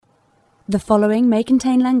The following may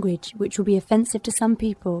contain language which will be offensive to some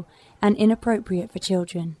people and inappropriate for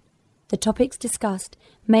children. The topics discussed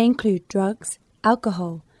may include drugs,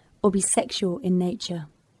 alcohol, or be sexual in nature.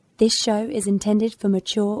 This show is intended for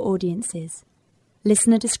mature audiences.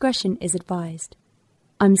 Listener discretion is advised.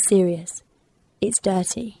 I'm serious. It's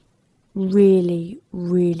dirty. Really,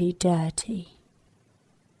 really dirty.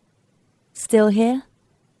 Still here?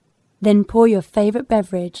 Then pour your favorite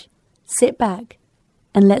beverage, sit back,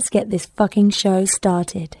 and let's get this fucking show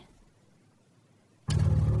started.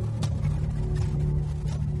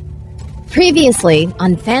 Previously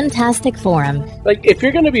on Fantastic Forum. Like, if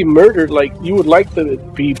you're gonna be murdered, like, you would like to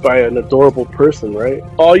be by an adorable person, right?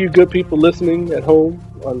 All you good people listening at home,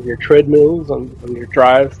 on your treadmills, on your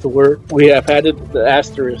drives to work, we have added the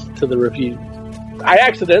asterisk to the review. I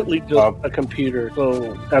accidentally just a computer,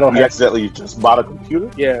 so I don't You accidentally just bought a computer?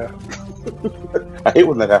 Yeah. I hate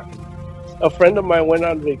when that happens. A friend of mine went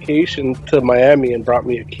on vacation to Miami and brought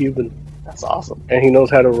me a Cuban. That's awesome. And he knows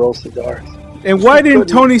how to roll cigars. And why didn't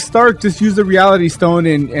Tony Stark just use the Reality Stone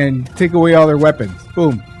and take away all their weapons?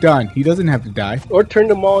 Boom, done. He doesn't have to die. Or turn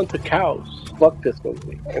them all into cows. Fuck this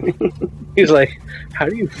movie. He's like, how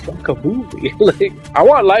do you fuck a movie? Like, I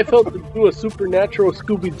want Liefeld to do a supernatural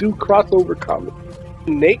Scooby-Doo crossover comic.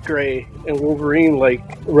 Nate Gray and Wolverine,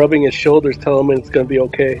 like, rubbing his shoulders, telling him it's gonna be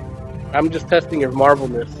okay. I'm just testing your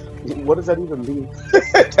Marvelness. What does that even mean?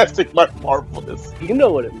 Testing my Marvelness. You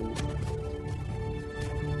know what it means.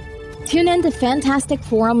 Tune in to Fantastic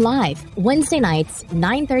Forum Live, Wednesday nights,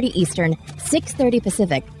 9:30 Eastern, 6:30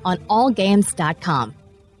 Pacific, on allgames.com.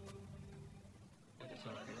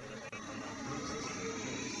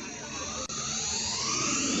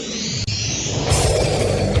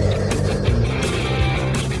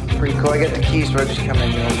 Pretty cool. I get the keys, so I just come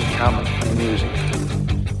in and only comic and music.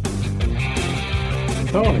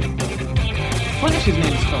 Tony. What is his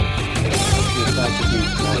name? Tony.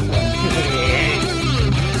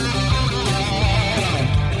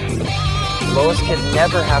 Lois can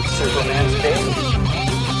never have Superman's baby.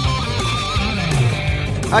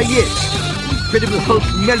 Ah, yes. Incredible Hulk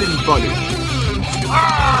melon volley.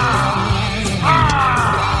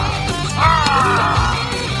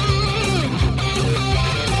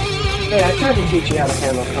 Hey, I tried to teach you how to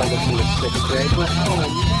handle comics in the 6th grade, but oh no,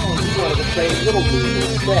 you wanted to play Little League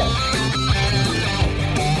instead.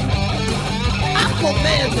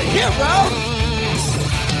 Aquaman's a hero!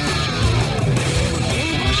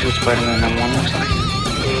 Want to see what Spider-Man #1 looks like?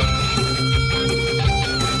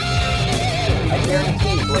 I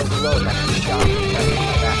guarantee you, Blaze Road got shot.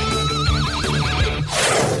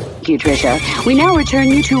 Thank you, Trisha. We now return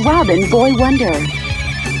you to Robin, Boy Wonder.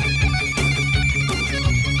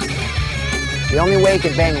 The only way he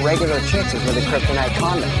could bang regular chicks is with a kryptonite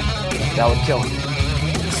condom. That would kill him.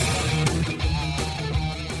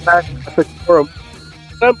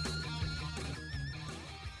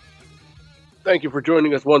 Thank you for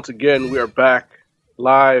joining us once again. We are back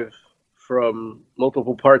live from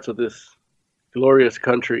multiple parts of this glorious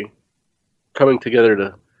country, coming together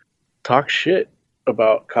to talk shit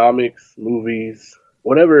about comics, movies,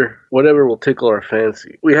 whatever will tickle our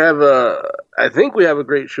fancy. We have I think we have a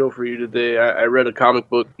great show for you today. I read a comic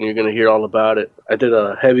book and you're going to hear all about it. I did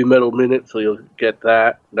a heavy metal minute, so you'll get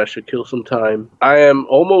that. That should kill some time. I am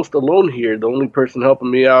almost alone here. The only person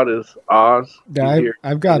helping me out is Oz. Yeah,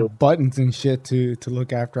 I've got buttons and shit to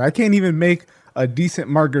look after. I can't even make a decent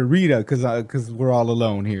margarita because we're all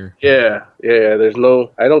alone here. Yeah.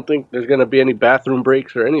 I don't think there's going to be any bathroom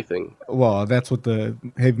breaks or anything. Well, that's what the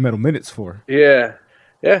heavy metal minute's for. Yeah.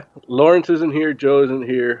 Lawrence isn't here, Joe isn't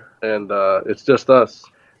here, and it's just us.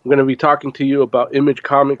 I'm going to be talking to you about Image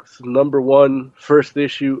Comics' #1 first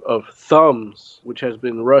issue of Thumbs, which has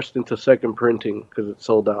been rushed into second printing because it's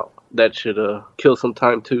sold out. That should kill some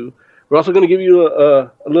time too. We're also going to give you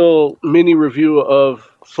a little mini review of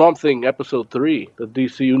Swamp Thing Episode 3, the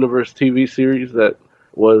DC Universe TV series that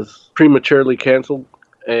was prematurely canceled.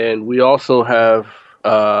 And we also have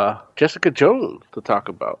Jessica Jones to talk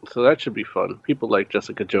about. So that should be fun. People like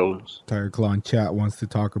Jessica Jones. Tiger Claw in chat wants to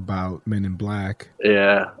talk about Men in Black.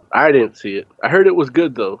 Yeah, I didn't see it. I heard it was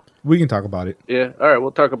good, though. We can talk about it. Yeah, all right, we'll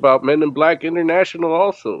talk about Men in Black International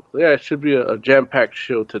also. Yeah, it should be a jam-packed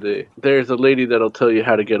show today. There's a lady that'll tell you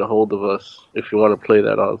how to get a hold of us if you want to play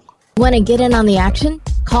that off. Want to get in on the action?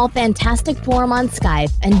 Call Fantastic Forum on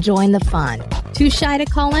Skype and join the fun. Too shy to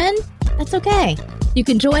call in? That's okay. You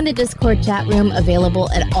can join the Discord chat room available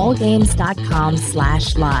at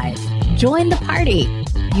allgames.com/live. Join the party.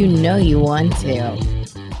 You know you want to.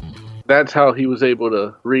 That's how he was able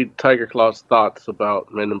to read Tiger Claw's thoughts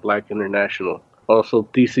about Men in Black International. Also,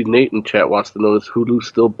 DC Nate in chat wants to know, is Hulu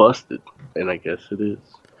still busted? And I guess it is.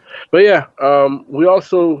 But yeah, we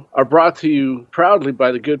also are brought to you proudly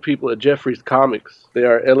by the good people at Jeffries Comics. They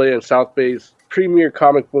are LA and South Bay's premier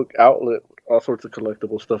comic book outlet. All sorts of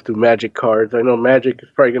collectible stuff too. Magic cards. I know Magic is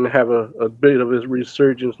probably going to have a bit of his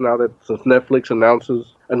resurgence now that since Netflix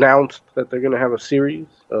announced that they're going to have a series.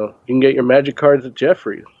 You can get your Magic cards at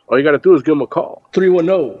Jeffries. All you got to do is give them a call.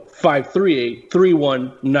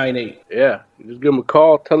 310-538-3198. Yeah, you just give them a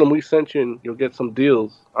call, tell them we sent you, and you'll get some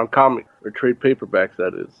deals on comics or trade paperbacks,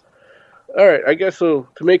 that is. All right, I guess so.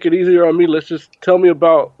 To make it easier on me, let's just tell me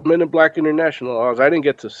about Men in Black International, Oz. I didn't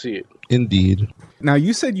get to see it. Indeed. Now,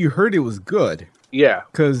 you said you heard it was good. Yeah.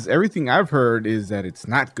 Because everything I've heard is that it's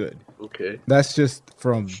not good. Okay. That's just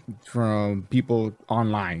from people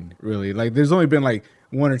online, really. Like, there's only been like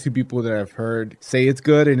one or two people that I've heard say it's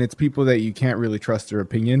good, and it's people that you can't really trust their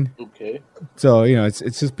opinion. Okay. So, it's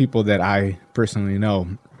just people that I personally know.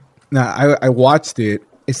 Now, I watched it.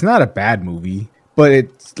 It's not a bad movie, but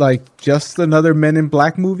it's like just another Men in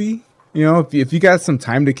Black movie. If you got some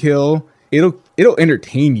time to kill, it'll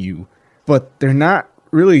entertain you, but they're not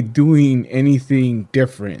really doing anything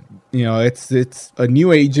different. It's a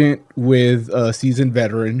new agent with a seasoned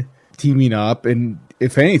veteran teaming up, and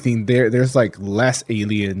if anything, there's like less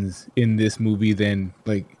aliens in this movie than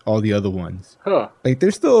like all the other ones. Huh. Like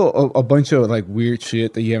there's still a bunch of like weird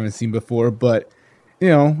shit that you haven't seen before, but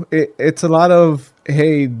it's a lot of,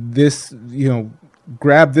 hey, this,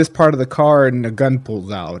 grab this part of the car and a gun pulls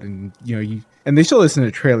out, and and they show this in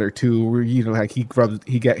the trailer too, where like he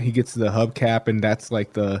gets the hubcap, and that's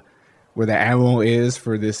like where the ammo is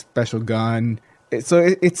for this special gun. It's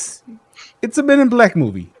a Men in Black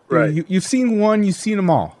movie. Right. You've seen one, you've seen them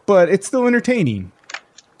all, but it's still entertaining.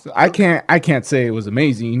 So I can't say it was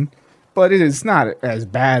amazing, but it is not as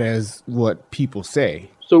bad as what people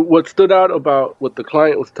say. So what stood out about what the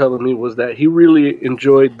client was telling me was that he really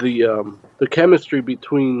enjoyed the chemistry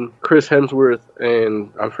between Chris Hemsworth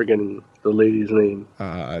and, I'm forgetting the lady's name.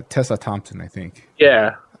 Tessa Thompson, I think.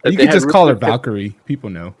 Yeah. You can just call her Valkyrie. People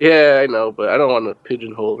know. Yeah, I know, but I don't want to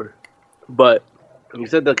pigeonhole her. But he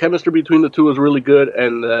said the chemistry between the two was really good,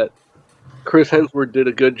 and that Chris Hemsworth did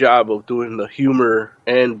a good job of doing the humor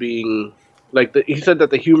and being like he said that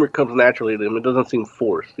the humor comes naturally to him. It doesn't seem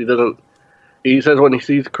forced. He says when he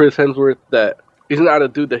sees Chris Hemsworth that he's not a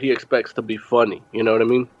dude that he expects to be funny. You know what I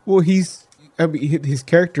mean? Well, his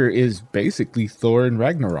character is basically Thor in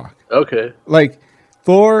Ragnarok. Okay. Like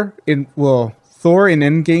Thor in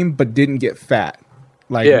Endgame, but didn't get fat.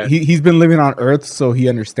 Like he's been living on Earth, so he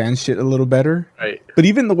understands shit a little better. Right. But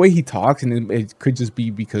even the way he talks, and it could just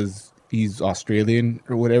be because he's Australian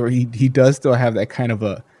or whatever, he does still have that kind of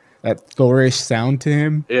that Thorish sound to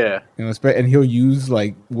him. Yeah. And he'll use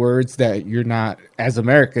like words that you're not, as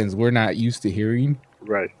Americans, we're not used to hearing.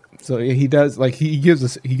 Right. So he does, like he gives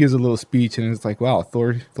a little speech, and it's like, wow,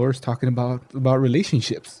 Thor's talking about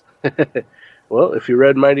relationships. Well, if you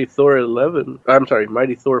read Mighty Thor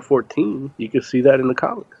 14, you can see that in the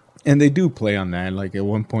comics. And they do play on that. Like at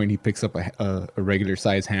one point, he picks up a regular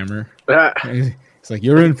size hammer. It's like,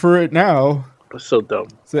 you're in for it now. It's so dumb.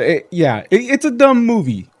 So it's a dumb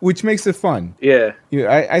movie, which makes it fun. Yeah.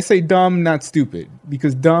 I say dumb, not stupid,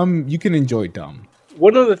 because dumb, you can enjoy dumb.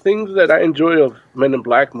 One of the things that I enjoy of Men in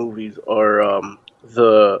Black movies are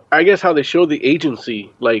I guess how they show the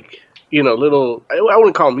agency, like, little, I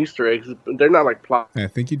wouldn't call them Easter eggs, but they're not like plot. I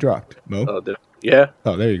think you dropped, Mo. Yeah.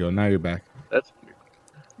 Oh, there you go. Now you're back. That's weird.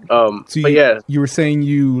 So you were saying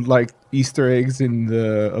you like Easter eggs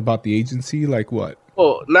about the agency, like what?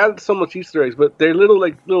 Well, not so much Easter eggs, but they're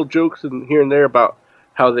little jokes in here and there about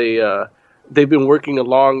how they've been working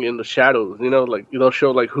along in the shadows. Like they'll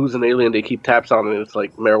show like who's an alien. They keep taps on it. And it's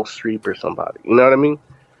like Meryl Streep or somebody. You know what I mean?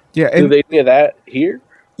 Yeah. Do they do that here?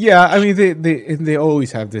 Yeah, I mean they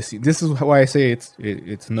always have this scene. This is why I say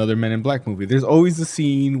it's another Men in Black movie. There's always a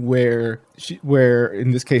scene where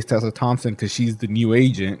in this case Tessa Thompson, because she's the new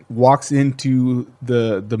agent, walks into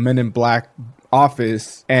the Men in Black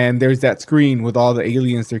office, and there's that screen with all the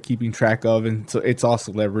aliens they're keeping track of, and so it's all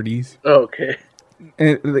celebrities. Okay.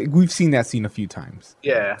 And we've seen that scene a few times.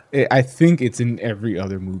 Yeah. I think it's in every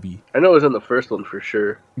other movie. I know it's in the first one for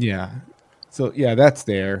sure. Yeah. So yeah, that's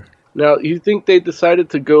there. Now, you think they decided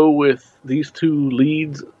to go with these two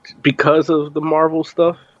leads because of the Marvel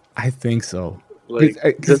stuff? I think so.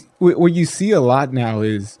 Because what you see a lot now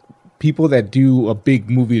is people that do a big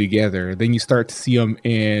movie together, then you start to see them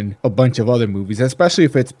in a bunch of other movies, especially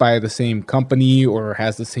if it's by the same company or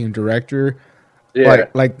has the same director. Yeah.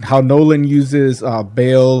 Like how Nolan uses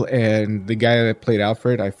Bale and the guy that played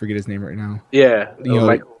Alfred, I forget his name right now. Yeah.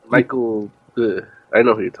 Michael, I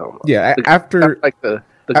know who you're talking about. Yeah, after like the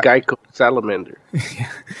Geico salamander.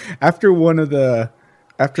 After one of the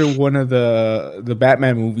after one of the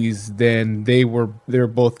Batman movies, then they were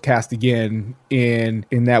both cast again in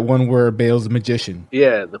that one where Bale's a magician.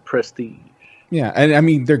 Yeah, The Prestige. Yeah, and I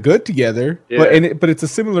mean they're good together, Yeah. but it's a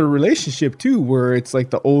similar relationship too, where it's like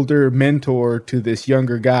the older mentor to this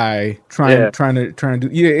younger guy trying to do.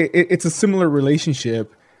 Yeah, it's a similar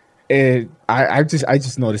relationship, and I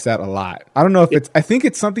just noticed that a lot. I don't know if I think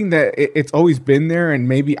it's something that it's always been there, and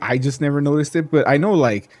maybe I just never noticed it. But I know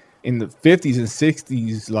like in the 50s and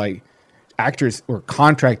 60s, like actors were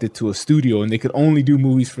contracted to a studio, and they could only do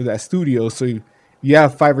movies for that studio. So you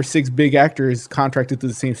have 5 or 6 big actors contracted to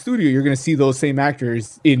the same studio, you're going to see those same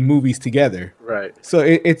actors in movies together. Right. So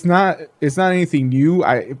it's not anything new.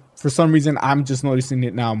 For some reason, I'm just noticing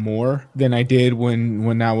it now more than I did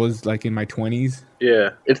when I was like in my 20s.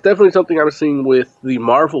 Yeah, it's definitely something I'm seeing with the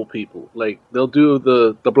Marvel people. Like they'll do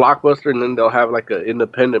the blockbuster, and then they'll have like an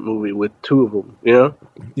independent movie with 2 of them. You know?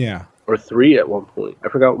 Yeah. Or 3 at one point. I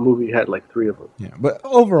forgot what movie had like 3 of them. Yeah, but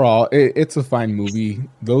overall, it's a fine movie.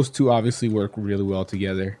 Those two obviously work really well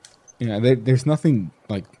together. There's nothing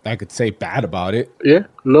like I could say bad about it. Yeah,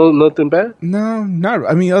 no, nothing bad. No, not.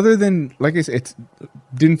 I mean, other than like I said, it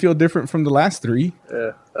didn't feel different from the last 3.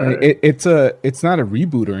 Yeah, it's not a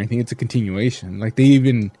reboot or anything. It's a continuation. Like they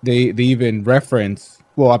even reference.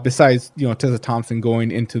 Well, besides Tessa Thompson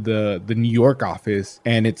going into the New York office,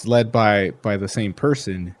 and it's led by the same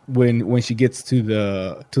person. When she gets to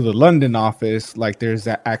the London office, like there's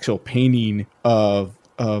that actual painting of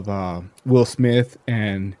Will Smith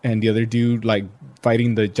and the other dude like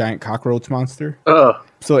fighting the giant cockroach monster.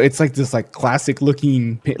 So it's like this like classical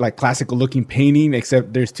looking painting,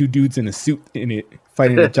 except there's 2 dudes in a suit in it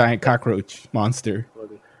fighting a giant cockroach monster.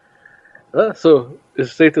 So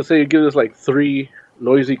it's safe to say you give us like 3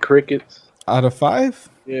 noisy crickets out of 5.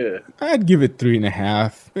 Yeah, I'd give it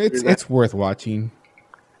 3.5. It's worth watching.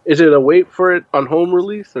 Is it a wait for it on home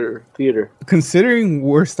release or theater? Considering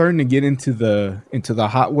we're starting to get into the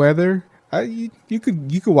hot weather, you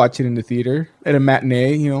could watch it in the theater at a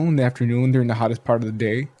matinee, in the afternoon during the hottest part of the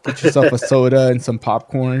day. Get yourself a soda and some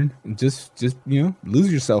popcorn, and just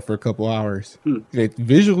lose yourself for a couple hours.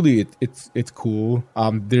 Visually, it's cool.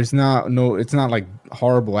 It's not like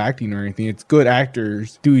horrible acting or anything. It's good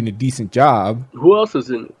actors doing a decent job. Who else is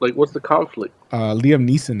in it? Like, what's the conflict? Liam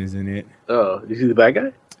Neeson is in it. Oh, is he the bad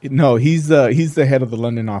guy? No, he's the head of the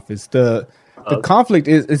London office. The conflict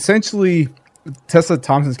is essentially Tessa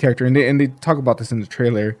Thompson's character, and they talk about this in the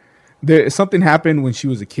trailer. Something happened when she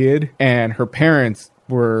was a kid, and her parents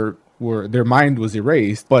were their mind was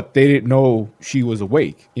erased, but they didn't know she was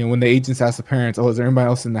awake. When the agents asked the parents, "Oh, is there anybody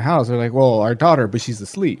else in the house?" They're like, "Well, our daughter, but she's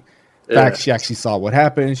asleep." In fact, she actually saw what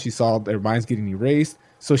happened. She saw their minds getting erased.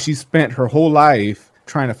 So she spent her whole life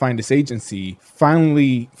trying to find this agency.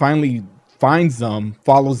 Finally finds them,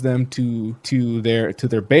 follows them to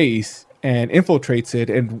their base, and infiltrates it.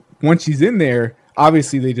 And once she's in there,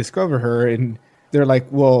 obviously they discover her, and they're like,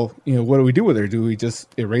 well, what do we do with her? Do we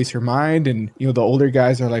just erase her mind? And the older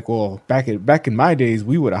guys are like, well, back in my days,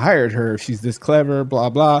 we would have hired her if she's this clever, blah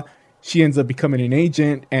blah. She ends up becoming an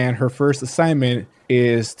agent, and her first assignment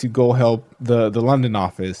is to go help the London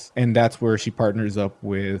office, and that's where she partners up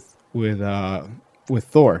with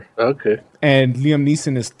Thor. Okay. And Liam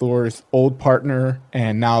Neeson is Thor's old partner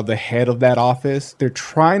and now the head of that office. They're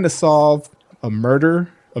trying to solve a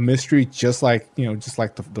mystery, just like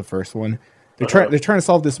the first one. They're trying to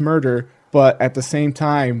solve this murder, but at the same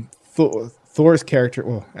time, Thor's character,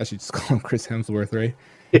 well, I should just call him Chris Hemsworth, right?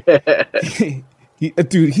 Yeah.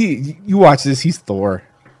 You watch this, he's Thor.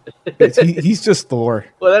 He's just Thor.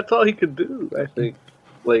 Well, that's all he could do, I think.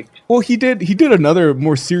 Well, he did another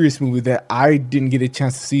more serious movie that I didn't get a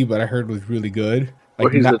chance to see, but I heard was really good.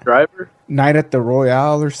 Where he's the driver? Night at the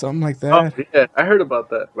Royale or something like that. Oh, yeah, I heard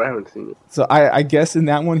about that, but I haven't seen it. So I guess in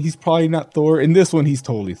that one, he's probably not Thor. In this one, he's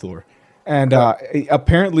totally Thor. And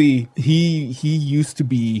apparently, he used to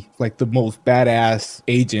be like the most badass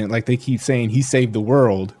agent. Like they keep saying, he saved the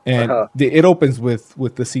world. And it opens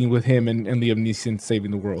with the scene with him and Liam Neeson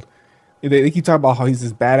saving the world. They keep talking about how he's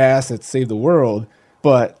this badass that saved the world.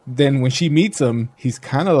 But then when she meets him, he's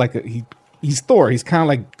kind of like he's Thor. He's kind of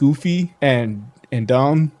like goofy and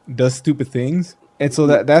dumb, does stupid things. And so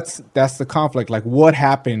that's the conflict. Like, what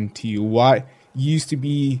happened to you? Why you used to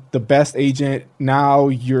be the best agent, now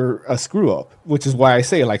you're a screw up? Which is why I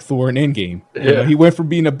say like Thor in Endgame. Yeah. He went from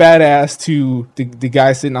being a badass to the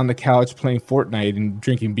guy sitting on the couch playing Fortnite and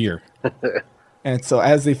drinking beer. And so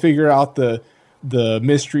as they figure out the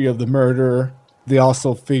mystery of the murder, they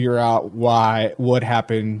also figure out what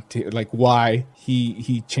happened to, like, why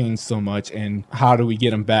he changed so much, and how do we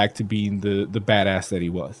get him back to being the badass that he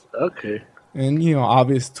was. Okay. and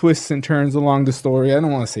obvious twists and turns along the story. I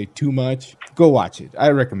don't want to say too much. Go watch it. I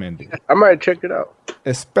recommend it. I might check it out,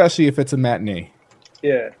 especially if it's a matinee.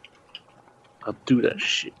 Yeah, I'll do that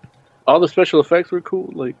shit. All the special effects were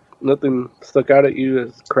cool. Like nothing stuck out at you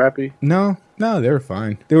as crappy. No, they were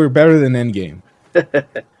fine. They were better than Endgame.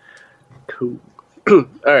 Cool. All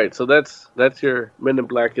right, so that's your Men in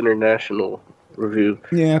Black International review.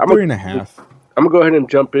 Yeah, 3.5. I'm gonna go ahead and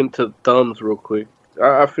jump into Thumbs real quick.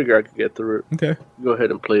 I figure I could get through it. Okay. Go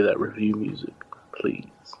ahead and play that review music, please.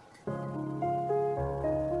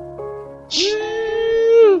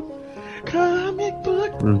 Comic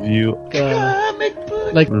book review. Comic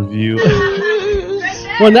book like review.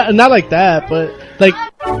 Well, not like that, but like.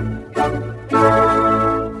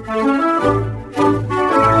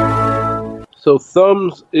 So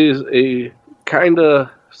Thumbs is a kind of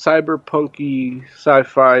cyberpunky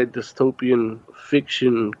sci-fi dystopian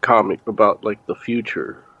fiction comic about like the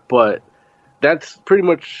future, but that's pretty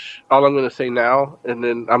much all I'm going to say now, and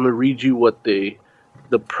then I'm going to read you what the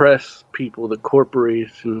press people, the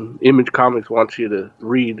corporation, Image Comics wants you to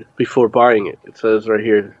read before buying it. It says right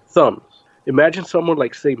here, Thumbs. Imagine someone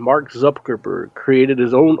like, say, Mark Zuckerberg created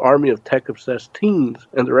his own army of tech-obsessed teens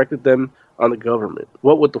and directed them on the government.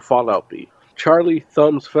 What would the fallout be? Charlie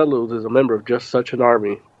Thumbs Fellows is a member of just such an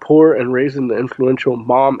army. Poor and raised in the influential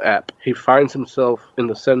Mom app, he finds himself in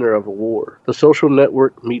the center of a war. The Social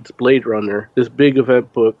Network meets Blade Runner, this big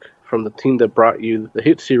event book from the team that brought you the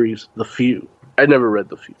hit series The Few. I never read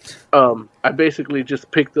The Few. I basically just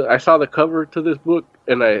I saw the cover to this book,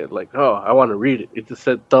 and I I want to read it. It just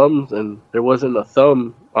said Thumbs, and there wasn't a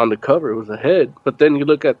thumb on the cover. It was a head. But then you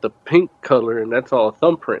look at the pink color, and that's all a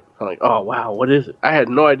thumbprint. I'm like, oh, wow, what is it? I had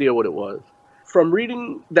no idea what it was. From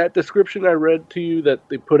reading that description I read to you that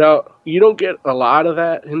they put out, you don't get a lot of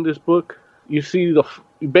that in this book. You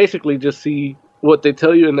basically just see what they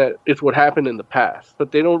tell you, in that it's what happened in the past,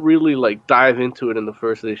 but they don't really dive into it in the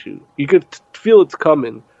first issue. You could feel it's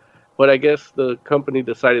coming, but I guess the company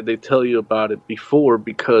decided they'd tell you about it before,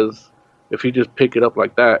 because if you just pick it up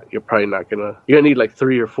like that, you're probably not you're gonna need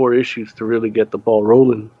 3 or 4 issues to really get the ball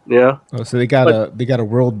rolling. Yeah. Oh, so they got a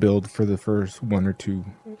world build for the first 1 or 2.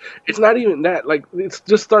 It's not even that. It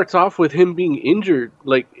just starts off with him being injured,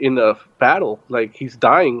 in a battle. He's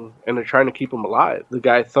dying, and they're trying to keep him alive. The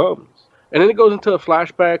guy Thumbs. And then it goes into a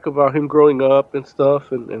flashback about him growing up and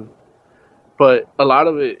stuff, but a lot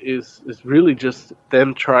of it is really just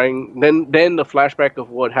them trying. Then the flashback of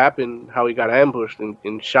what happened, how he got ambushed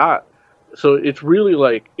and shot. So it's really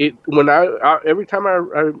when every time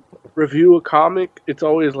I review a comic, it's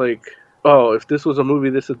always oh, if this was a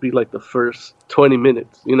movie, this would be the first 20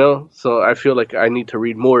 minutes, So I feel like I need to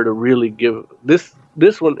read more to really give this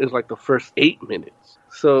one is the first 8 minutes.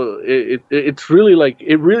 So it's really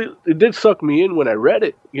it did suck me in when I read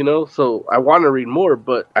it, so I want to read more,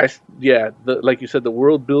 but like you said, the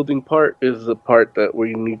world building part is the part that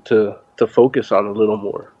we need to focus on a little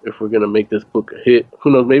more if we're going to make this book a hit.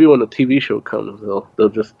 Who knows, maybe when the TV show comes, they'll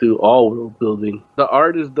just do all world building. The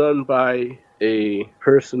art is done by a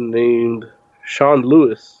person named Sean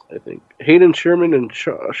Lewis, I think. Hayden Sherman and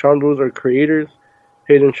Sean Lewis are creators.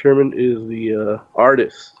 Hayden Sherman is the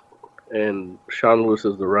artist, and Sean Lewis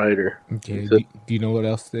is the writer. Okay. Do you know what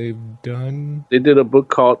else they've done? They did a book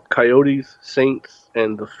called Coyotes, Saints,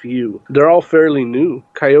 and The Few. They're all fairly new.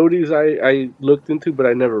 Coyotes I looked into, but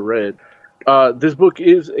I never read. This book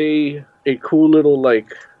is a cool little, I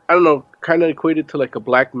don't know, kind of equated to a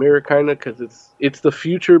Black Mirror kind of, because it's the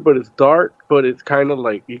future, but it's dark, but it's kind of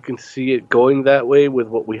you can see it going that way with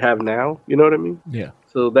what we have now. You know what I mean? Yeah.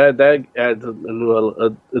 So that adds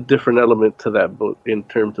a different element to that book in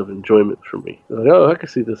terms of enjoyment for me. I can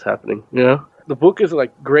see this happening. Yeah. The book is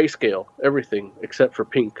grayscale, everything except for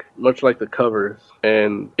pink, much like the covers.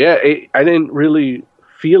 And yeah, I didn't really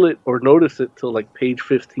feel it or notice it till page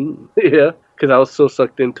 15. Yeah. Because I was so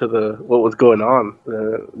sucked into what was going on.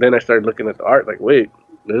 Then I started looking at the art, wait,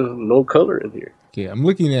 there's no color in here. Okay, I'm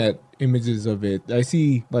looking at images of it. I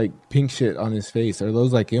see pink shit on his face. Are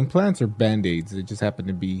those implants or band-aids that just happen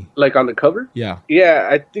to be on the cover? Yeah. Yeah,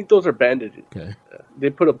 I think those are bandages. Okay. They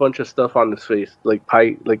put a bunch of stuff on his face,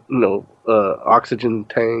 pipe, oxygen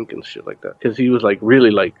tank and shit like that. Because he was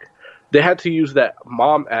really they had to use that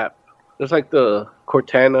Mom app. It's the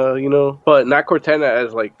Cortana, but not Cortana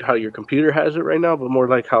as how your computer has it right now, but more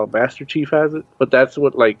how Master Chief has it. But that's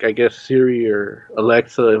what I guess Siri or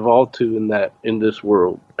Alexa evolved to in this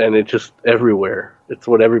world, and it's just everywhere. It's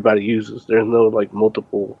what everybody uses. There's no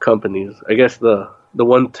multiple companies. I guess the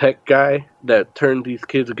one tech guy that turned these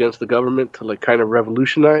kids against the government to kind of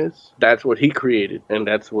revolutionize, that's what he created, and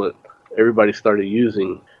that's what everybody started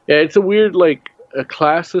using. Yeah, it's a weird a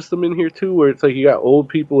class system in here too, where it's like you got old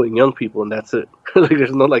people and young people, and that's it. Like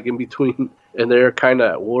there's no like in between, and they're kind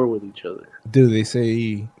of at war with each other. Do they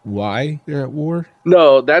say why they're at war?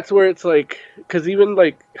 No, that's where it's like, because even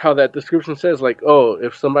like how that description says, like, oh,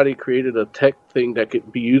 if somebody created a tech thing that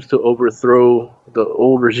could be used to overthrow the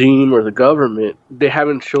old regime or the government, they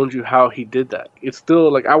haven't shown you how he did that. It's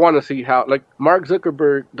still like, I want to see how, like, Mark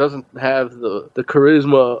Zuckerberg doesn't have the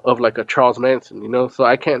charisma of like a Charles Manson, you know? So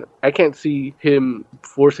I can't see him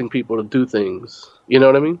forcing people to do things. You know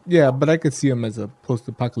what I mean? Yeah, but I could see him as a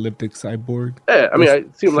post-apocalyptic cyborg. Yeah, I mean, I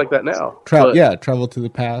see him like that now. Travel to the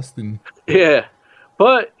past and... Yeah,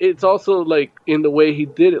 but it's also like in the way he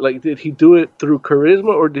did it. Like, did he do it through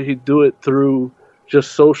charisma or did he do it through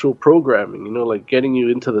just social programming? You know, like getting you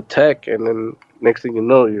into the tech, and then next thing you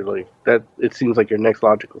know, you're like that. It seems like your next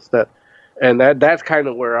logical step, and that's kind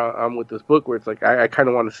of where I'm with this book, where it's like I kind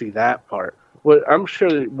of want to see that part. But I'm sure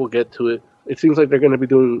that we'll get to it. It seems like they're going to be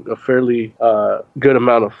doing a fairly good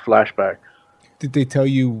amount of flashbacks. Did they tell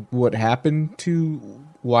you what happened to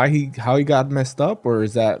how he got messed up, or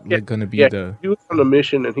is that like going to be the? He was on a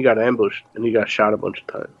mission and he got ambushed and he got shot a bunch of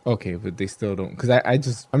times. Okay, but they still don't, because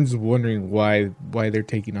I'm just wondering why they're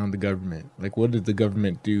taking on the government. Like, what did the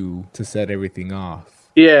government do to set everything off?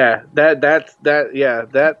 Yeah, that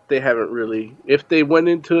they haven't really. If they went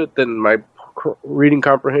into it, then my reading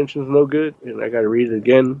comprehension is no good, and I got to read it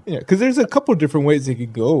again. Yeah, because there's a couple different ways they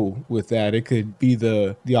could go with that. It could be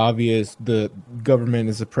the obvious, the government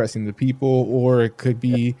is oppressing the people, or it could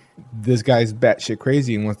be this guy's batshit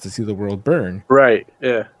crazy and wants to see the world burn. Right.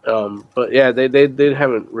 Yeah. But yeah, they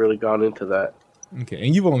haven't really gone into that. Okay,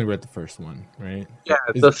 and you've only read the first one, right? Yeah,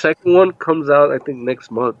 the second one comes out I think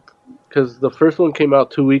next month, because the first one came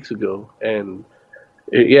out 2 weeks ago, and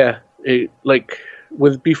it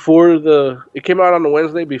came out on a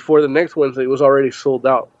Wednesday. Before the next Wednesday, it was already sold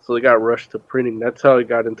out, so they got rushed to printing. That's how it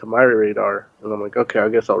got into my radar, and I'm like, okay, I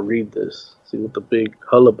guess I'll read this, see what the big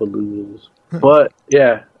hullabaloo is. But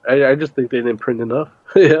yeah, I just think they didn't print enough.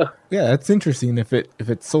 Yeah, that's interesting. If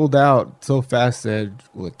it sold out so fast that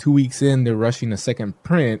 2 weeks in they're rushing a second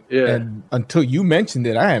print, and until you mentioned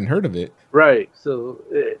it, I hadn't heard of it. Right, so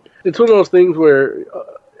it's one of those things where.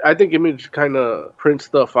 I think Image kind of prints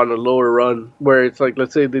stuff on a lower run, where it's like,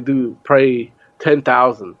 let's say they do probably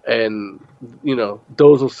 10,000, and you know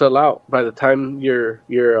those will sell out by the time your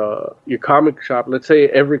comic shop. Let's say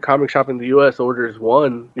every comic shop in the U.S. orders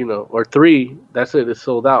one, you know, or three. That's it. It's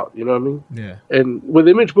sold out. You know what I mean? Yeah. And with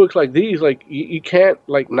Image books like these, like you can't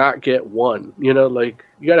like not get one. You know, like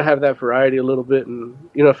you got to have that variety a little bit, and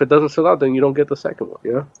you know if it doesn't sell out, then you don't get the second one.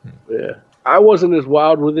 You know? Yeah. I wasn't as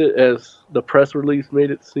wild with it as the press release made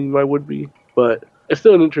it seem I would be, but it's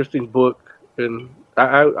still an interesting book, and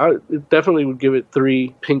I definitely would give it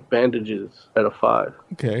 3 pink bandages out of 5.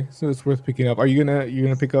 Okay, so it's worth picking up. Are you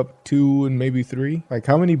gonna pick up 2 and maybe 3? Like,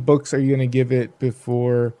 how many books are you gonna give it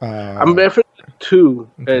before? I'm definitely 2,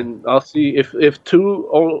 okay. And I'll see if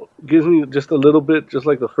 2 gives me just a little bit, just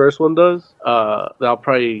like the first one does. Then I'll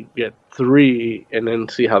probably get 3 and then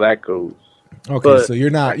see how that goes. Okay, but, so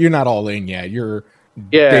you're not all in yet. You're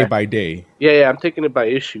day by day. Yeah, I'm taking it by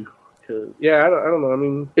issue. I don't know. I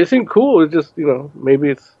mean, it seemed cool. It's just, you know,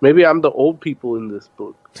 maybe I'm the old people in this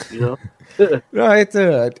book. You know. No, it's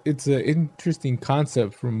an interesting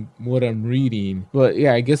concept from what I'm reading. But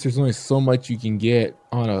yeah, I guess there's only so much you can get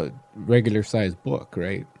on a regular sized book,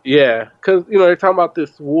 right? Yeah, because you know they're talking about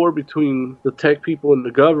this war between the tech people and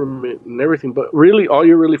the government and everything, but really all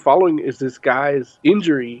you're really following is this guy's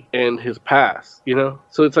injury and his past, you know.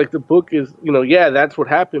 So it's like the book is, you know, yeah, that's what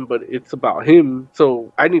happened, but it's about him.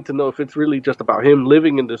 So I need to know if it's really just about him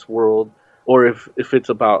living in this world, or if it's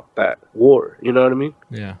about that war. You know what I mean?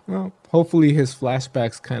 Yeah. Well, hopefully his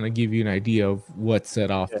flashbacks kind of give you an idea of what set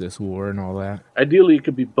off this war and all that. Ideally, it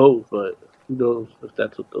could be both, but who knows if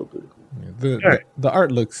that's what they'll do. Yeah, the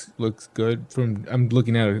art looks good. I'm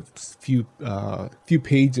looking at a few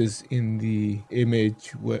pages in the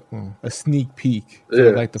Image, a sneak peek. So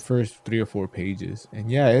like the first 3 or 4 pages,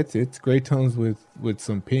 and yeah, it's gray tones with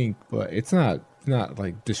some pink, but it's not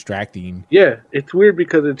like distracting. Yeah, it's weird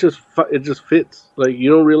because it just fits. Like you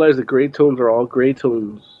don't realize the gray tones are all gray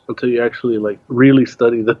tones until you actually like really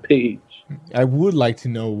study the page. I would like to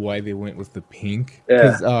know why they went with the pink,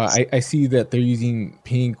 because I see that they're using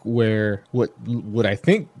pink where what I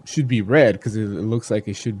think should be red, because it looks like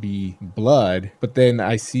it should be blood, but then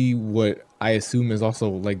I see what I assume is also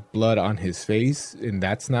like blood on his face, and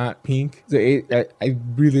that's not pink. So I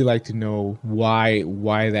really like to know why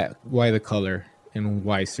the color and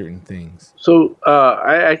why certain things. So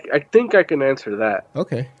I think I can answer that.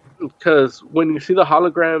 Okay. Because when you see the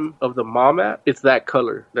hologram of the mom app, it's that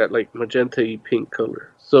color, that like magenta pink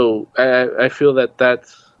color. So I feel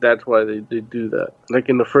that's why they do that. Like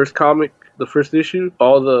in the first comic, the first issue,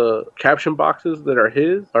 all the caption boxes that are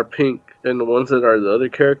his are pink, and the ones that are the other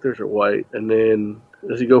characters are white. And then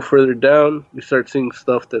as you go further down, you start seeing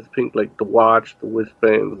stuff that's pink, like the watch, the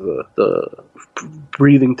wristbands, the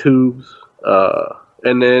breathing tubes,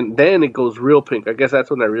 and then it goes real pink. I guess that's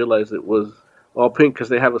when I realized it was all pink, because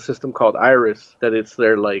they have a system called Iris that it's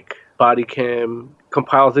their like body cam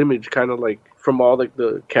compiles image, kind of like from all like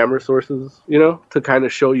the camera sources, you know, to kind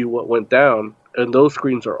of show you what went down. And those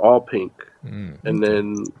screens are all pink. And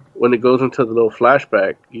then when it goes into the little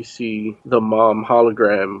flashback, you see the mom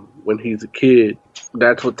hologram when he's a kid.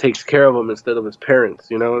 That's what takes care of him instead of his parents,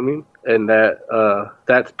 you know what I mean? And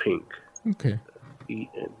that's pink. Okay.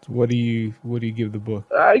 So what do you give the book?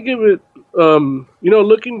 I give it,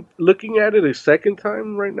 looking at it a second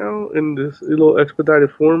time right now in this little expedited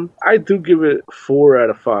form, I do give it 4 out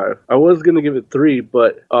of 5. I was gonna give it 3,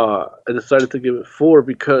 but I decided to give it 4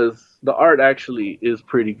 because the art actually is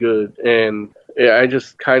pretty good, and yeah, I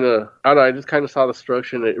just kind of saw the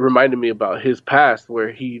structure, and it reminded me about his past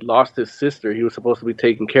where he lost his sister. He was supposed to be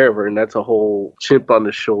taking care of her, and that's a whole chip on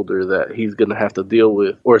his shoulder that he's going to have to deal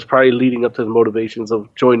with, or it's probably leading up to the motivations of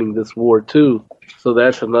joining this war too. So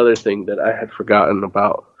that's another thing that I had forgotten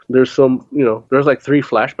about. There's some, there's like 3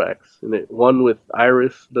 flashbacks in it. One with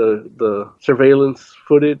Iris, the surveillance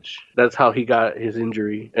footage. That's how he got his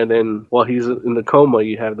injury. And then while he's in the coma,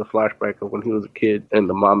 you have the flashback of when he was a kid and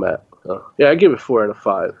the mom app. Yeah, I give it 4 out of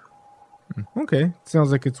 5. Okay,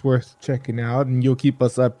 sounds like it's worth checking out, and you'll keep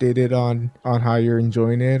us updated on how you're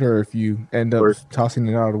enjoying it, or if you end up tossing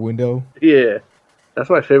it out a window. Yeah, that's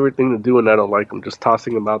my favorite thing to do when I don't like them, just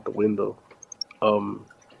tossing them out the window.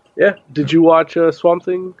 Yeah, did you watch Swamp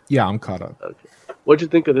Thing? Yeah, I'm caught up. Okay, what'd you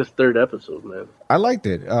think of this 3rd episode, man? I liked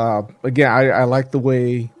it. Again, I like the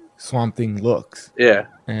way Swamp Thing looks. Yeah.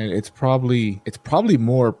 And it's probably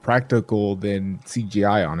more practical than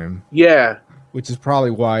CGI on him. Yeah. Which is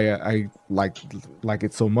probably why I like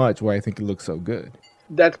it so much, why I think it looks so good.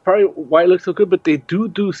 That's probably why it looks so good, but they do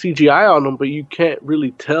CGI on him, but you can't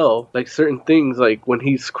really tell, like, certain things, like when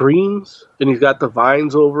he screams and he's got the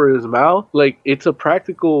vines over his mouth, like, it's a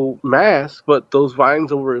practical mask, but those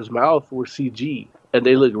vines over his mouth were CG, and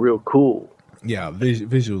they look real cool. Yeah,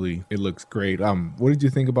 visually, it looks great. What did you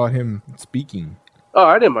think about him speaking? Oh,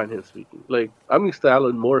 I didn't mind him speaking. Like, I'm used to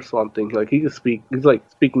Alan Moore Swamp Thing. Like, he can speak. He's like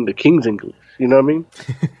speaking the King's English. You know what I mean?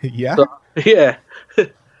 Yeah. So, yeah.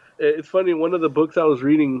 It's funny. One of the books I was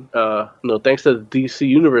reading, thanks to the DC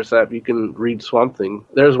Universe app, you can read Swamp Thing.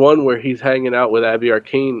 There's one where he's hanging out with Abby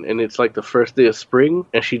Arcane, and it's like the first day of spring,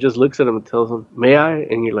 and she just looks at him and tells him, "May I?"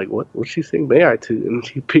 And you're like, "What? What's she saying? May I to?" And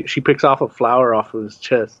she picks off a flower off of his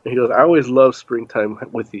chest, and he goes, "I always love springtime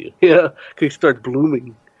with you." Yeah, because he starts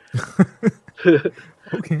blooming.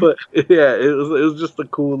 Okay. But yeah, it was just a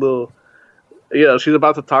cool little. Yeah, she's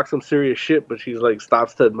about to talk some serious shit, but she's like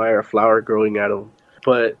stops to admire a flower growing at him.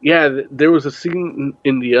 But yeah, there was a scene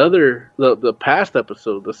in the past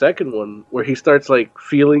episode, the second one, where he starts like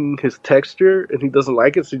feeling his texture and he doesn't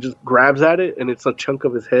like it, so he just grabs at it and it's a chunk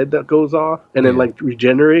of his head that goes off and then like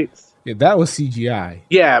regenerates. Yeah, that was CGI.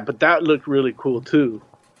 Yeah, but that looked really cool too.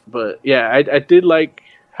 But yeah, I did like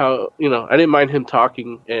how, I didn't mind him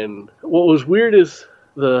talking. And what was weird is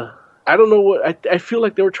I don't know what, I feel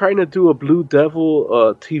like they were trying to do a Blue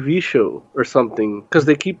Devil TV show or something, because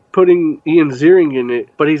they keep putting Ian Ziering in it,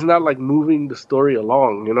 but he's not like moving the story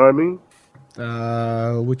along, you know what I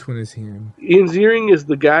mean? Which one is he? Ian Ziering is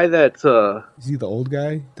the guy that is he the old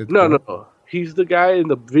guy? No. He's the guy in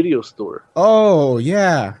the video store. Oh,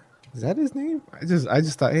 yeah. Is that his name? I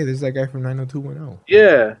just thought, hey, there's that guy from 90210.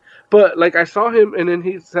 Yeah. But, like, I saw him, and then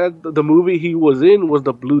he said the movie he was in was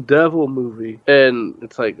the Blue Devil movie. And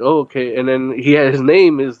it's like, oh, okay. And then his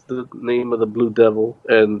name is the name of the Blue Devil.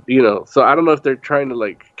 And, so I don't know if they're trying to,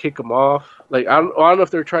 like, kick him off. Like, I don't know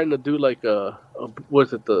if they're trying to do, like,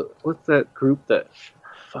 what's that group that,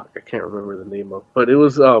 I can't remember the name of. But it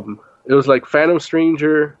was like Phantom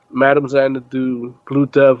Stranger, Madame Xanadu, Blue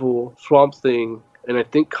Devil, Swamp Thing, and I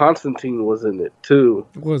think Constantine was in it too.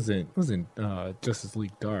 Wasn't Justice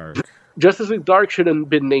League Dark. Justice League Dark should have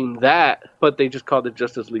been named that, but they just called it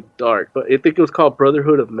Justice League Dark. But I think it was called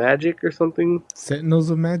Brotherhood of Magic or something.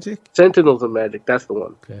 Sentinels of Magic? Sentinels of Magic, that's the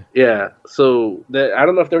one. Okay. Yeah, so I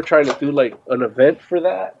don't know if they're trying to do like an event for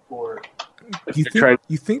that, or you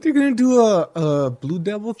think they're gonna do a Blue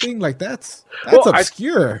Devil thing? Like that's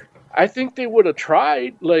obscure. I think they would have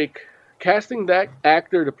tried, like, casting that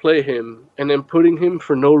actor to play him and then putting him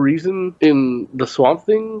for no reason in the Swamp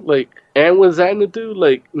Thing, like, and with Xanadu,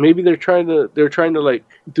 like, maybe they're trying to like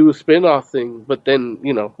do a spin-off thing, but then,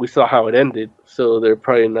 you know, we saw how it ended, so they're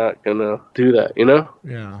probably not gonna do that, you know?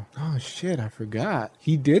 Yeah. Oh shit, I forgot.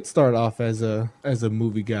 He did start off as a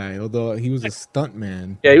movie guy, although he was a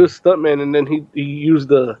stuntman. Yeah, he was a stuntman, and then he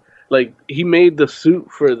used he made the suit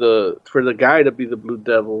for the guy to be the Blue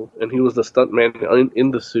Devil, and he was the stuntman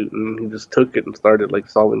in the suit, and he just took it and started like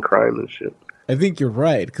solving crime and shit. I think you're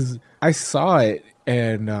right, because I saw it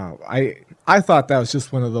and I thought that was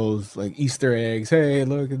just one of those like Easter eggs. Hey,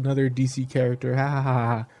 look, another DC character, ha ha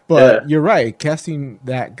ha. But you're right, casting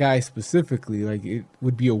that guy specifically, like, it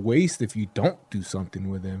would be a waste if you don't do something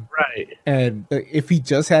with him. Right. And if he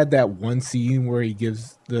just had that one scene where he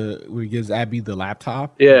gives Abby the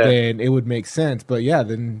laptop, yeah, then it would make sense. But yeah,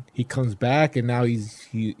 then he comes back and now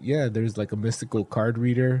there's like a mystical card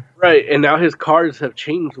reader. Right, and now his cards have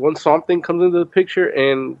changed. Once Swamp Thing comes into the picture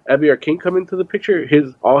and Abby Arcane come into the picture,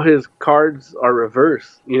 all his cards are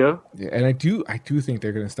reversed, you know? Yeah, and I do think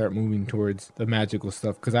they're gonna start moving towards the magical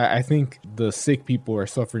stuff, because I think the sick people are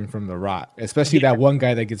suffering from the rot, especially that one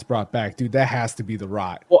guy that gets brought back. Dude, that has to be the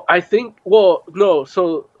rot. It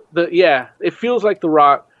feels like the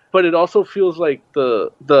rot, but it also feels like the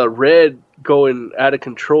red going out of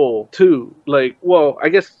control too. Like, well, I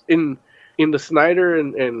guess in the Snyder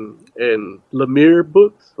and Lemire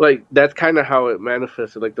books, like, that's kind of how it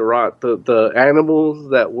manifested, like the rot. The animals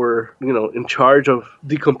that were, you know, in charge of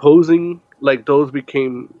decomposing, like, those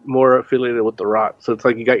became more affiliated with the rot. So it's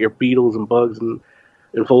like you got your beetles and bugs and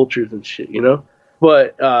vultures and shit, you know?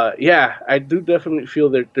 But I do definitely feel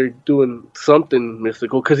that they're doing something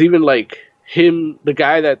mystical, because even like him, the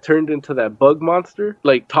guy that turned into that bug monster,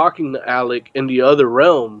 like, talking to Alec in the other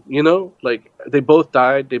realm, you know, like, they both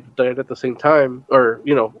died. They died at the same time, or,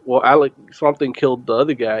 you know, well, Alec, Swamp Thing killed the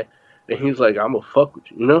other guy, and he's like, I'm gonna fuck with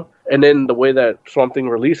you, you know? And then the way that Swamp Thing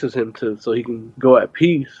releases him so he can go at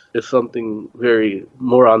peace is something very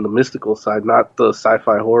more on the mystical side, not the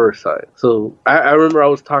sci-fi horror side. So I remember I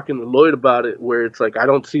was talking to Lloyd about it, where it's like, I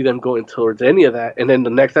don't see them going towards any of that. And then the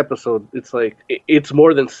next episode, it's like, it's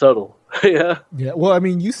more than subtle. Yeah. Well, I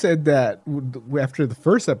mean, you said that after the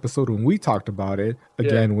first episode when we talked about it,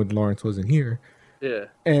 again, when Lawrence wasn't here. Yeah.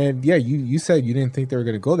 And yeah, you said you didn't think they were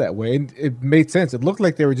going to go that way, and it made sense. It looked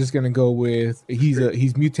like they were just going to go with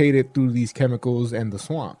he's mutated through these chemicals and the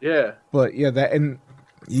swamp. Yeah. But yeah,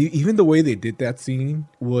 even the way they did that scene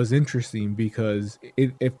was interesting, because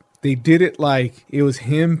if they did it like it was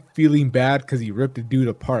him feeling bad because he ripped a dude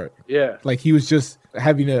apart. Yeah. Like he was just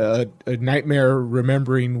having a nightmare,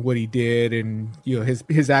 remembering what he did, and, you know,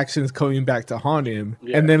 his actions coming back to haunt him.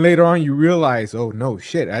 Yeah. And then later on you realize, oh no,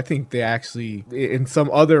 shit, I think they actually, in some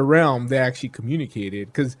other realm, they actually communicated,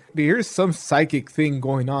 because there's some psychic thing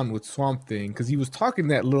going on with Swamp Thing, because he was talking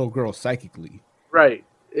to that little girl psychically. Right.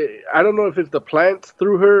 I don't know if it's the plants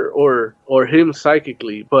through her or him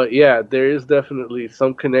psychically, but yeah, there is definitely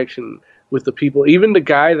some connection with the people. Even the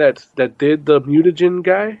guy that did the mutagen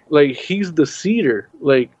guy, like, he's the Seeder.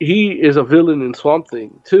 Like, he is a villain in Swamp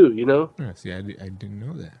Thing too, you know? Yeah, see, I didn't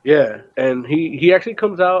know that. Yeah, and he actually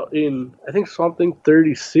comes out in, I think, Swamp Thing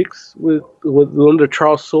 36 with one that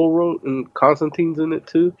Charles Soule wrote, and Constantine's in it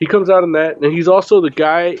too. He comes out in that, and he's also the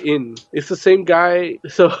guy it's the same guy,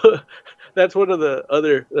 so... That's one of the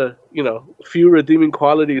other, few redeeming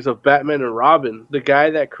qualities of Batman and Robin. The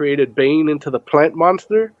guy that created Bane into the plant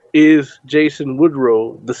monster is Jason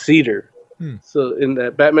Woodrow, the Seeder. So in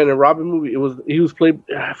that Batman and Robin movie, he was played,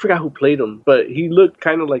 I forgot who played him, but he looked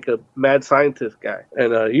kind of like a mad scientist guy.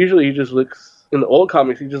 And usually he just looks, in the old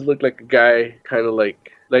comics, he just looked like a guy kind of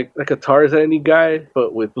like a Tarzan-y guy,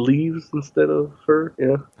 but with leaves instead of fur.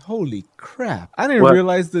 Yeah. Holy crap! I didn't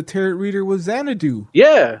realize the Tarot Reader was Xanadu.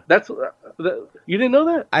 Yeah, you didn't know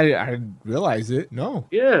that? I didn't realize it. No.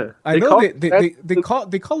 Yeah, I know they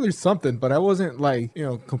call her something, but I wasn't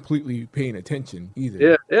completely paying attention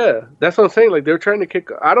either. Yeah. That's what I'm saying. Like, they're trying to kick.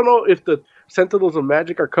 I don't know if the Sentinels of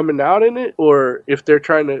Magic are coming out in it, or if they're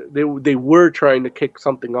trying to. They were trying to kick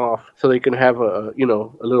something off so they can have a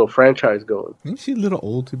little franchise going. Isn't she a little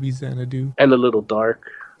old to be Xanadu? And a little dark.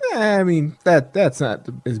 I mean, that's not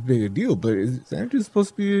as big a deal, but is Xanadu supposed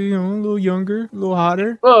to be, a little younger, a little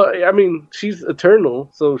hotter? Well, I mean, she's eternal,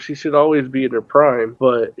 so she should always be in her prime.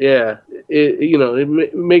 But yeah,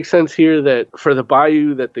 it makes sense here that for the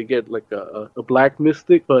Bayou that they get like a black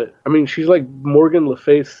mystic. But I mean, she's like Morgan Le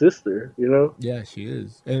Fay's sister, you know? Yeah, she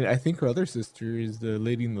is, and I think her other sister is the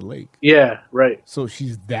Lady in the Lake. Yeah, right. So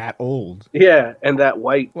she's that old. Yeah, and that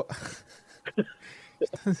white. Well,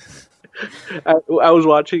 I was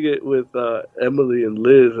watching it with Emily and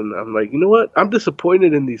Liz, and I'm like, you know what? I'm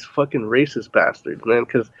disappointed in these fucking racist bastards, man,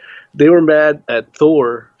 because they were mad at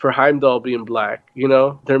Thor for Heimdall being black. You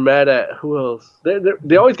know, they're mad at who else?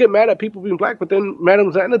 They always get mad at people being black, but then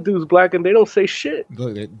Madame Xanadu's black, and they don't say shit.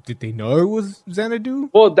 Did they know it was Xanadu?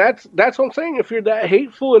 Well, that's what I'm saying. If you're that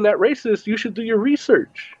hateful and that racist, you should do your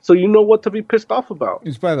research so you know what to be pissed off about.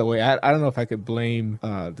 Which, by the way, I don't know if I could blame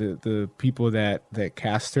the people that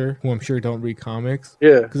cast her, who I'm sure don't read comics.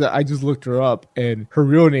 Yeah, because I just looked her up, and her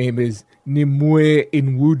real name is Nimue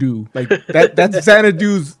Inwudu. Like that's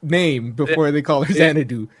Xanadu's name before they call her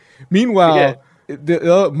Xanadu. Meanwhile,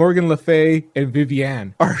 Morgan Le Fay and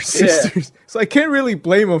Viviane are sisters, so I can't really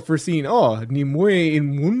blame them for seeing Nimue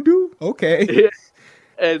Inwudu. Okay,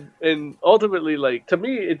 and ultimately, like, to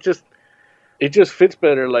me, it just fits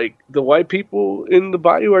better. Like, the white people in the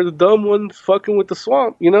bayou are the dumb ones fucking with the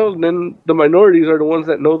swamp, you know, and then the minorities are the ones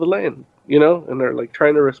that know the land, you know, and they're like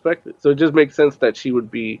trying to respect it. So it just makes sense that she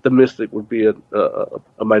would be, the mystic would be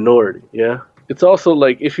a minority. Yeah. It's also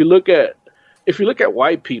like, if you look at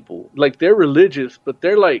white people, like, they're religious, but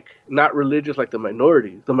they're like not religious like the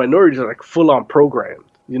minorities. The minorities are like full on programmed.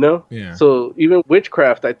 You know? Yeah. So even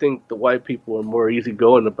witchcraft, I think the white people are more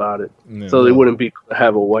easygoing about it. Yeah, so they wouldn't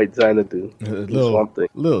have a white Xanadu. A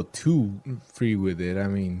little too free with it. I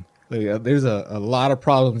mean, like, there's a lot of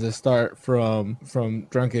problems that start from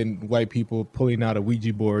drunken white people pulling out a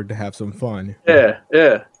Ouija board to have some fun. Yeah.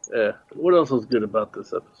 What else was good about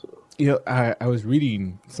this episode? You know, I was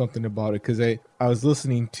reading something about it because I was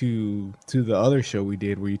listening to the other show we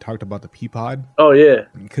did where you talked about the Peapod. Oh, yeah.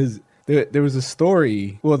 Because there was a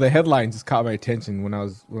story. Well, the headline just caught my attention when I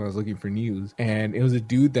was looking for news, and it was a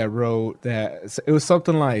dude that wrote that it was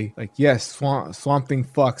something like yes, Swamp Thing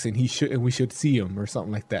fucks, and we should see him, or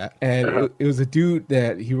something like that. And it was a dude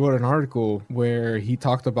that he wrote an article where he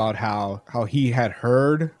talked about how he had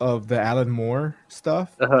heard of the Alan Moore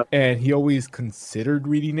stuff, and he always considered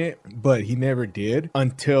reading it, but he never did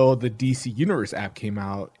until the DC Universe app came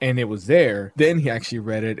out and it was there. Then he actually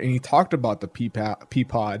read it, and he talked about the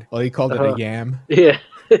Peapod. Well, he called it a yam. Yeah.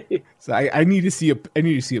 So I need to see a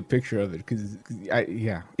picture of it because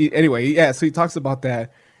anyway, yeah. So he talks about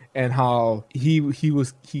that and how he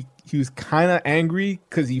was kind of angry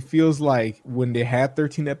because he feels like when they had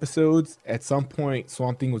 13 episodes, at some point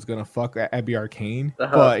Swamp Thing was gonna fuck Abby Arcane,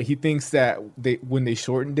 but he thinks that when they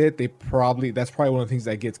shortened it, that's probably one of the things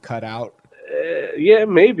that gets cut out. Yeah,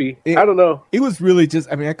 maybe. I don't know. It was really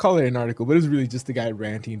just, I mean, I call it an article, but it was really just the guy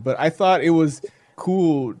ranting. But I thought it was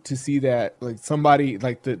cool to see that, like, somebody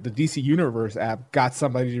like the DC Universe app got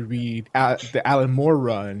somebody to read the Alan Moore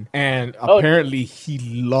run, and apparently he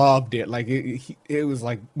loved it. Like, it was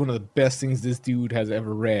like one of the best things this dude has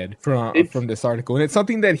ever read from this article, and it's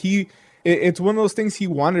something that it's one of those things he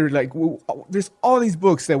wanted. Like, there's all these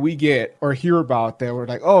books that we get or hear about that we're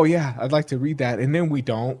like, oh yeah, I'd like to read that, and then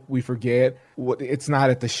we forget. It's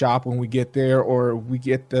not at the shop when we get there, or we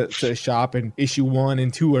get to the shop and issue 1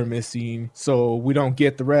 and 2 are missing, so we don't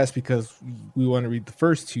get the rest because we want to read the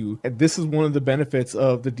first 2. And this is one of the benefits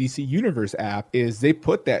of the DC Universe app, is they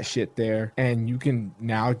put that shit there, and you can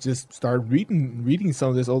now just start reading some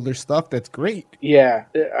of this older stuff that's great. Yeah,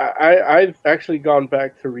 I've actually gone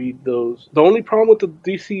back to read those. The only problem with the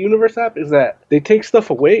DC Universe app is that they take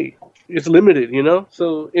stuff away. It's limited, you know?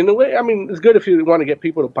 So, in a way, I mean, it's good if you want to get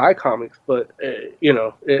people to buy comics, but, you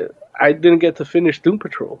know, I didn't get to finish Doom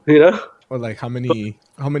Patrol, you know? Or, like, how many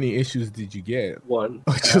issues did you get? 1.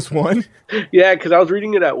 Oh, just 1? Yeah, because I was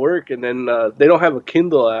reading it at work, and then they don't have a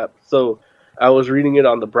Kindle app, so I was reading it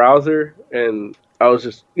on the browser, and I was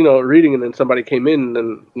just, you know, reading, and then somebody came in, and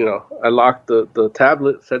then, you know, I locked the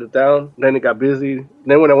tablet, set it down, then it got busy. And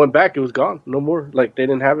then when I went back, it was gone. No more. Like, they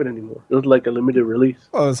didn't have it anymore. It was like a limited release.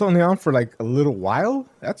 Oh, it's only on for like a little while?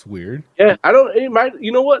 That's weird. Yeah,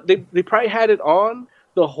 you know what? They probably had it on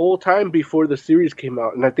the whole time before the series came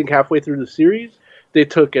out. And I think halfway through the series, they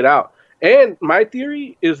took it out. And my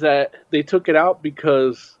theory is that they took it out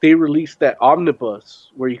because they released that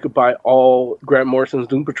omnibus where you could buy all Grant Morrison's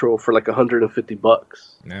Doom Patrol for like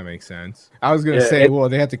 $150. That makes sense. I was going to say, well,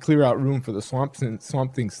 they had to clear out room for the Swamp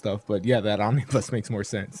Thing stuff, but yeah, that omnibus makes more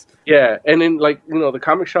sense. Yeah, and then, like, you know, the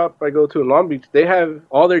comic shop I go to in Long Beach, they have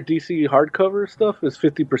all their DC hardcover stuff is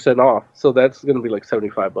 50% off, so that's going to be like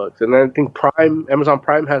 $75. And then I think Amazon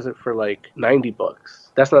Prime has it for like $90.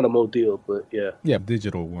 That's not a Mo deal, but yeah. Yeah,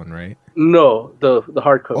 digital one, right? No, the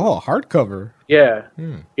hardcover. Oh, hardcover. Yeah.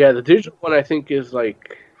 Yeah, the digital one I think is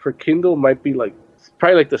like, for Kindle might be like,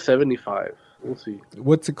 probably like the $75. We'll see.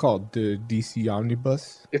 What's it called? The DC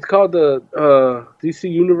Omnibus? It's called the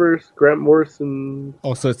DC Universe Grant Morrison.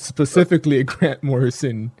 Oh, so it's specifically a Grant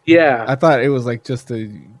Morrison. Yeah. I thought it was like just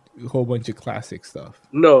a whole bunch of classic stuff.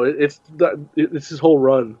 No, it's his whole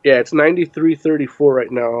run. Yeah, it's 93.34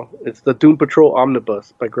 right now. It's the Doom Patrol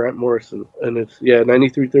Omnibus by Grant Morrison, and it's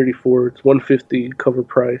 93.34. It's $150 cover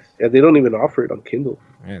price. Yeah, they don't even offer it on Kindle.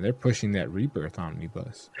 Man, they're pushing that Rebirth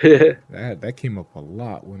Omnibus. That came up a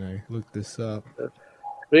lot when I looked this up.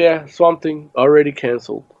 But yeah, Swamp Thing already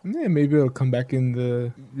canceled. Yeah, maybe it'll come back in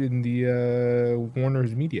the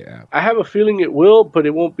Warner's Media app. I have a feeling it will, but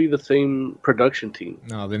it won't be the same production team.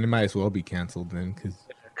 No, then it might as well be canceled then,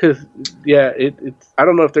 because it's I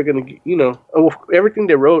don't know if they're gonna everything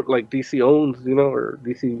they wrote like DC owns, or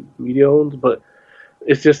DC Media owns, but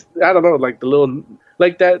it's just I don't know, like the little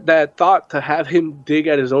like that thought to have him dig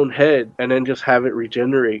at his own head and then just have it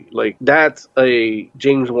regenerate, like that's a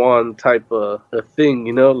James Wan type of a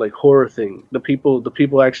thing, like horror thing. The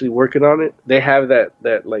people actually working on it, they have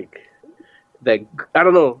that like that, I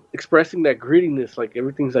don't know, expressing that grittiness, like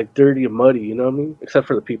everything's like dirty and muddy, you know what I mean? Except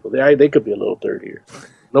for the people, they could be a little dirtier.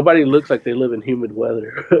 Nobody looks like they live in humid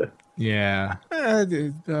weather. Yeah.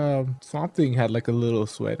 Swamp Thing had like a little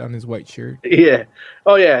sweat on his white shirt. Yeah.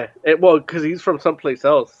 Oh, yeah. Well, because he's from someplace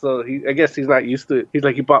else, so I guess he's not used to it. He's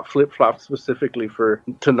like, he bought flip-flops specifically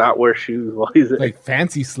to not wear shoes while he's there. Like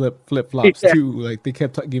fancy flip-flops, too. Like, they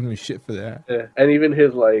kept giving him shit for that. Yeah. And even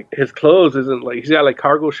his clothes isn't like, he's got like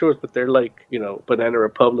cargo shorts, but they're like, Banana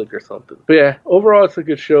Republic or something. But yeah, overall, it's a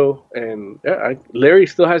good show. And yeah, Larry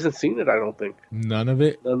still hasn't seen it, I don't think. None of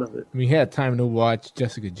it? None of it. I mean, he had time to watch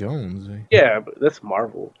Jessica Jones. Right? Yeah, but that's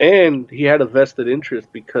Marvel. And he had a vested interest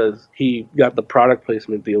because he got the product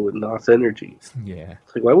placement deal with NOS Energy. Yeah.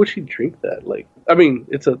 It's like, why would she drink that? Like, I mean,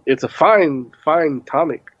 it's a fine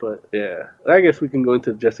tonic, but yeah. I guess we can go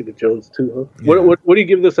into Jessica Jones too, huh? Yeah. What do you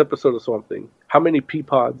give this episode of Swamp Thing? How many pea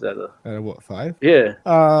pods out of what, 5? Yeah.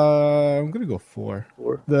 I'm gonna go 4.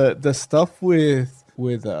 4. The stuff with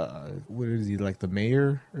what is he, like the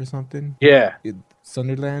mayor or something? Yeah.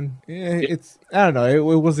 Sunderland. Yeah, it's I don't know.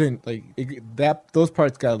 It wasn't like those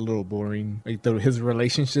parts got a little boring. Like his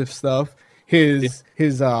relationship stuff. His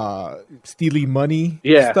stealing money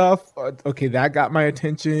stuff. Okay, that got my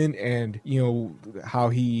attention, and how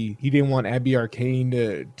he didn't want Abby Arcane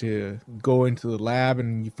to go into the lab,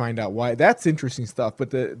 and you find out why. That's interesting stuff.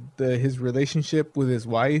 But his relationship with his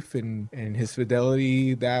wife and his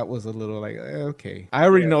fidelity, that was a little like okay. I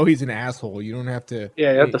already know he's an asshole. You don't have to.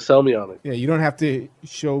 Yeah, you have to sell me on it. Yeah, you don't have to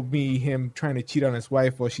show me him trying to cheat on his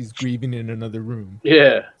wife while she's grieving in another room.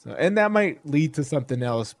 Yeah, and that might lead to something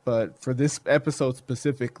else, but for this episode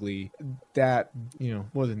specifically, that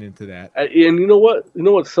wasn't into that. And you know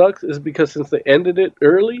what sucks is because since they ended it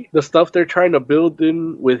early, the stuff they're trying to build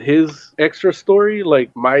in with his extra story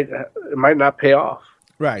might not pay off.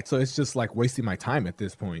 Right, so it's just like wasting my time at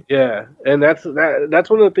this point. Yeah, and that's one of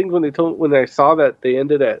the things when I saw that they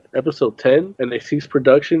ended at episode 10 and they ceased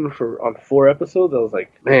production on 4 episodes, I was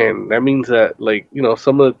like, man, that means that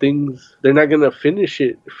some of the things they're not gonna finish.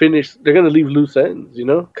 They're gonna leave loose ends,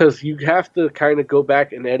 because you have to kind of go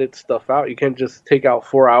back and edit stuff out. You can't just take out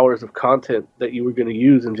 4 hours of content that you were gonna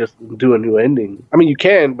use and just do a new ending. I mean, you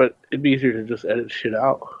can, but it'd be easier to just edit shit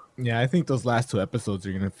out. Yeah, I think those last 2 episodes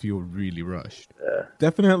are gonna feel really rushed. Yeah.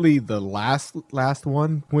 Definitely the last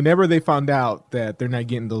one. Whenever they found out that they're not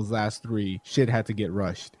getting those last 3, shit had to get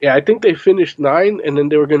rushed. Yeah, I think they finished 9, and then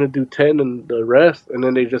they were gonna do 10 and the rest, and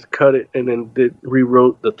then they just cut it and then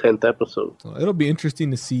rewrote the 10th episode. So it'll be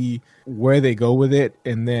interesting to see where they go with it,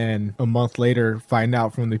 and then a month later find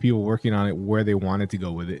out from the people working on it where they wanted to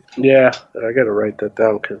go with it. Yeah, I gotta write that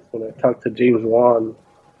down because when I talked to James Wan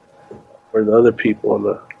or the other people on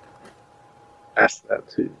the ask that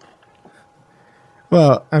too.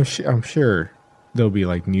 Well, I'm sure there'll be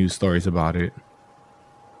like news stories about it.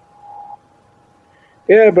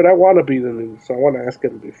 Yeah, but I want to be the news, so I want to ask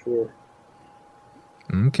him before.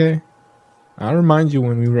 Okay, I'll remind you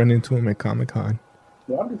when we run into him at Comic-Con.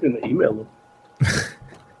 Well, I'm just gonna email him.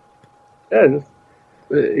 Yeah,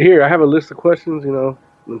 here I have a list of questions.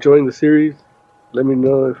 Enjoying the series. Let me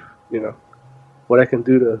know if what I can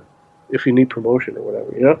do if you need promotion or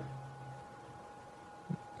whatever.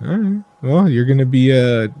 All right. Well, you're going to be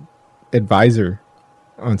a advisor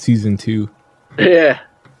on season 2. Yeah,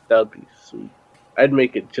 that would be sweet. I'd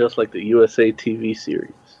make it just like the USA TV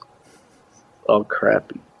series. All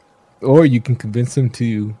crappy. Or you can convince them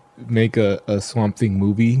to make a Swamp Thing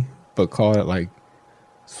movie, but call it like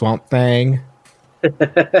Swamp Thang.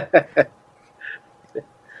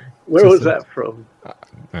 Where was that from?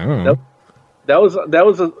 I don't know.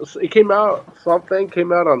 It came out. Swamp Thing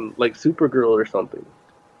came out on like Supergirl or something.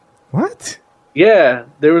 What? Yeah,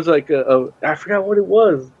 there was like I forgot what it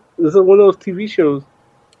was. It was one of those TV shows,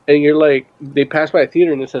 and you're like, they pass by a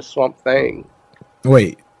theater and it says Swamp Thing.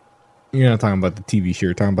 Wait, you're not talking about the TV show.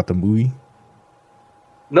 You're talking about the movie.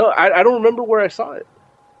 No, I don't remember where I saw it.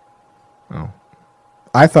 Oh,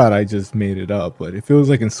 I thought I just made it up, but if it was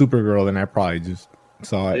like in Supergirl, then I probably just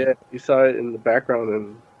saw it. Yeah, you saw it in the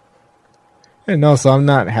background, and no, so I'm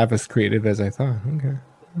not half as creative as I thought. Okay.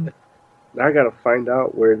 now I gotta find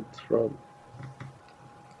out where it's from.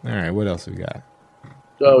 All right, what else we got?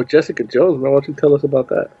 Oh, Jessica Jones, man, why don't you tell us about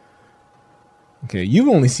that? Okay, you've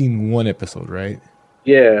only seen one episode, right?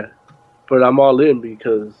 Yeah, but I'm all in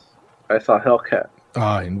because I saw Hellcat.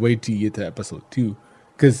 And wait till you get to episode 2.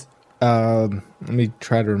 Because, let me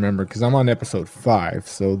try to remember, because I'm on episode 5,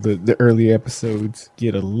 so the early episodes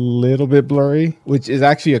get a little bit blurry, which is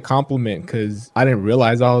actually a compliment, because I didn't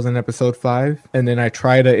realize I was in episode 5, and then I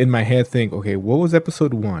try to, in my head, think, okay, what was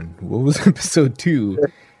episode 1? What was episode 2?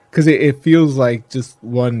 Because it feels like just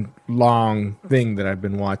one long thing that I've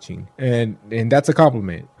been watching, and that's a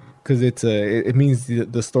compliment, because it means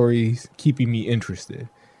the story's keeping me interested.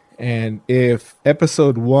 And if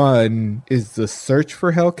episode 1 is the search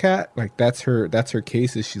for Hellcat, like that's her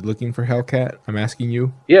case, is she's looking for Hellcat? I'm asking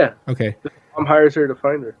you. Yeah. Okay. Mom hires her to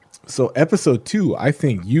find her. So episode 2, I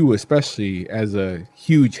think you, especially as a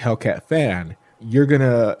huge Hellcat fan, you're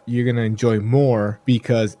gonna enjoy more,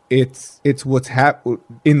 because it's what's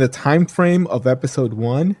in the time frame of episode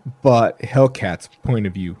 1, but Hellcat's point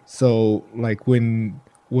of view. So like when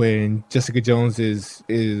Jessica Jones is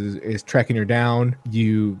tracking her down,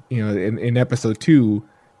 you know in episode 2,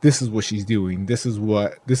 this is what she's doing. This is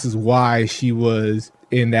why she was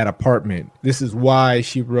in that apartment. This is why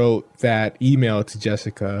she wrote that email to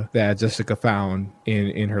Jessica that Jessica found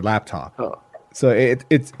in her laptop. Oh. So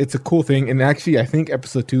it's a cool thing, and actually I think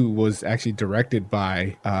episode 2 was actually directed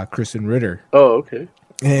by Kristen Ritter. Oh, okay.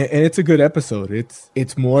 And it's a good episode.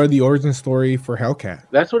 It's more the origin story for Hellcat.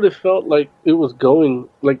 That's what it felt like it was going.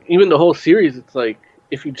 Like, even the whole series, it's like,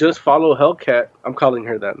 if you just follow Hellcat, I'm calling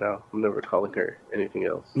her that now. I'm never calling her anything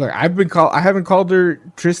else. Look, I haven't called her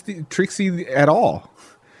Trixie at all.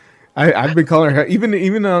 I've been calling her even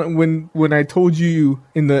when I told you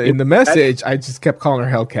in the message, I just kept calling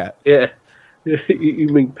her Hellcat. Yeah. You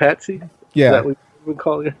mean Patsy? Yeah. Is that what you've been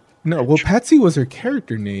calling her? No, well, Patsy was her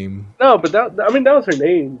character name. No, but that was her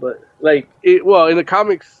name. But in the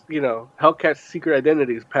comics, Hellcat's secret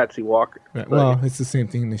identity is Patsy Walker. Right, well, it's the same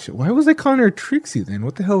thing in the show. Why was I calling her Trixie then?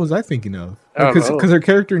 What the hell was I thinking of? I don't know. Because her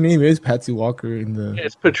character name is Patsy Walker in the. Yeah,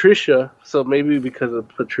 it's Patricia, so maybe because of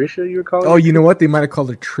Patricia you were calling her? Oh, you know what? They might have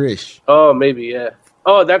called her Trish. Oh, maybe, yeah.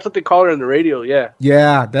 Oh, that's what they call her on the radio, yeah.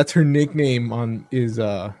 Yeah, that's her nickname is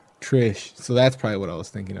Trish. So that's probably what I was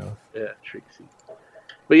thinking of. Yeah, Trixie.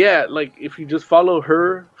 But yeah, like, if you just follow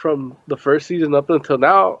her from the first season up until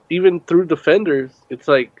now, even through Defenders, it's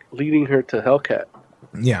like leading her to Hellcat.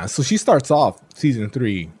 Yeah, so she starts off season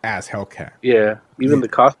 3 as Hellcat. Yeah, even the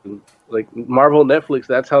costume. Like, Marvel, Netflix,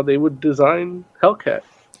 that's how they would design Hellcat.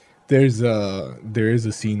 There is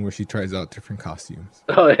a scene where she tries out different costumes.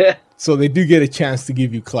 Oh, yeah? So they do get a chance to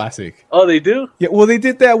give you classic. Oh, they do? Yeah, well, they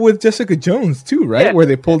did that with Jessica Jones, too, right? Yeah. Where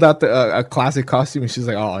they pulled out a classic costume, and she's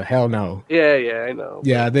like, oh, hell no. Yeah, I know.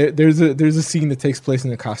 Yeah, there's a scene that takes place in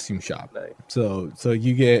the costume shop. Nice. So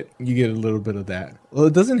you get a little bit of that. Well,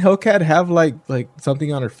 doesn't Hellcat have like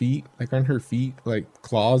something on her feet? Like on her feet, like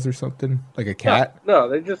claws or something? Like a cat? No,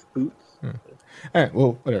 they're just boots. All right,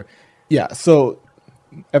 well, whatever. Yeah, so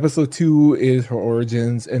episode 2 is her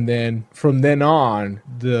origins, and then from then on,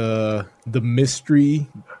 the mystery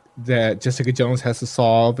that Jessica Jones has to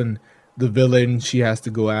solve and the villain she has to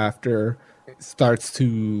go after starts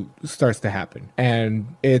to happen.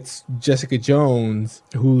 And it's Jessica Jones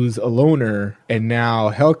who's a loner, and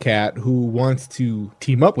now Hellcat who wants to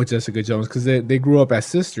team up with Jessica Jones because they grew up as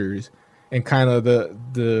sisters, and kind of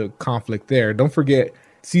the conflict there. Don't forget,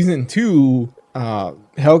 season 2,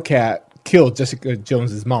 Hellcat killed Jessica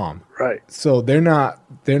Jones's mom. Right. So they're not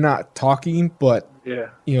talking, but yeah,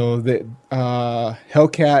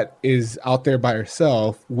 Hellcat is out there by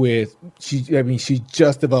herself she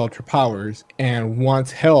just developed her powers and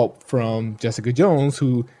wants help from Jessica Jones,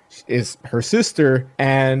 who is her sister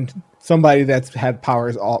and somebody that's had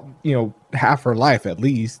powers all, half her life at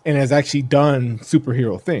least, and has actually done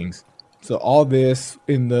superhero things. So all this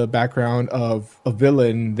in the background of a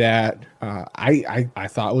villain that I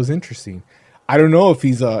thought was interesting. I don't know if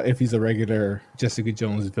he's a regular Jessica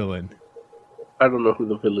Jones villain. I don't know who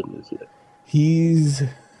the villain is yet. He's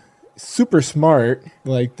super smart.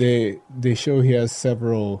 Like they show he has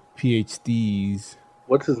several PhDs.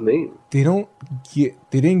 What's his name? They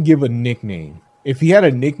didn't give a nickname. If he had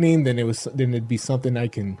a nickname, then it'd be something I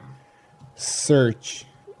can search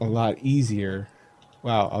a lot easier.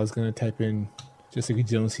 Wow, I was gonna type in Jessica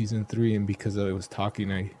Jones season 3, and because it was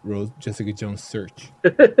talking, I wrote Jessica Jones search.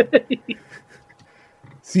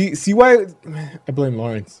 See why I blame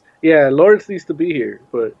Lawrence. Yeah, Lawrence needs to be here,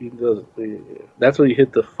 but he doesn't. That's when you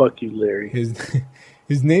hit the fuck you, Larry.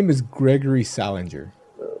 His name is Gregory Salinger.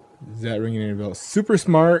 Is that ringing any bells? Super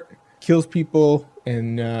smart, kills people,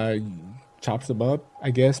 and chops them up,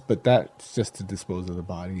 I guess. But that's just to dispose of the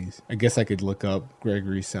bodies. I guess I could look up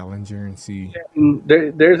Gregory Salinger and see.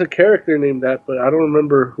 There's a character named that, but I don't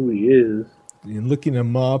remember who he is. And looking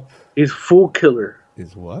him up, he's Fool Killer.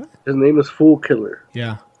 Is what? His name is Fool Killer.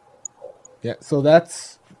 Yeah. So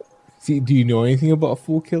that's. See, do you know anything about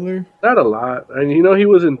Fool Killer? Not a lot. I mean, he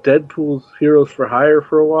was in Deadpool's Heroes for Hire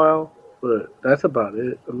for a while, but that's about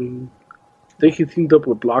it. I mean, I think he teamed up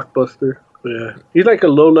with Blockbuster. Yeah, he's like a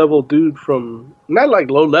low-level dude from, not like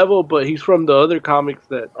low-level, but he's from the other comics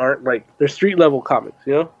that aren't like, they're street-level comics,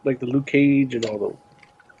 like the Luke Cage and all those.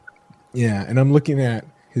 Yeah, and I'm looking at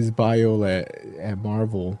his bio at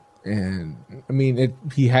Marvel, and I mean,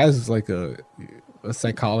 he has like a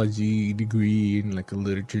psychology degree and like a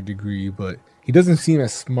literature degree, but he doesn't seem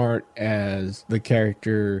as smart as the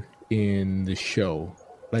character in the show.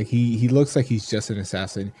 Like he looks like he's just an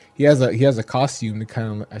assassin. He has a costume that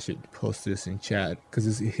kind of, I should post this in chat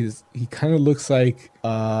because he kind of looks like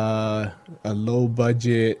a low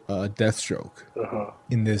budget Deathstroke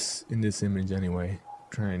in this image anyway.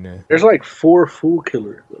 There's like 4 Fool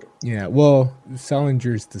Killers though. Yeah, well,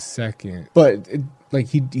 Salinger's the second, but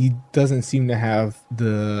he doesn't seem to have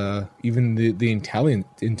the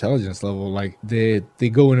intelligence level. Like they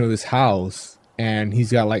go into his house and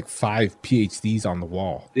he's got like 5 PhDs on the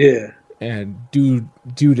wall. Yeah, and dude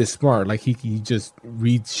is smart. Like he just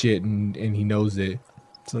reads shit and he knows it.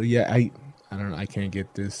 So yeah, I don't know. I can't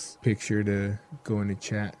get this picture to go into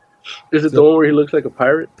chat. Is it the one where he looks like a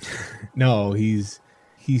pirate? No, he's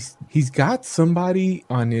got somebody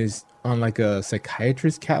on like a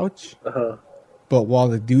psychiatrist couch. But while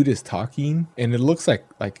the dude is talking, and it looks like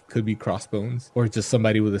it could be Crossbones or just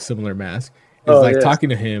somebody with a similar mask, is talking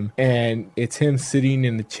to him, and it's him sitting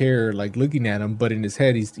in the chair, like looking at him, but in his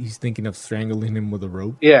head he's thinking of strangling him with a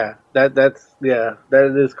rope. Yeah, that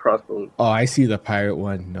is Crossbones. Oh, I see the pirate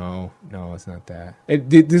one. No, it's not that.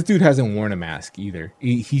 This dude hasn't worn a mask either.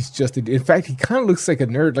 He's just, in fact, he kind of looks like a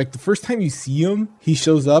nerd. Like the first time you see him, he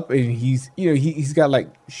shows up and he's got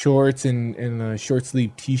like shorts and a short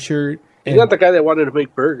sleeve T-shirt. He's not the guy that wanted to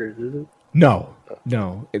make burgers, is he? No.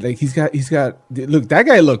 Like he's got. Look, that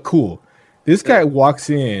guy looked cool. This guy walks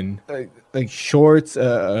in like shorts,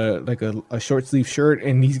 like a short sleeve shirt,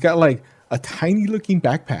 and he's got like a tiny looking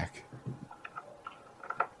backpack.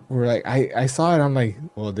 Where like I saw it, I'm like,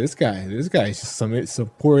 well, this guy is just some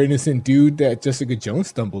poor innocent dude that Jessica Jones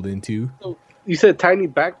stumbled into. So you said tiny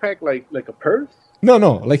backpack, like a purse? No,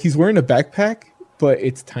 like he's wearing a backpack, but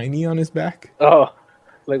it's tiny on his back. Oh,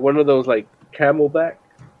 like one of those like Camelback.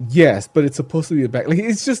 Yes, but it's supposed to be a back. Like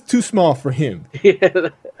it's just too small for him. Yeah.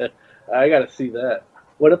 I gotta see that.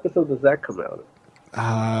 What episode does that come out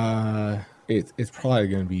of? It's probably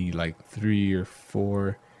gonna be like 3 or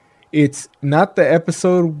 4. It's not the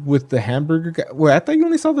episode with the hamburger guy. Well, I thought you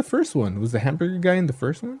only saw the first one. Was the hamburger guy in the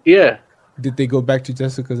first one? Yeah. Did they go back to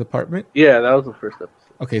Jessica's apartment? Yeah, that was the first episode.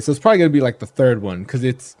 Okay, so it's probably gonna be like the third one because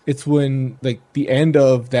it's when like the end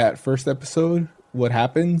of that first episode. What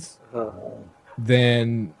happens?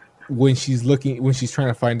 Then. When she's trying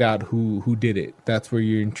to find out who did it, that's where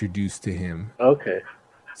you're introduced to him. Okay.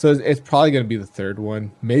 So it's probably gonna be the third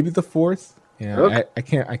one, maybe the fourth. Yeah, okay.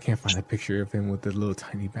 I can't find a picture of him with the little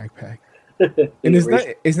tiny backpack. And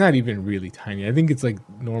it's not even really tiny. I think it's like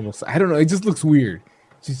normal. I don't know. It just looks weird.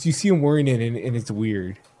 Just you see him wearing it and it's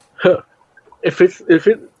weird.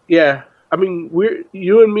 Yeah. I mean,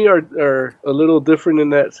 you and me are a little different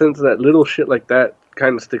in that sense. That little shit like that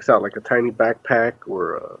kind of sticks out, like a tiny backpack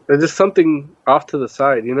or just something off to the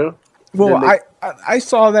side, Well, I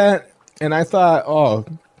saw that and I thought, oh,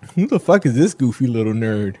 who the fuck is this goofy little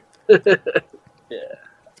nerd? Yeah.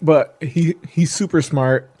 But he's super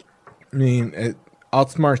smart. I mean, it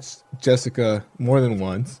outsmarts Jessica more than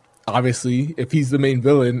once. Obviously, if he's the main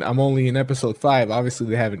villain, I'm only in episode 5. Obviously,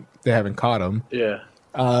 they haven't caught him. Yeah.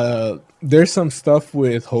 There's some stuff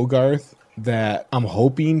with Hogarth that I'm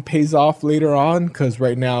hoping pays off later on, because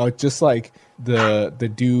right now it's just like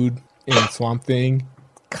the dude in Swamp Thing,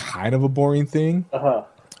 kind of a boring thing. Uh-huh.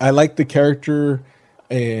 I like the character,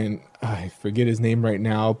 and I forget his name right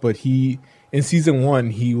now, but he in season 1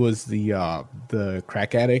 he was the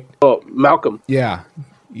crack addict. Oh, Malcolm. Yeah,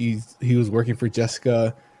 he was working for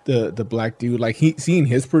Jessica, the black dude. Like seeing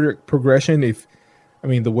his progression.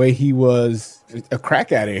 The way he was a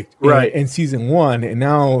crack addict right in season 1, and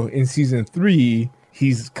now in season 3,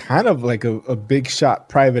 he's kind of like a big shot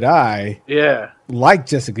private eye. Yeah, like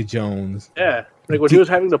Jessica Jones. Yeah. Like when he was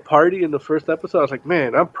having the party in the first episode, I was like,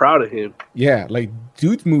 man, I'm proud of him. Yeah, like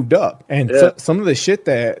dude's moved up. And some of the shit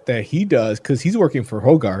that he does, because he's working for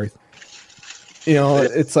Hogarth,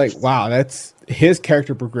 it's like, wow, that's his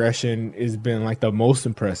character progression has been like the most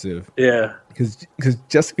impressive. Yeah. Because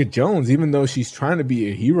Jessica Jones, even though she's trying to be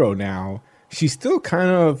a hero now, she's still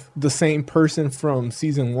kind of the same person from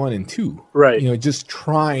season 1 and 2. Right. Just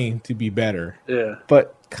trying to be better. Yeah.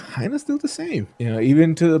 But kind of still the same.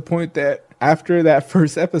 Even to the point that after that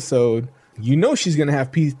first episode, she's going to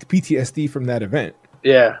have PTSD from that event.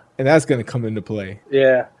 Yeah. And that's going to come into play.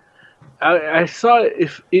 Yeah. I saw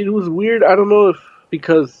if it was weird. I don't know if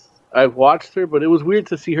because I've watched her, but it was weird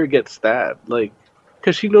to see her get stabbed. Like,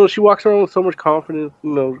 because she walks around with so much confidence.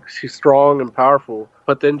 She's strong and powerful.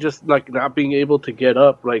 But then just like not being able to get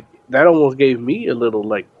up, like that almost gave me a little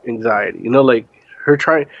like anxiety. Like her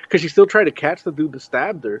trying, because she still tried to catch the dude that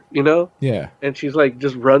stabbed her. Yeah. And she's like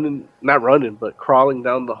just not running, but crawling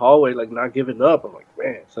down the hallway, like not giving up. I'm like,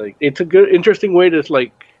 man, it's a good, interesting way to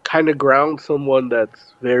like kind of ground someone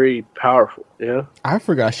that's very powerful. Yeah. I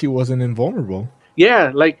forgot she wasn't invulnerable.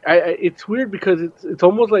 Yeah, like it's weird because it's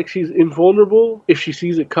almost like she's invulnerable if she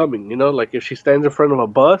sees it coming, like if she stands in front of a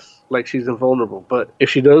bus, like she's invulnerable. But if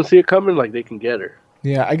she doesn't see it coming, like they can get her.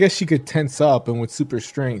 Yeah, I guess she could tense up, and with super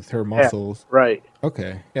strength, her muscles. Yeah, right.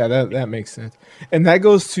 Okay. Yeah, that makes sense. And that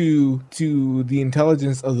goes to the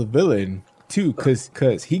intelligence of the villain too,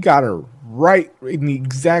 because he got her right in the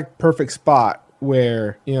exact perfect spot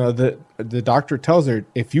where the doctor tells her,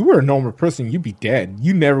 if you were a normal person, you'd be dead.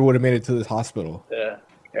 You never would have made it to this hospital. Yeah,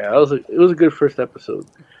 it was a good first episode.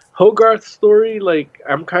 Hogarth's story, like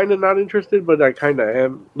I'm kind of not interested, but I kind of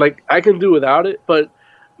am. Like I can do without it, but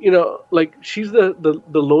like she's the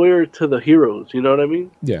lawyer to the heroes. You know what I mean?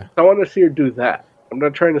 Yeah. I want to see her do that. I'm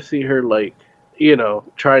not trying to see her like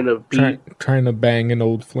trying to bang an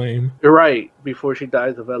old flame. Right before she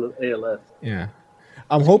dies of ALS. Yeah.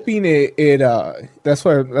 I'm hoping that's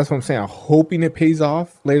what I'm saying. I'm hoping it pays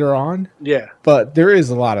off later on. Yeah. But there is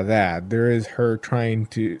a lot of that. There is her trying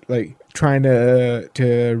to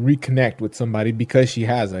reconnect with somebody because she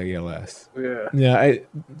has ALS. Yeah. Yeah.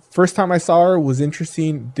 First time I saw her was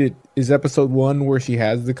interesting. Is episode 1 where she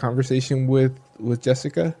has the conversation with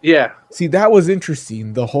Jessica? Yeah. See, that was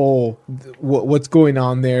interesting. The whole what's going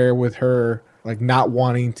on there with her, like not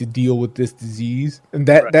wanting to deal with this disease, and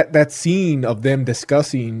that scene of them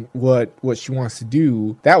discussing what she wants to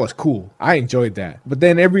do, that was cool. I enjoyed that. But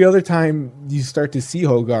then every other time you start to see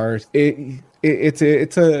Hogarth, it's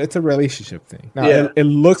a relationship thing. Now it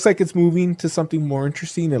looks like it's moving to something more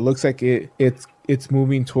interesting. It looks like it's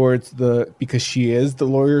moving towards because she is the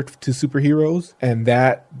lawyer to superheroes, and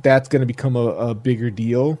that's going to become a bigger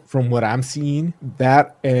deal from what I'm seeing.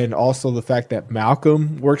 That, and also the fact that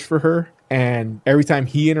Malcolm works for her. And every time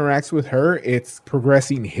he interacts with her, it's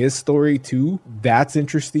progressing his story too. That's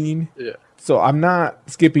interesting. Yeah. So I'm not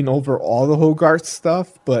skipping over all the Hogarth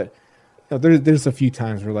stuff, but there's a few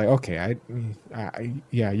times where like, okay,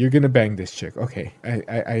 you're gonna bang this chick. Okay,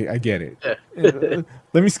 I get it. Yeah.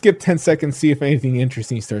 Let me skip 10 seconds, see if anything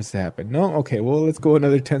interesting starts to happen. No, okay, well let's go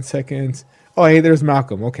another 10 seconds. Oh, hey, there's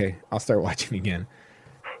Malcolm. Okay, I'll start watching again.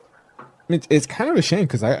 It's kind of a shame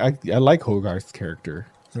because I like Hogarth's character.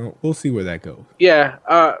 So we'll see where that goes. Yeah.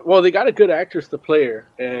 Well, they got a good actress to play her,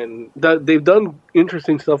 and they've done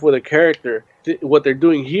interesting stuff with a character. What they're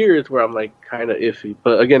doing here is where I'm like kind of iffy.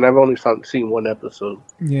 But again, I've only seen one episode.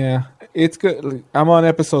 Yeah, it's good. I'm on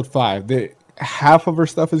episode 5. Half of her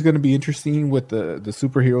stuff is going to be interesting with the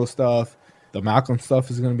superhero stuff. The Malcolm stuff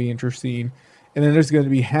is going to be interesting, and then there's going to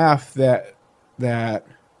be half that I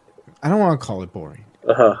don't want to call it boring.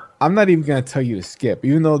 I'm not even going to tell you to skip,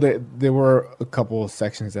 even though there were a couple of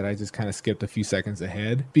sections that I just kind of skipped a few seconds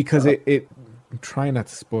ahead because I'm trying not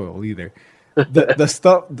to spoil either. The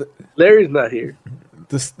stuff. Larry's not here.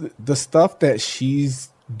 The stuff that she's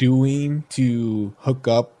doing to hook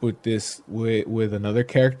up with another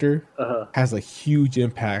character has a huge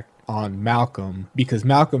impact on Malcolm because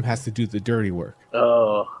Malcolm has to do the dirty work.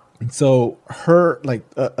 Oh. And so her, like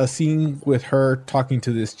a scene with her talking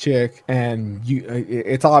to this chick, and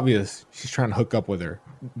it's obvious she's trying to hook up with her.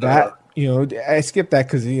 You know, I skipped that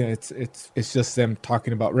because it's just them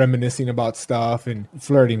talking about reminiscing about stuff and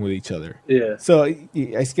flirting with each other. Yeah. So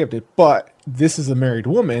I skipped it, but this is a married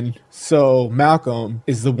woman, so Malcolm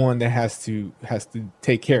is the one that has to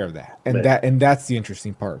take care of that, and that's the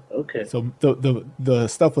interesting part. Okay. So the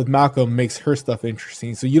stuff with Malcolm makes her stuff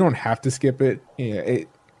interesting. So you don't have to skip it. Yeah.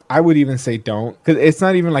 I would even say don't, because it's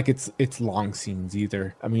not even like it's long scenes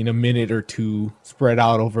either. I mean, a minute or two spread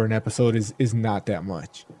out over an episode is not that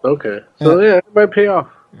much. Okay, so it might pay off.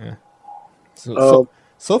 Yeah.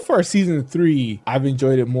 So far, season 3, I've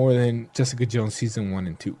enjoyed it more than Jessica Jones season 1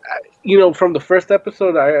 and 2. You know, from the first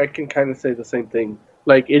episode, I can kind of say the same thing.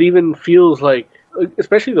 Like, it even feels like,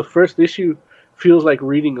 especially the first issue, feels like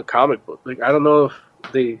reading a comic book. Like, I don't know if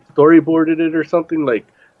they storyboarded it or something. Like,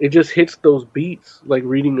 it just hits those beats like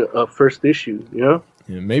reading a first issue, you know?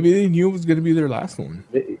 Yeah, maybe they knew it was going to be their last one.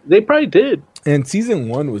 They probably did. And season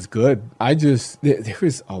 1 was good. There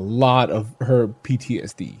was a lot of her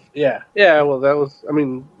PTSD. Yeah. Yeah, well, that was, I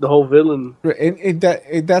mean, the whole villain. And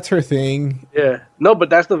that's her thing. Yeah. No, but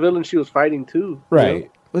that's the villain she was fighting too. Right. You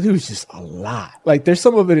know? But it was just a lot. Like, there's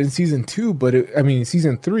some of it in season 2, but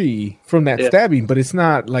season 3 from that stabbing, but it's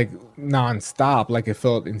not like nonstop like it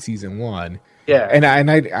felt in season 1. Yeah, and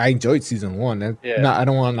I enjoyed season 1. I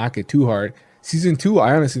don't want to knock it too hard. Season 2,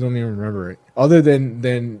 I honestly don't even remember it, other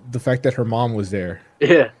than the fact that her mom was there.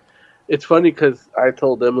 Yeah, it's funny because I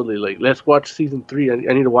told Emily, like, let's watch season 3. I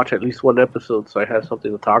need to watch at least one episode so I have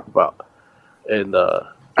something to talk about. And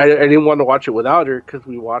I didn't want to watch it without her because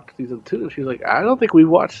we watched season 2, and she's like, I don't think we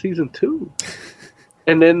watched season 2.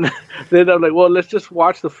 And then I'm like, well, let's just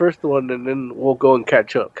watch the first one, and then we'll go and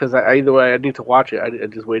catch up. Because either way, I need to watch it. I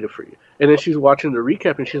just waited for you. And then she's watching the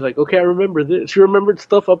recap, and she's like, okay, I remember this. She remembered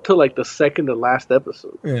stuff up to, like, the second to last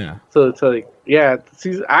episode. Yeah. So it's like, yeah,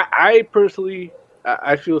 I personally,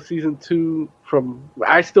 I feel season 2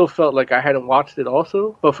 I still felt like I hadn't watched it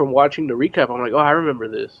also. But from watching the recap, I'm like, oh, I remember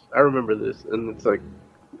this. And it's like,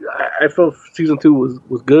 I felt season 2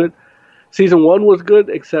 was good. Season 1 was good,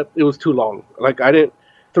 except it was too long. Like,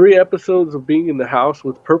 3 episodes of being in the house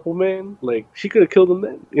with Purple Man, like, she could have killed him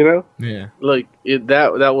then, you know? Yeah. Like,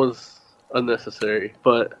 that was unnecessary.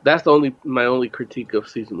 But that's my only critique of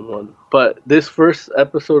season 1. But this first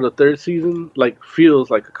episode of 3rd season, like, feels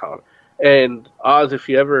like a comic. And Oz, if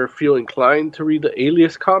you ever feel inclined to read the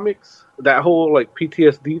Alias comics, that whole, like,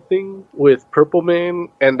 PTSD thing with Purple Man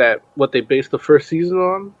and that what they based the first season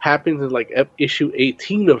on happens in, like, issue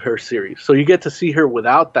 18 of her series. So you get to see her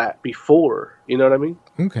without that before, you know what I mean?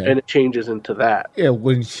 Okay. And it changes into that. Yeah,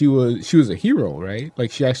 when she was a hero, right?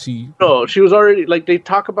 Like, she actually... No, she was already, like, they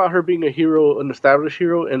talk about her being a hero, an established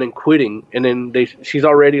hero, and then quitting. And then she's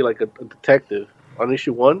already, like, a detective on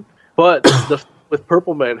issue 1. But with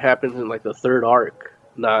Purple Man happens in, like, the 3rd arc,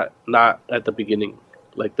 not at the beginning,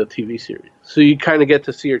 like the TV series. So you kind of get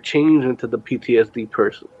to see her change into the PTSD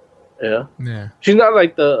person. Yeah. Yeah. She's not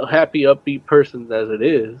like the happy, upbeat person as it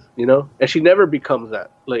is, you know? And she never becomes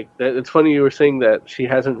that. Like, it's funny you were saying that she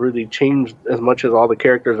hasn't really changed as much as all the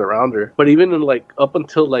characters around her. But even in, like, up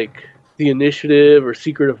until, like, the Initiative or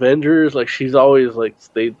Secret Avengers, like, she's always, like,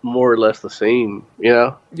 stayed more or less the same, you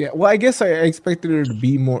know? Yeah, well, I guess I expected her to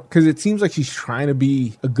be more, because it seems like she's trying to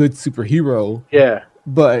be a good superhero. Yeah.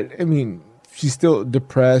 But, I mean, she's still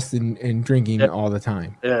depressed and drinking all the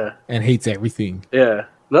time. Yeah. And hates everything. Yeah.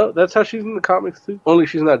 No, that's how she's in the comics, too. Only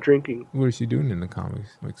she's not drinking. What is she doing in the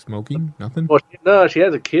comics? Like, smoking? Nothing? Well, she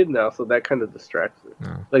has a kid now, so that kind of distracts her.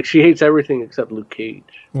 No. Like, she hates everything except Luke Cage.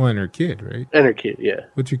 Well, and her kid, right? And her kid, yeah.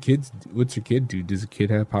 What's your kid do? Does the kid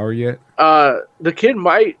have power yet? The kid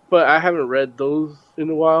might, but I haven't read those in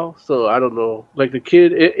a while, so I don't know. Like, the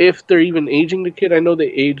kid, if they're even aging the kid, I know they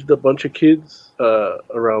aged a bunch of kids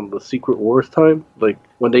around the Secret Wars time. Like,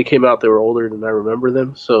 when they came out, they were older than I remember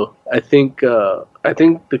them. So I think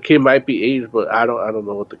the kid might be aged, but I don't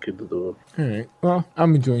know what the kid's doing. All right. Well,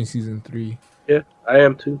 I'm enjoying season 3. Yeah, I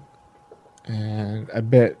am too. And I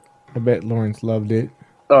bet Lawrence loved it.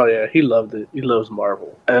 Oh yeah, he loved it. He loves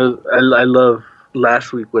Marvel. I love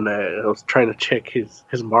last week when I was trying to check his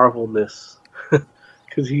Marvelness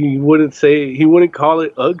because he wouldn't call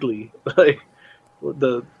it ugly, like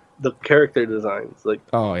the character designs, like,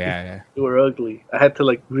 oh yeah, they were ugly. I had to,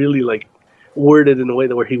 like, really, like, word it in a way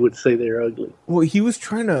that where he would say they're ugly. Well, he was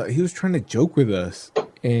trying to joke with us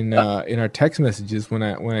in our text messages when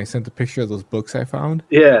I sent the picture of those books I found.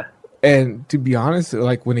 Yeah. And to be honest,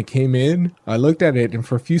 like, when it came in, I looked at it, and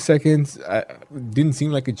for a few seconds, it didn't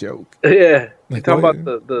seem like a joke. Yeah. Like, you talking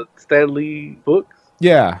about the Stan Lee books?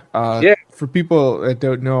 Yeah. Yeah. For people that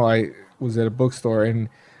don't know, I was at a bookstore, and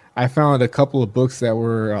I found a couple of books that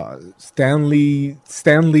were Stan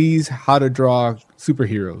Lee's How to Draw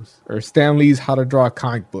Superheroes or Stan Lee's How to Draw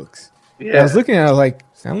Comic Books. Yeah. And I was looking at it like,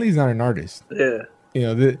 Stan Lee's not an artist. Yeah. You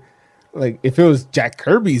know, like if it was Jack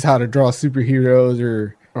Kirby's How to Draw Superheroes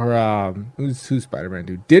or who's Spider-Man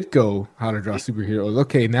dude? Ditko How to Draw Superheroes.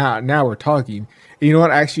 Okay, now we're talking. And you know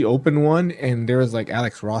what? I actually opened one and there was like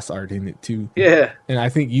Alex Ross art in it too. Yeah. And I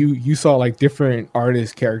think you saw like different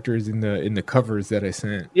artist characters in the covers that I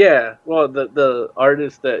sent. Yeah. Well, the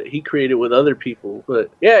artist that he created with other people.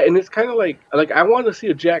 But yeah, and it's kind of like I want to see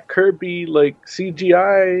a Jack Kirby like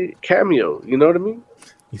CGI cameo. You know what I mean?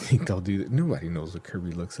 You think they'll do that? Nobody knows what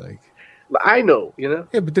Kirby looks like. I know, you know?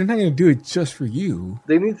 Yeah, but they're not going to do it just for you.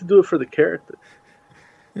 They need to do it for the character.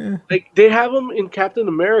 Yeah. Like, they have him in Captain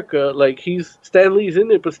America, like, Stan Lee's in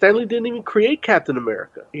it, but Stan Lee didn't even create Captain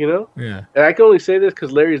America, you know? Yeah. And I can only say this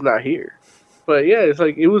because Larry's not here. But yeah, it's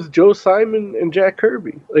like, it was Joe Simon and Jack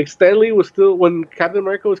Kirby. Like, Stan Lee was still, when Captain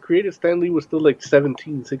America was created, Stan Lee was still like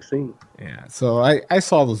 17, 16. Yeah, so I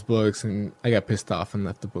saw those books and I got pissed off and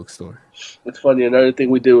left the bookstore. It's funny, another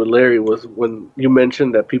thing we did with Larry was when you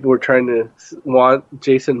mentioned that people were trying to want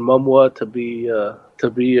Jason Momoa to be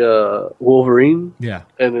Wolverine. Yeah.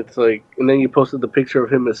 And it's like, and then you posted the picture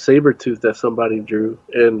of him as Sabretooth that somebody drew.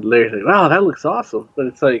 And Larry's like, wow, that looks awesome. But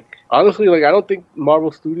it's like, honestly, like, I don't think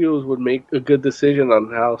Marvel Studios would make a good decision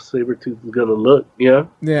on how Sabretooth is going to look, you know?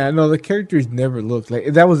 Yeah, no, the characters never looked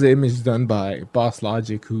like, that was the image done by Boss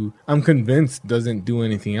Logic, who I'm convinced doesn't do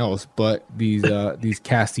anything else but these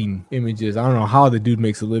casting images. I don't know how the dude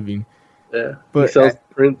makes a living. Yeah, but he sells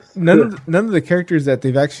prints. None of the characters that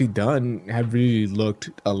they've actually done have really looked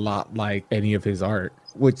a lot like any of his art,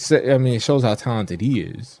 which, I mean, it shows how talented he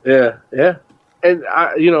is. Yeah, yeah. And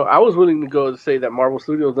I was willing to go and say that Marvel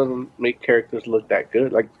Studios doesn't make characters look that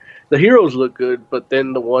good. Like, the heroes look good, but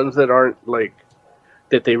then the ones that aren't, like,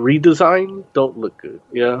 that they redesign don't look good,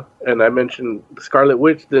 yeah. And I mentioned Scarlet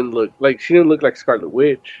Witch she didn't look like Scarlet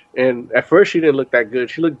Witch, and at first she didn't look that good.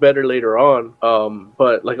 She looked better later on,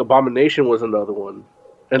 but like Abomination was another one,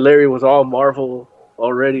 and Larry was all Marvel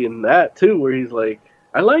already in that too, where he's like,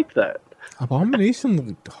 I like that. Abomination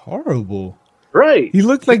looked horrible, right? He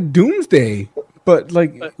looked like Doomsday, but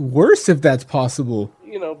like worse if that's possible.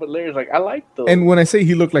 You know, but Larry's like, I like those. And when I say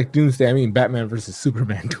he looked like Doomsday, I mean Batman versus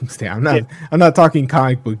Superman Doomsday. I'm not talking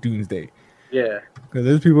comic book Doomsday. Yeah. Because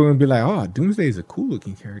there's people going to be like, oh, Doomsday is a cool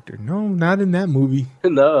looking character. No, not in that movie.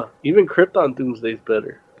 No, even Krypton Doomsday's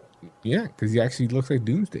better. Yeah, because he actually looks like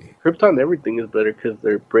Doomsday. Krypton everything is better because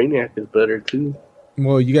their Brainiac is better too.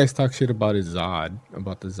 Well, you guys talk shit about the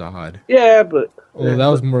Zod. Yeah, but... Well, that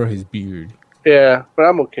was more his beard. Yeah, but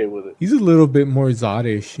I'm okay with it. He's a little bit more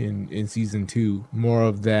Zodish in season 2. More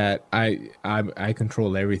of that, I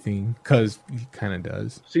control everything, because he kind of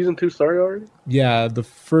does. Season 2 started already? Yeah, the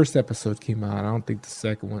first episode came out. I don't think the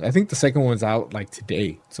second one. I think the second one's out like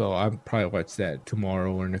today, so I'll probably watch that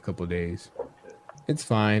tomorrow or in a couple of days. It's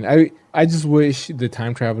fine. I just wish the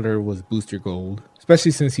time traveler was Booster Gold,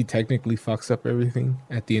 especially since he technically fucks up everything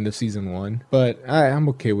at the end of season 1. But I'm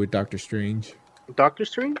okay with Doctor Strange. Doctor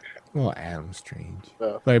Strange? Well, Adam Strange.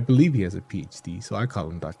 Oh. But I believe he has a PhD, so I call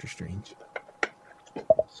him Doctor Strange.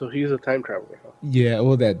 So he's a time traveler, huh? Yeah,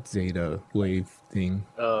 well, that Zeta wave thing.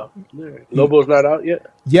 Lobo's not out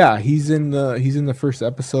yet? Yeah, he's in the first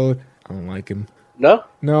episode. I don't like him.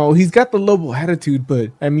 No, he's got the Lobo attitude,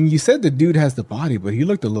 but I mean, you said the dude has the body, but he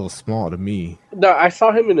looked a little small to me. No, I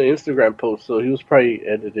saw him in an Instagram post, so he was probably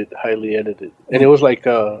highly edited, and it was like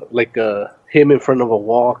him in front of a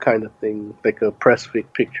wall kind of thing, like a press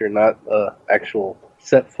picture, not actual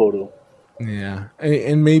set photo. Yeah,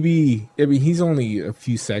 and maybe he's only a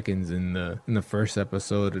few seconds in the first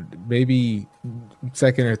episode. Maybe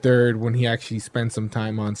second or third, when he actually spends some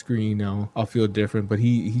time on screen, I'll feel different. But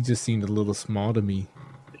he just seemed a little small to me.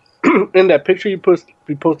 In that picture you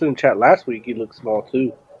posted in chat last week, he looked small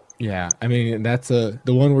too. Yeah, I mean that's the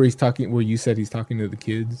one where where you said he's talking to the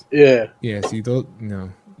kids. Yeah. Yeah. See, those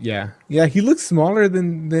no. Yeah, he looks smaller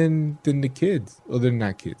than the kids. Well, they're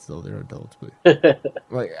not kids though; they're adults. But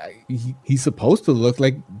like he's supposed to look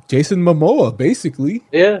like Jason Momoa, basically.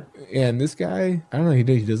 Yeah. And this guy, I don't know,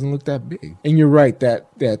 he doesn't look that big. And you're right,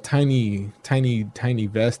 that tiny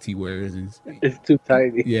vest he wears it's too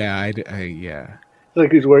tiny. Yeah, yeah. It's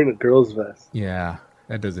like he's wearing a girl's vest. Yeah,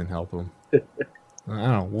 that doesn't help him. I don't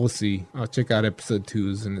know. We'll see. I'll check out episode 2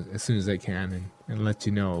 as soon as I can and let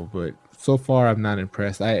you know. But so far, I'm not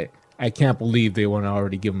impressed. I can't believe they want to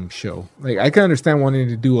already give him a show. Like, I can understand wanting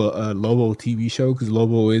to do a Lobo TV show because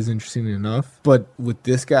Lobo is interesting enough. But with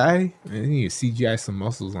this guy, I need to CGI some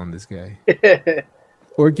muscles on this guy.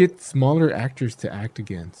 Or get smaller actors to act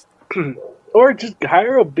against. Or just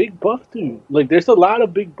hire a big buff dude. Like, there's a lot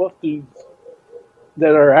of big buff dudes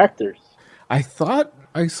that are actors. I thought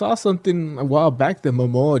I saw something a while back that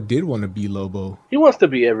Momoa did want to be Lobo. He wants to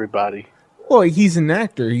be everybody. Well, he's an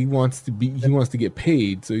actor. He wants to get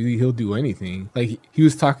paid, so he'll do anything. Like, he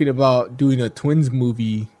was talking about doing a Twins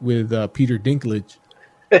movie with Peter Dinklage.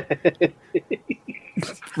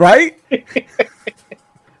 Right?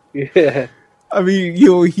 Yeah. I mean,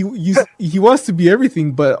 he wants to be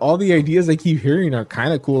everything, but all the ideas I keep hearing are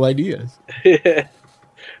kind of cool ideas. Yeah.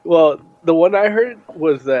 Well, the one I heard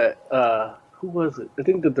was that who was it? I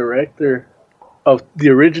think the director of the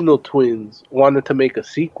original Twins wanted to make a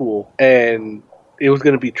sequel, and it was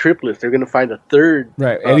going to be triplets. They're going to find a third.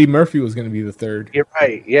 Right. Eddie Murphy was going to be the third. You're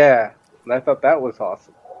right. Yeah, and I thought that was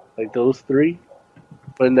awesome. Like those three,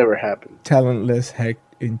 but it never happened. Talentless Heck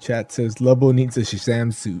in chat says Lobo needs a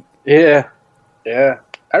Shazam suit. Yeah. Yeah.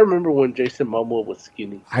 I remember when Jason Momoa was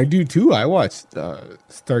skinny. I do too. I watched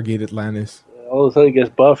Stargate Atlantis. All of a sudden he gets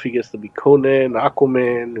buff. He gets to be Conan,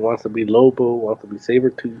 Aquaman. He wants to be Lobo. Wants to be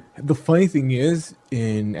Sabretooth. The funny thing is,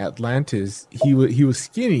 in Atlantis, he was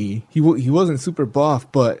skinny. He wasn't super buff,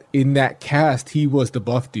 but in that cast, he was the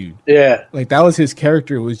buff dude. Yeah. Like, that was his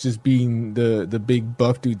character, was just being the big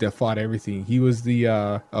buff dude that fought everything. He was the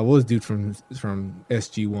what was dude from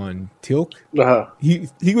SG-1? Tilk? Uh-huh. He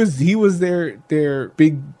was their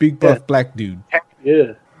big buff black dude.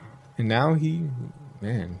 Yeah. And now he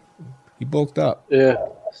bulked up. Yeah.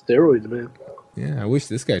 Steroids, man. Yeah, I wish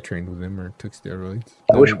this guy trained with him or took steroids.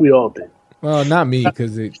 I wish we all did. Well, not me,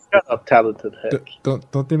 because it. Shut up, Talented Heck.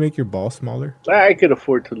 Don't they make your balls smaller? I could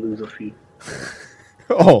afford to lose a few.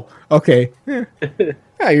 Oh, okay. Yeah.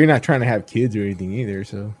 Yeah, you're not trying to have kids or anything either,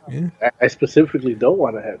 so yeah. I specifically don't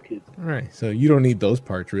want to have kids. All right, so you don't need those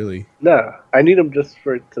parts, really. Nah, I need them just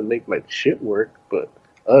for it to make my shit work, but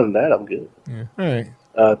other than that, I'm good. Yeah, all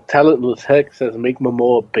right. Talentless Heck says make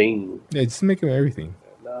Momoa Bane. Yeah, just make him everything.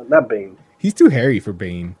 No, not Bane. He's too hairy for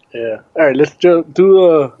Bane. Yeah. All right, let's do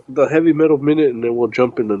the heavy metal minute, and then we'll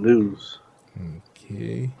jump in the news.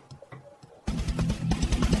 Okay.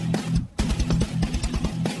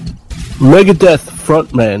 Megadeth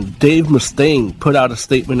frontman Dave Mustaine put out a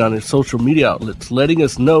statement on his social media outlets letting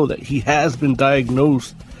us know that he has been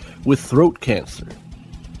diagnosed with throat cancer.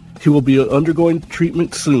 He will be undergoing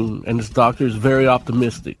treatment soon, and his doctor is very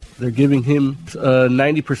optimistic. They're giving him a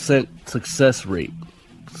 90% success rate.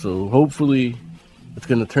 So hopefully it's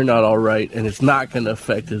going to turn out all right, and it's not going to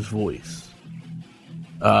affect his voice.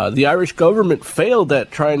 The Irish government failed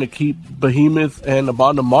at trying to keep Behemoth and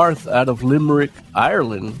Amanda Marth out of Limerick,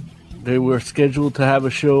 Ireland. They were scheduled to have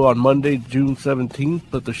a show on Monday, June 17th,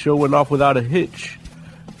 but the show went off without a hitch.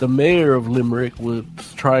 The mayor of Limerick was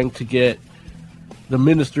trying to get the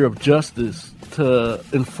Minister of Justice to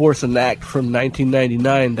enforce an act from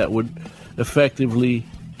 1999 that would effectively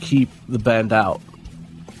keep the band out.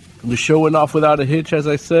 The show went off without a hitch, as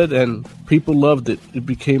I said, and people loved it. It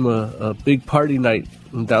became a big party night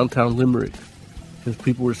in downtown Limerick because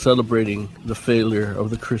people were celebrating the failure of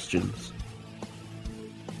the Christians.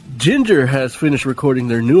 Ginger has finished recording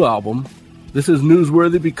their new album. This is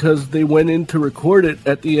newsworthy because they went in to record it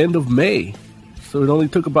at the end of May. So it only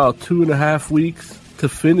took about 2.5 weeks to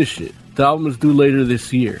finish it. The album is due later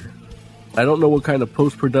this year. I don't know what kind of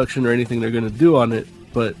post-production or anything they're going to do on it,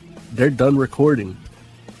 but they're done recording.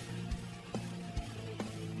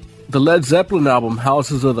 The Led Zeppelin album,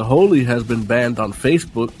 Houses of the Holy, has been banned on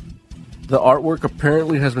Facebook. The artwork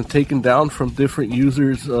apparently has been taken down from different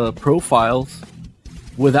users' profiles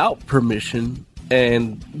without permission,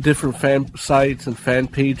 and different fan sites and fan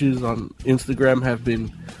pages on Instagram have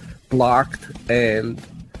been blocked, and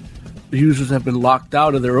users have been locked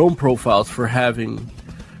out of their own profiles for having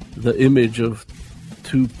the image of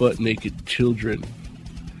two butt-naked children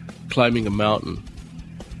climbing a mountain.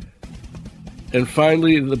 And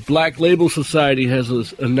finally, the Black Label Society has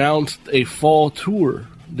announced a fall tour.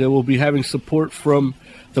 They will be having support from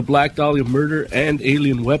the Black Dahlia Murder and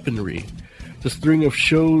Alien Weaponry. The string of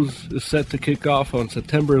shows is set to kick off on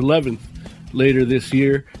September 11th later this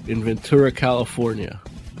year in Ventura, California.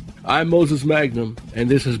 I'm Moses Magnum, and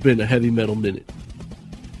this has been a Heavy Metal Minute.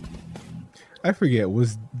 I forget,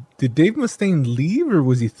 did Dave Mustaine leave, or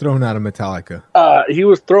was he thrown out of Metallica? He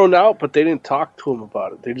was thrown out, but they didn't talk to him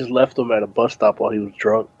about it. They just left him at a bus stop while he was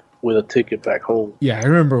drunk with a ticket back home. Yeah, I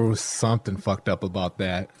remember it was something fucked up about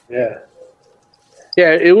that. Yeah.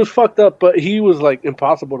 Yeah, it was fucked up, but he was, like,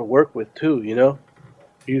 impossible to work with, too, you know?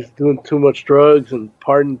 He was doing too much drugs and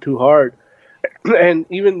partying too hard. And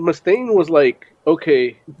even Mustaine was like,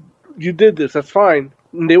 okay, you did this, that's fine.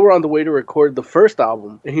 And they were on the way to record the first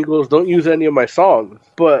album, and he goes, don't use any of my songs.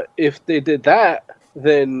 But if they did that,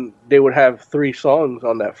 then they would have 3 songs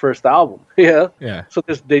on that first album. Yeah. Yeah. So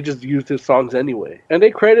they just used his songs anyway. And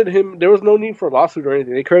they credited him. There was no need for a lawsuit or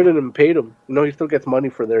anything. They credited him and paid him. You know, he still gets money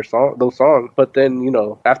for those songs. But then, you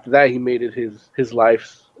know, after that, he made it his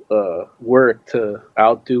life's work to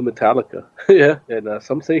outdo Metallica. Yeah. And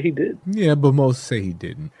some say he did. Yeah, but most say he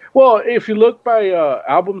didn't. Well, if you look by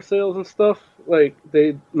album sales and stuff, like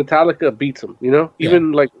Metallica beats them, you know?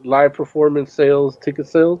 Even like live performance sales, ticket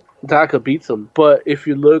sales, Metallica beats them. But if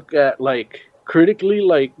you look at like critically,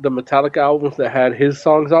 like the Metallica albums that had his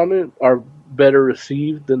songs on it are better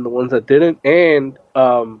received than the ones that didn't. And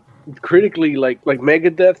critically, like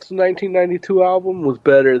Megadeth's 1992 album was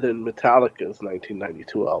better than Metallica's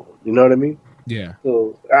 1992 album. You know what I mean? Yeah.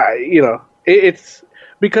 So, you know, it's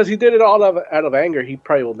because he did it all out of anger. He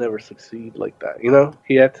probably will never succeed like that. You know,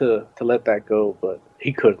 he had to let that go, but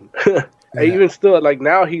he couldn't. Even still, like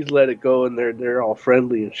now he's let it go, and they're all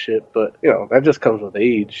friendly and shit. But you know, that just comes with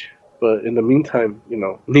age. But in the meantime, you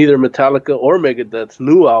know, neither Metallica or Megadeth's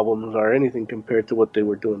new albums are anything compared to what they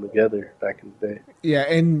were doing together back in the day. Yeah,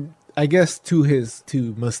 and I guess to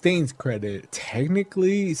Mustaine's credit,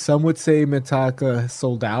 technically, some would say Metallica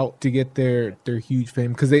sold out to get their huge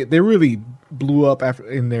fame because they really blew up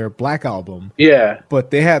in their Black album. Yeah, but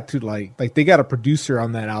they had to like they got a producer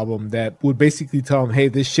on that album that would basically tell them, "Hey,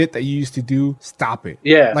 this shit that you used to do, stop it."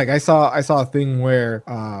 Yeah, like I saw a thing where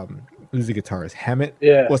who's the guitarist? Hammett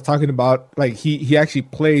was talking about like he actually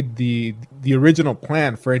played the original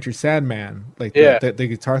plan for Enter Sandman, like the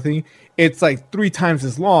guitar thing. It's like 3 times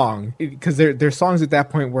as long because their songs at that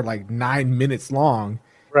point were like 9 minutes long,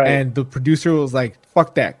 right? And the producer was like,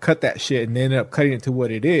 "Fuck that, cut that shit," and they ended up cutting it to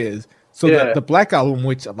what it is. So the Black album,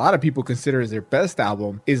 which a lot of people consider as their best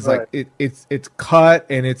album, is like it's cut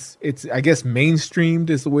and it's I guess mainstreamed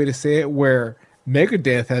is the way to say it, where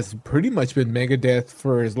Megadeth has pretty much been Megadeth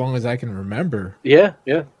for as long as I can remember. Yeah.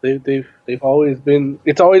 They've always been.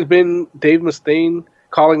 It's always been Dave Mustaine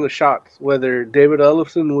calling the shots, whether David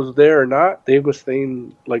Ellefson was there or not. Dave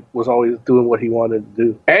Mustaine was always doing what he wanted to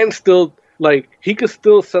do, and still he could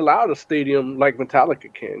still sell out a stadium like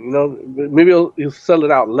Metallica can. You know, maybe he'll sell it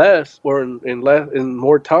out less or in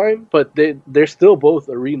more time, but they're still both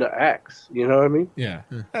arena acts. You know what I mean? Yeah,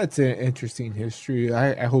 that's an interesting history.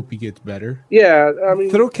 I hope he gets better. Yeah, I mean,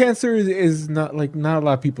 throat cancer is not a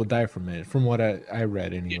lot of people die from it, from what I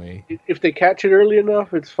read anyway. If they catch it early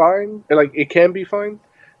enough, it's fine. It can be fine.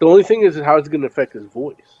 The only thing is how it's going to affect his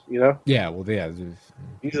voice, you know? Yeah, well, yeah.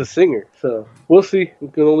 He's a singer, so we'll see. We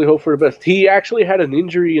can only hope for the best. He actually had an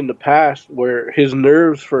injury in the past where his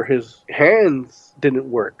nerves for his hands didn't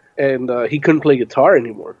work, and he couldn't play guitar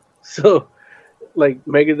anymore. So,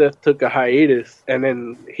 Megadeth took a hiatus, and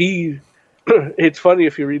then it's funny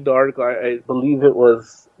if you read the article, I believe it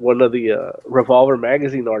was one of the Revolver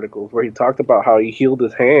magazine articles where he talked about how he healed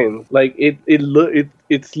his hands.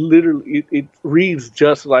 It's literally it reads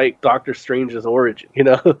just like Doctor Strange's origin, you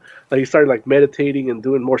know? He started meditating and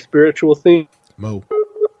doing more spiritual things.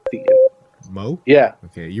 Mo? Yeah.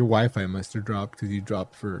 Okay, your Wi-Fi must have dropped because you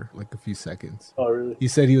dropped for a few seconds. Oh, really? You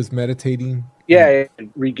said he was meditating? Yeah, he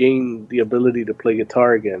regained the ability to play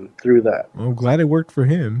guitar again through that. Well, I'm glad it worked for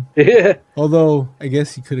him. Yeah. Although, I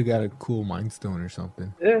guess he could have got a cool Mind Stone or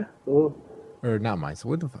something. Yeah. Well, or not Mind Stone.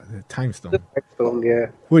 What the fuck? Time Stone. Time Stone, yeah.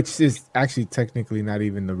 Which is actually technically not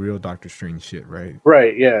even the real Doctor Strange shit, right?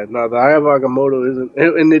 Right, yeah. No, the Eye of Agamotto isn't.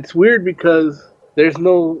 And it's weird because there's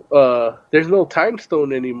no Time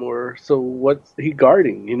Stone anymore, so what's he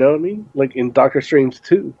guarding, you know what I mean? In Doctor Strange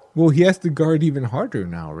 2. Well, he has to guard even harder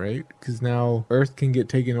now, right? Because now Earth can get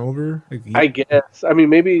taken over. I guess. I mean,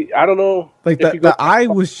 maybe, I don't know. The eye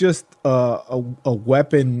was just a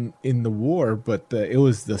weapon in the war, but it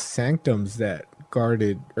was the Sanctums that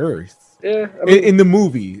guarded Earth. Yeah, I mean, in the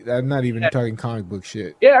movie, I'm not even talking comic book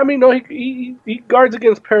shit. Yeah, I mean, no, he guards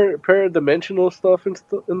against paradimensional stuff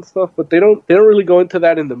and stuff, but they don't really go into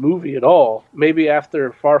that in the movie at all. Maybe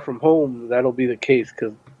after Far From Home, that'll be the case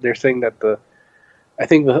because they're saying that I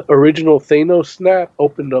think the original Thanos snap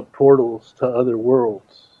opened up portals to other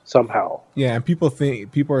worlds somehow. Yeah, and people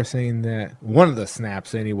are saying that one of the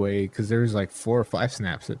snaps anyway, because there's 4 or 5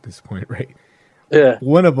 snaps at this point, right? Yeah.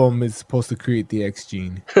 One of them is supposed to create the X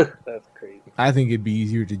gene. That's crazy. I think it'd be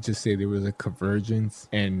easier to just say there was a convergence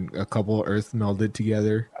and a couple Earths melded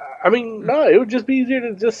together. I mean, no, it would just be easier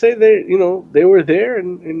to just say they were there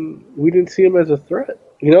and we didn't see them as a threat.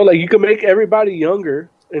 You know, you can make everybody younger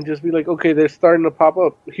and just be okay, they're starting to pop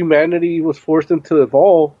up. Humanity was forced into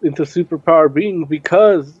evolve into superpower beings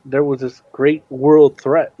because there was this great world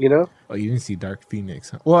threat, you know? Oh, you didn't see Dark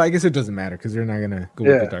Phoenix. Huh? Well, I guess it doesn't matter because they're not going to go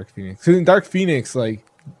with the Dark Phoenix. So in Dark Phoenix,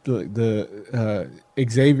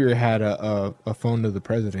 Xavier had a phone to the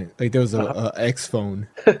president. Like there was a X phone,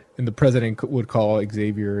 and the president would call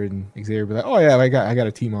Xavier, and Xavier would be like, "Oh yeah, I got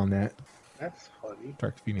a team on that." That's funny.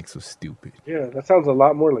 Dark Phoenix was stupid. Yeah, that sounds a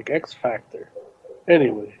lot more like X Factor.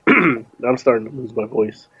 Anyway, I'm starting to lose my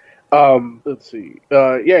voice. Let's see.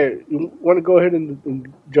 Yeah, you want to go ahead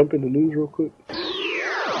and jump into news real quick?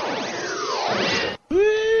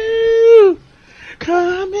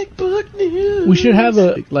 Comic book news. We should have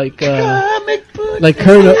a comic book like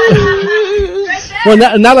current. Well,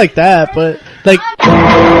 not like that, but like.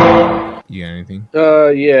 You got anything?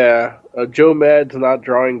 Yeah. Joe Mad's not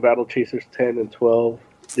drawing Battle Chasers 10 and 12.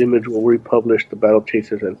 Image will republish the Battle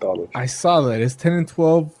Chasers anthology. I saw that. Is 10 and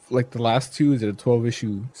 12 like the last two? Is it a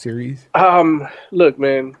 12-issue series? Look,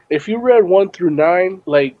 man. If you read 1 through 9,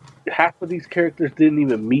 like half of these characters didn't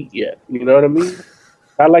even meet yet. You know what I mean?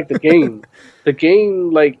 I like the game. The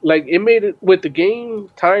game, like it made it with the game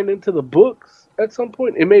tying into the books at some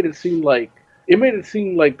point. It made it seem like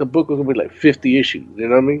the book was gonna be like 50 issues. You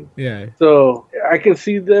know what I mean? Yeah. So I can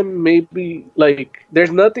see them maybe like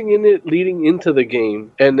there's nothing in it leading into the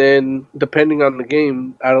game, and then depending on the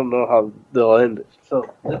game, I don't know how they'll end it. So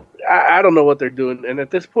I don't know what they're doing, and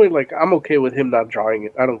at this point, like I'm okay with him not drawing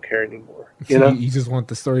it. I don't care anymore. You know, you just want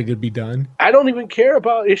the story to be done. I don't even care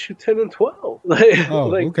about issue 10 and 12.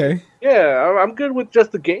 Okay. Yeah, I'm good with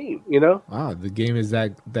just the game. You know. Wow, the game is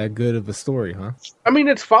that good of a story, huh? I mean,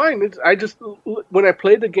 it's fine. I just when I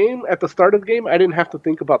played the game at the start of the game, I didn't have to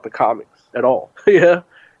think about the comics at all. Yeah.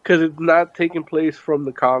 Because it's not taking place from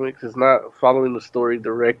the comics. It's not following the story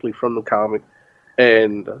directly from the comic.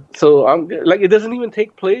 And so I'm like, it doesn't even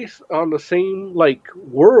take place on the same like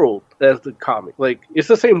world as the comic. Like it's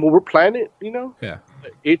the same planet, you know? Yeah.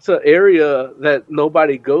 It's an area that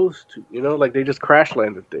nobody goes to, you know? Like they just crash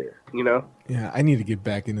landed there, you know? Yeah, I need to get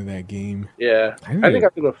back into that game. Yeah. I think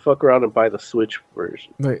I'm gonna fuck around and buy the Switch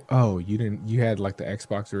version. Like, oh, you had like the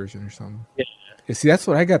Xbox version or something? Yeah. See, that's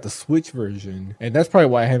what I got, the Switch version, and that's probably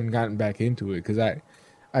why I haven't gotten back into it, because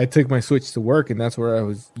I took my Switch to work, and that's where I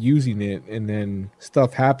was using it, and then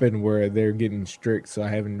stuff happened where they're getting strict, so I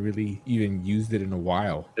haven't really even used it in a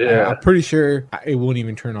while. Yeah. I'm pretty sure it won't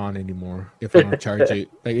even turn on anymore if I don't charge it.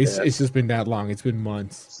 Like it's just been that long. It's been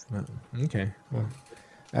months. Okay, well,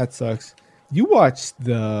 that sucks. You watched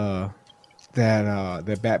that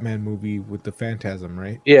Batman movie with the Phantasm,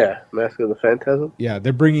 right? Yeah, Mask of the Phantasm. Yeah,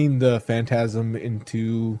 they're bringing the Phantasm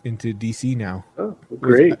into DC now. Oh,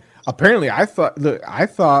 great! Apparently, I thought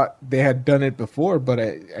they had done it before, but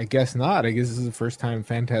I guess not. I guess this is the first time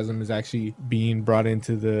Phantasm is actually being brought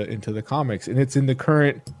into the comics, and it's in the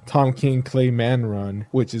current Tom King Clay Mann run,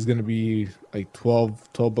 which is going to be like 12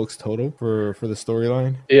 books total for the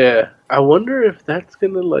storyline. Yeah, I wonder if that's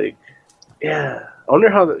gonna like, yeah. I wonder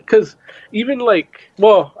how, because even like,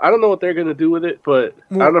 well, I don't know what they're going to do with it, but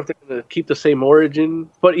I don't know if they're going to keep the same origin.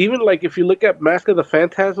 But even like, if you look at Mask of the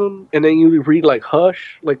Phantasm and then you read like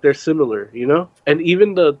Hush, like they're similar, you know? And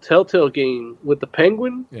even the Telltale game with the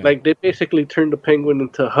Penguin, like they basically turned the Penguin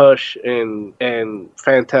into Hush and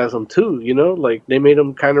Phantasm too, you know? Like they made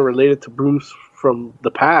him kind of related to Bruce from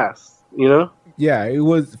the past, you know? Yeah,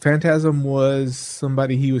 Phantasm was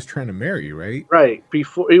somebody he was trying to marry, right? Right.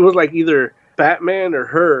 Before, it was like either Batman or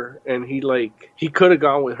her, and he could have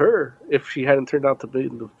gone with her if she hadn't turned out to be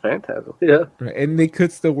the Phantasm. Yeah, right. And they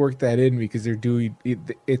could still work that in because they're doing it.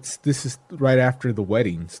 This is right after the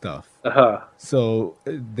wedding stuff. So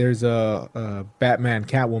there's a Batman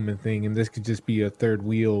Catwoman thing, and this could just be a third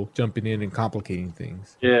wheel jumping in and complicating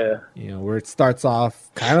things. Yeah, you know, where it starts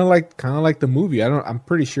off kind of like the movie. I'm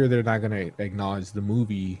pretty sure they're not going to acknowledge the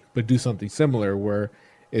movie, but do something similar where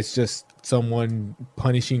it's just someone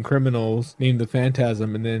punishing criminals named the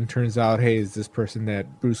Phantasm, and then turns out, hey, it's this person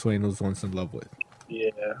that Bruce Wayne was once in love with. Yeah.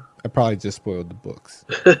 I probably just spoiled the books.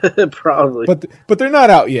 Probably. But they're not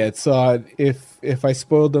out yet, so if I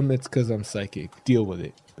spoiled them, it's because I'm psychic. Deal with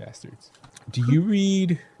it, bastards. Do you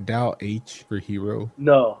read Dal H for Hero?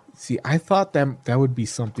 No. See, I thought that would be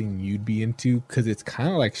something you'd be into because it's kind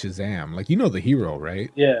of like Shazam. Like, you know the Hero, right?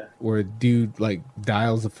 Yeah. Where a dude, like,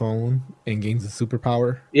 dials a phone and gains a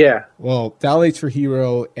superpower? Yeah. Well, Dal H for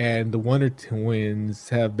Hero and the Wonder Twins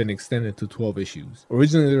have been extended to 12 issues.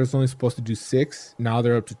 Originally, they were only supposed to do 6. Now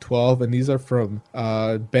they're up to 12, and these are from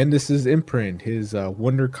Bendis's imprint, his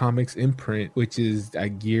Wonder Comics imprint, which is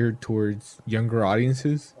geared towards younger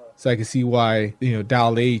audiences. So I can see why,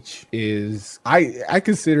 Dal H is, I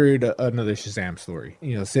consider it another Shazam story.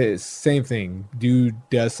 Same thing. Dude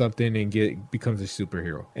does something and becomes a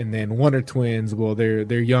superhero. And then Wonder Twins, well, they're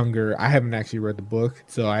younger. I haven't actually read the book,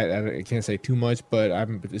 so I can't say too much, but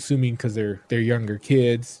I'm assuming because they're younger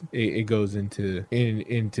kids, it goes into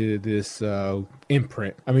this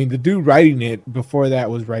imprint. I mean, the dude writing it before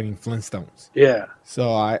that was writing Flintstones. Yeah.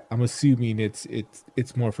 So I'm assuming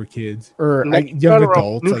it's more for kids or young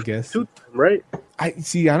adults, I guess. Right?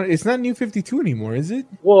 It's not New 52 anymore, is it?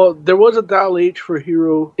 Well, there was a Dal H for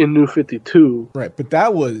Hero in New 52. Right, but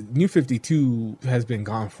that was New 52 has been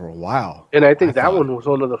gone for a while. And I think that one was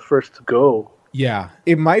one of the first to go. Yeah,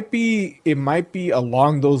 it might be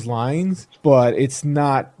along those lines, but it's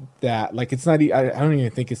not that. Like, it's not. I don't even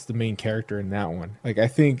think it's the main character in that one. Like, I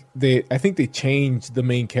think they change the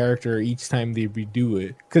main character each time they redo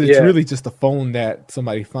it because it's really just a phone that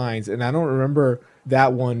somebody finds, and I don't remember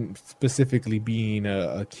that one specifically being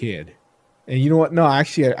a kid. And you know what? No,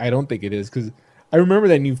 actually, I don't think it is because I remember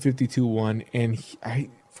that New 52 one, and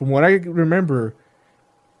from what I remember,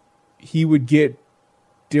 he would get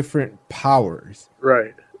different powers,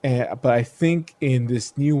 right? But I think in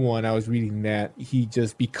this new one, I was reading that he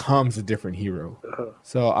just becomes a different hero.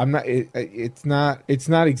 So I'm not. It's not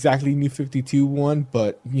exactly New 52 one,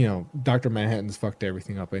 but Dr. Manhattan's fucked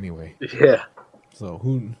everything up anyway. Yeah. So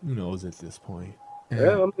who knows at this point?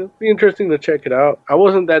 Yeah, it'd be interesting to check it out. I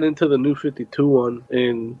wasn't that into the New 52 one.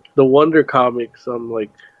 In the Wonder comics, I'm like,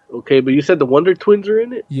 okay, but you said the Wonder Twins are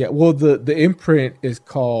in it? Yeah, well, the imprint is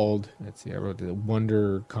called, let's see, I wrote the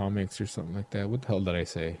Wonder Comics or something like that. What the hell did I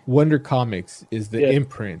say? Wonder Comics is the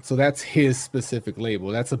imprint. So that's his specific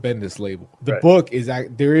label. That's a Bendis label. The book is,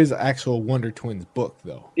 there is actual Wonder Twins book,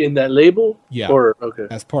 though. In that label? Yeah. Okay.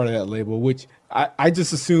 That's part of that label, which I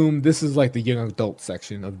just assume this is like the young adult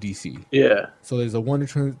section of DC. Yeah. So there's a Wonder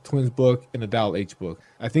Twins book and a Dal H book.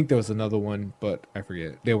 I think there was another one, but I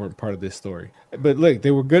forget. They weren't part of this story. But look,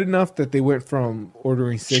 they were good enough that they went from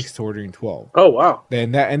ordering 6 to ordering 12. Oh, wow.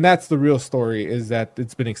 And that's the real story, is that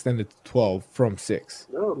it's been extended to 12 from 6.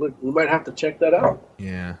 Oh, look, we might have to check that out.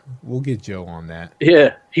 Yeah, we'll get Joe on that.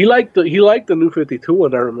 Yeah, he liked the New 52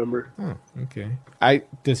 one, I remember. Oh, okay.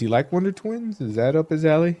 Does he like Wonder Twins? Is that up his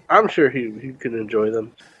alley? I'm sure he can enjoy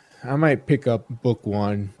them. I might pick up book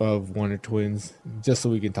 1 of Wonder Twins just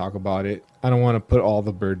so we can talk about it. I don't want to put all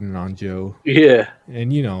the burden on Joe. Yeah.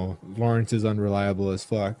 And Lawrence is unreliable as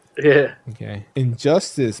fuck. Yeah. Okay.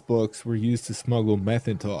 Injustice books were used to smuggle meth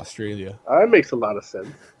into Australia. That makes a lot of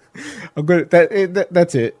sense. I'm good.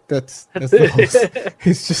 That's it. That's the most.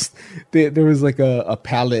 It's just there was like a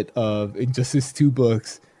pallet of Injustice 2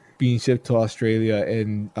 books being shipped to Australia,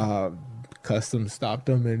 and Customs stopped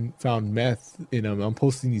them and found meth in them. I'm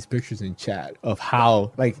posting these pictures in chat of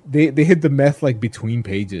how like they hid the meth like between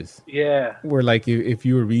pages. Yeah. Where like if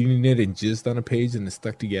you were reading it and just on a page and it's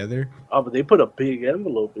stuck together. Oh, but they put a big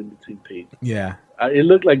envelope in between pages. Yeah. It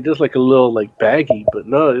looked like just like a little like baggie, but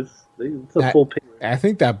no, it's a full page. I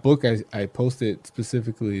think that book I posted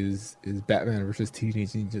specifically is Batman versus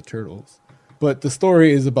Teenage Ninja Turtles. But the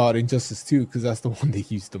story is about Injustice 2 because that's the one they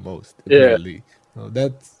used the most. Apparently. Yeah. So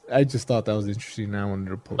I just thought that was interesting. I wanted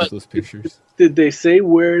to post those pictures. Did they say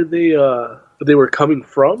where they were coming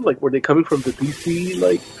from? Like, were they coming from the DC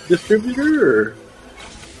like distributor?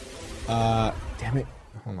 Or? Damn it!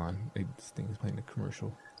 Hold on, this thing is playing a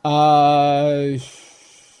commercial.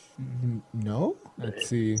 No. Let's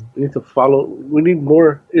see. We need to follow. We need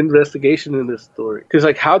more investigation in this story. Because,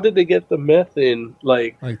 like, how did they get the meth in?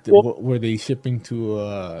 Were they shipping to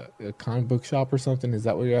a comic book shop or something? Is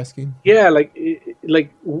that what you're asking? Yeah,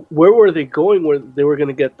 like where were they going? Where they were going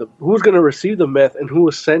to get who's going to receive the meth and who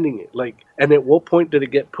was sending it? Like, and at what point did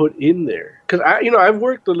it get put in there? Because I've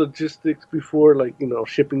worked the logistics before, like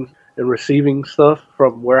shipping and receiving stuff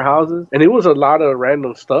from warehouses, and it was a lot of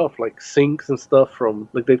random stuff like sinks and stuff from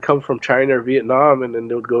like they'd come from China or Vietnam, and then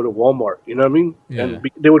they would go to Walmart. You know what I mean? Yeah. And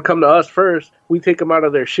they would come to us first. We take them out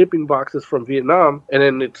of their shipping boxes from Vietnam, and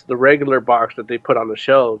then it's the regular box that they put on the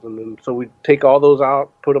shelves, and then so we take all those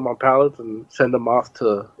out, put them on pallets, and send them off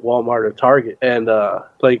to Walmart or Target. And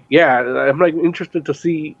I'm like interested to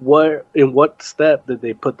see in what step did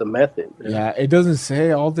they put the meth in. Yeah, it doesn't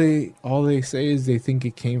say. All they say is they think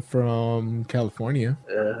it came from California.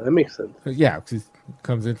 That makes sense. Yeah, because it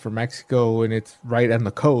comes in from Mexico and it's right on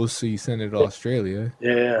the coast, so you send it to Australia.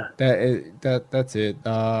 Yeah. That's it.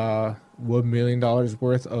 $1 million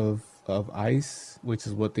worth of ice, which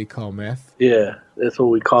is what they call meth. Yeah, that's what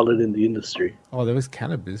we call it in the industry. Oh, there was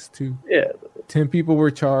cannabis too. Yeah. 10 people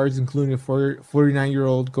were charged, including a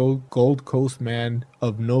 49-year-old Gold Coast man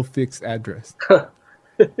of no fixed address.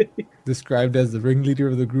 Described as the ringleader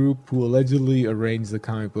of the group who allegedly arranged the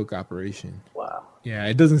comic book operation. Wow. Yeah,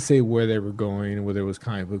 it doesn't say where they were going, whether it was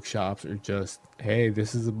comic book shops or just, hey,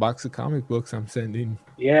 this is a box of comic books I'm sending.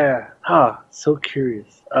 Yeah. So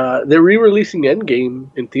curious. They're re-releasing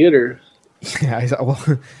Endgame in theaters. Yeah, I saw,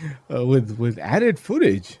 well, with added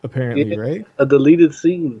footage apparently, right? A deleted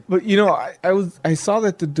scene. But you know, I saw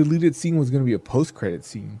that the deleted scene was going to be a post-credit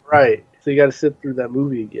scene. Right. So you got to sit through that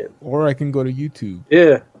movie again. Or I can go to YouTube.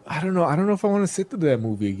 Yeah. I don't know. I don't know if I want to sit through that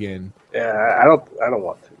movie again. Yeah, I don't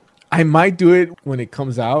want to. I might do it when it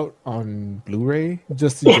comes out on Blu-ray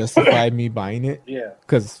just to justify me buying it. Yeah.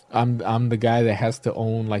 Because I'm the guy that has to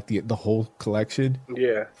own like the whole collection.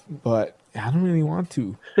 Yeah. But I don't really want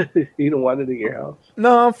to. You don't want it in your house?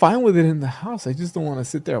 No, I'm fine with it in the house. I just don't want to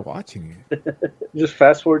sit there watching it. Just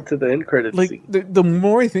fast forward to the end credits scene. The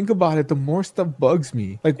more I think about it, the more stuff bugs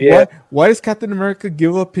me. Like, Yeah. why does Captain America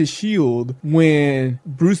give up his shield when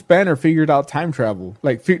Bruce Banner figured out time travel?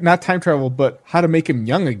 Like, not time travel, but how to make him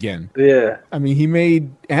young again. Yeah. I mean, he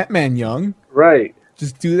made Ant-Man young. Right.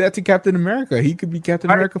 Just do that to Captain America. He could be Captain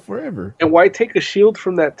America forever. And why take a shield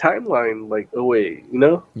from that timeline, like, away, you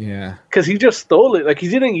know? Yeah. Because he just stole it. Like, he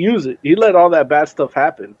didn't use it. He let all that bad stuff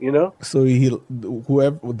happen, you know? So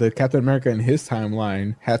whoever the Captain America in his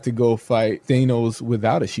timeline had to go fight Thanos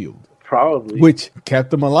without a shield. Probably. Which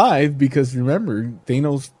kept him alive because remember,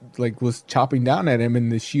 Thanos was chopping down at him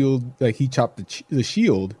and the shield, he chopped the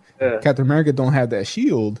shield. Yeah. Captain America don't have that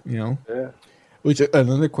shield, you know? Yeah. Which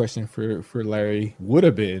another question for Larry would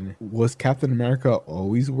have been, was Captain America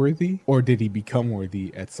always worthy or did he become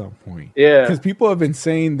worthy at some point? Yeah. Because people have been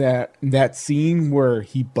saying that scene where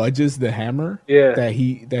he budges the hammer, that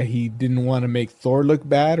he didn't want to make Thor look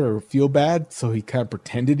bad or feel bad, so he kind of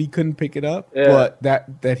pretended he couldn't pick it up, but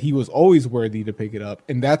that he was always worthy to pick it up.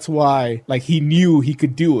 And that's why he knew he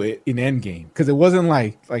could do it in Endgame. Because it wasn't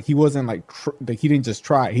like he wasn't he didn't just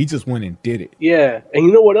try, he just went and did it. Yeah. And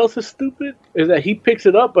you know what else is stupid? Is that he picks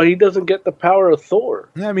it up, but he doesn't get the power of Thor.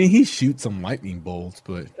 I mean, he shoots some lightning bolts,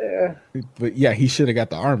 but yeah, he should have got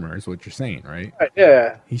the armor, is what you're saying, right?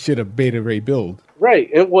 Yeah. He should have Beta Ray build. Right,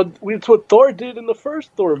 and it's what Thor did in the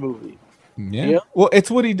first Thor movie. Yeah. Well, it's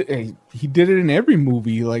what he did it in every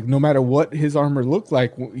movie. Like, no matter what his armor looked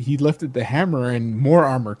like, he lifted the hammer and more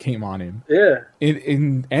armor came on him. Yeah.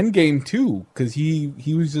 In Endgame too, because he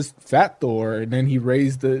was just fat Thor, and then he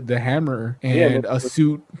raised the hammer, and a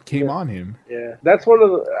suit came on him. Yeah, that's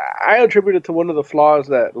I attribute it to one of the flaws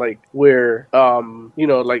that where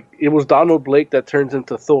it was Donald Blake that turns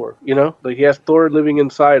into Thor. You know, he has Thor living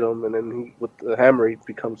inside him, and then with the hammer he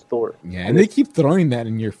becomes Thor. Yeah, and they keep throwing that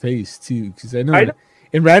in your face too, because I know.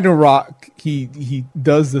 In Ragnarok, he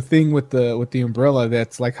does the thing with the umbrella.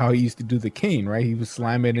 That's like how he used to do the cane, right? He would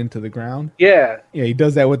slam it into the ground. Yeah. Yeah, he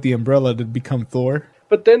does that with the umbrella to become Thor.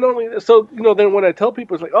 But then then when I tell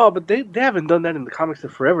people, it's like, oh, but they haven't done that in the comics in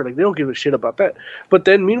forever. Like, they don't give a shit about that. But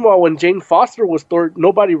then, meanwhile, when Jane Foster was Thor,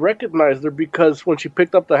 nobody recognized her because when she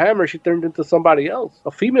picked up the hammer, she turned into somebody else,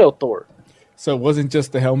 a female Thor. So it wasn't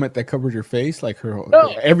just the helmet that covered her face,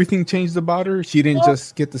 everything changed about her. She didn't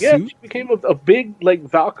just get the suit. She became a big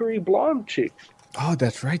Valkyrie blonde chick. Oh,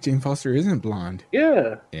 that's right. Jane Foster isn't blonde.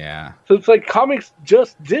 Yeah. Yeah. So it's like comics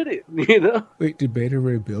just did it, you know? Wait, did Beta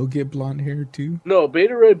Ray Bill get blonde hair too? No,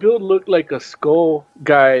 Beta Ray Bill looked like a skull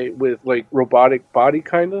guy with robotic body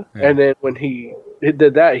kind of. Yeah. And then when he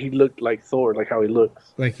did that, he looked like Thor, like how he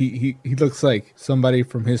looks. Like he looks like somebody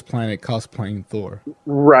from his planet cosplaying Thor.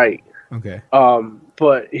 Right. Okay.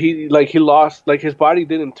 But he lost, his body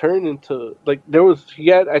didn't turn into,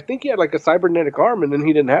 I think he had a cybernetic arm, and then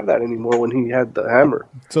he didn't have that anymore when he had the hammer.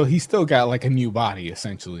 So he still got a new body,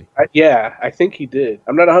 essentially. Yeah, I think he did.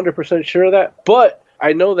 I'm not 100% sure of that, but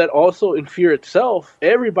I know that also in Fear itself,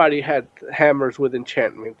 everybody had hammers with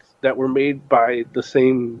enchantments that were made by the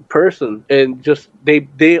same person, and just,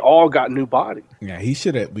 they all got new bodies. Yeah, he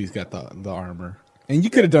should have at least got the armor. And you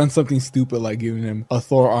could have done something stupid like giving him a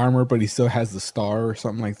Thor armor, but he still has the star or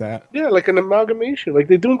something like that. Yeah, like an amalgamation, like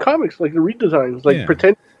they do in comics, like the redesigns,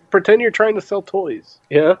 pretend you're trying to sell toys.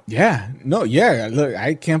 Yeah. Yeah. No. Yeah. Look,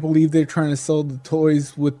 I can't believe they're trying to sell the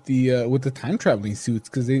toys with the time traveling suits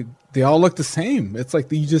because they all look the same. It's like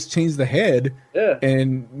you just change the head. Yeah.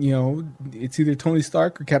 And it's either Tony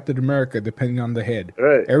Stark or Captain America, depending on the head.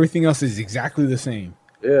 Right. Everything else is exactly the same.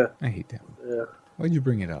 Yeah. I hate that. Yeah. Why'd you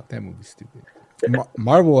bring it up? That movie's stupid.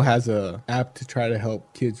 Marvel has a app to try to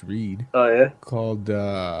help kids read. Oh yeah, called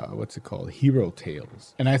what's it called? Hero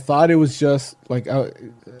Tales. And I thought it was just like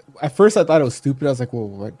at first I thought it was stupid. I was like, well,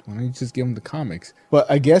 why don't you just give them the comics? But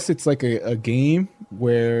I guess it's like a game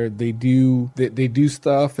where they do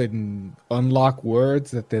stuff and unlock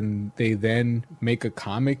words that they then make a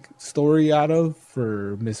comic story out of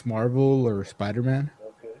for Miss Marvel or Spider-Man.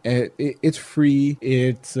 It's free.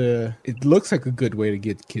 It looks like a good way to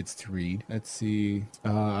get kids to read. Let's see.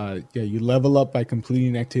 You level up by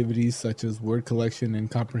completing activities such as word collection and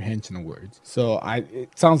comprehension of words. So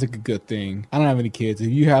it sounds like a good thing. I don't have any kids. If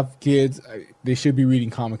you have kids, they should be reading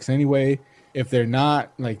comics anyway. If they're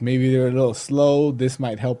not, like maybe they're a little slow, this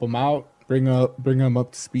might help them out. Bring them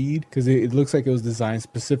up to speed because it looks like it was designed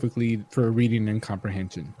specifically for reading and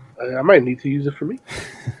comprehension. I might need to use it for me.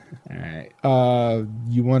 All right.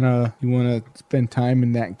 You wanna spend time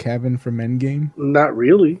in that cabin from Endgame? Not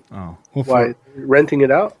really. Oh, well, why? Renting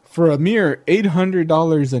it out for a mere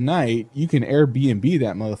 $800 a night? You can Airbnb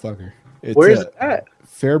that motherfucker. Where's it at?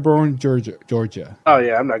 Fairborn, Georgia. Oh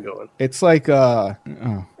yeah, I'm not going. It's like I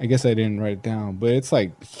guess I didn't write it down, but it's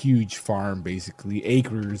like huge farm basically,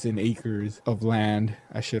 acres and acres of land.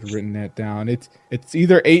 I should have written that down. It's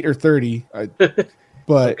either 8 or 30.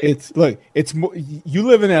 But okay. It's more, you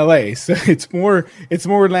live in LA, so it's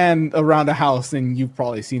more land around a house than you've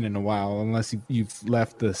probably seen in a while, unless you've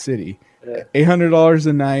left the city. Yeah. $800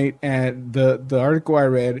 a night, and the article I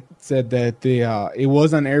read said that it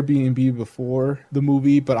was on Airbnb before the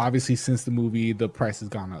movie, but obviously since the movie the price has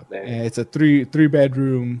gone up. Man. And it's a three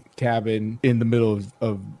bedroom cabin in the middle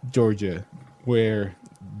of Georgia, where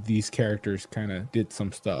these characters kind of did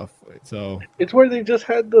some stuff. So it's where they just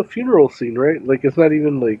had the funeral scene, right? Like it's not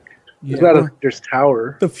even like it's not there's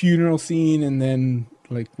tower. The funeral scene, and then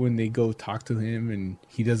like when they go talk to him, and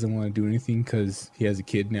he doesn't want to do anything because he has a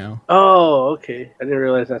kid now. Oh, okay. I didn't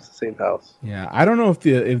realize that's the same house. Yeah, I don't know if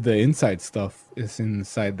the inside stuff is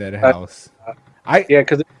inside that house.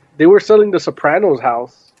 Because they were selling the Sopranos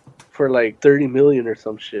house for like $30 million or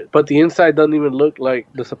some shit, but the inside doesn't even look like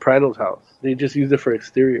the Sopranos house. They just used it for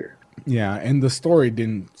exterior. Yeah, and the story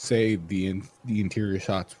didn't say the interior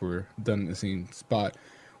shots were done in the same spot,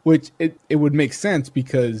 which it would make sense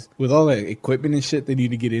because with all that equipment and shit they need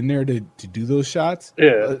to get in there to do those shots.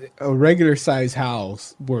 Yeah, a regular size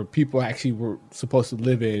house where people actually were supposed to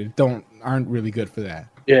live in aren't really good for that.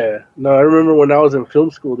 Yeah, no, I remember when I was in film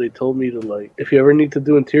school, they told me to like, if you ever need to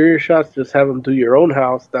do interior shots, just have them do your own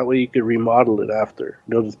house. That way you could remodel it after.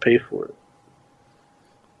 They'll just pay for it.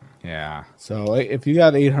 Yeah. So if you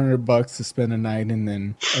got $800 to spend a night and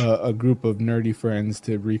then a group of nerdy friends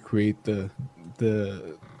to recreate the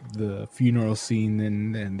funeral scene,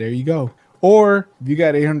 then there you go. Or if you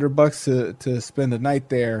got $800 to spend a night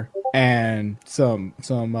there and some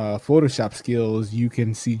Photoshop skills, you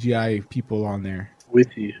can CGI people on there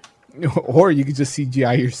with you. Or you could just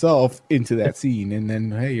CGI yourself into that scene, and then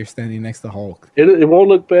hey, you're standing next to Hulk. It won't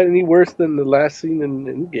look bad any worse than the last scene in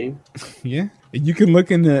Endgame. Yeah, you can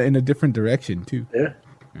look in a different direction too. Yeah.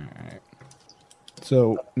 All right.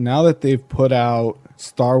 So now that they've put out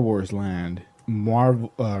Star Wars Land,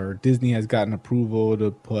 Marvel or Disney has gotten approval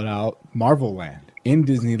to put out Marvel Land in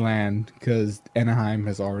Disneyland because Anaheim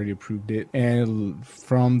has already approved it. And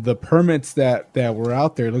from the permits that were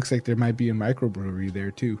out there, it looks like there might be a microbrewery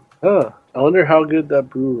there too. Huh. I wonder how good that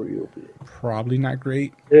brewery will be. Probably not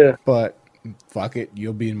great. Yeah. But fuck it,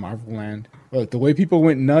 you'll be in Marvel Land. Look, the way people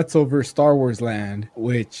went nuts over Star Wars Land,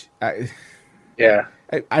 which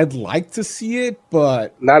I'd like to see it,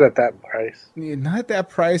 but not at that price. Yeah, not at that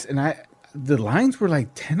price. And the lines were like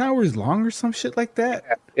 10 hours long or some shit like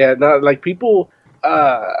that. Yeah, not like people.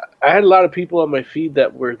 I had a lot of people on my feed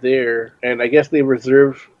that were there, and I guess they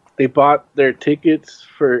bought their tickets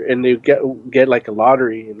and they get like a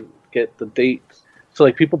lottery and get the dates. So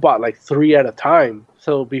like people bought like 3 at a time.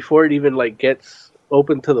 So before it even like gets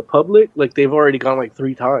open to the public, like they've already gone like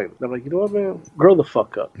 3 times. I'm like, you know what, man, grow the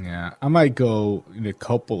fuck up. Yeah, I might go in a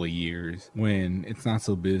couple of years when it's not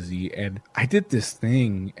so busy. And I did this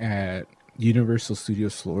thing at Universal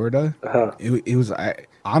Studios Florida. Uh-huh. It was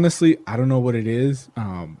honestly, I don't know what it is.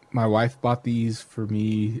 My wife bought these for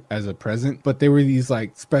me as a present, but they were these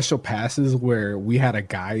like special passes where we had a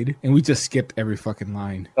guide and we just skipped every fucking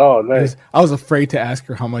line. Oh, nice. I was afraid to ask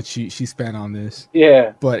her how much she spent on this.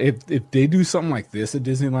 Yeah. But if they do something like this at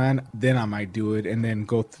Disneyland, then I might do it and then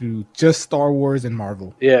go through just Star Wars and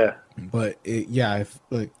Marvel. Yeah. But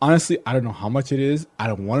honestly, I don't know how much it is. I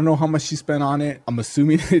don't want to know how much she spent on it. I'm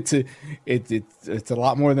assuming it's a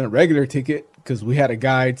lot more than a regular ticket because we had a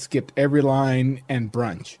guide, skipped every line and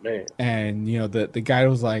brunch. Man. And you know the guide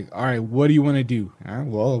was like, "All right, what do you want to do?"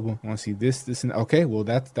 Well, we want to see this, and okay. Well,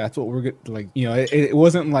 that's what we're good. Like, you know, it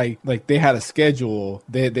wasn't like they had a schedule.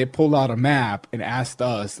 They pulled out a map and asked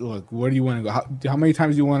us, "Look, where do you want to go? How many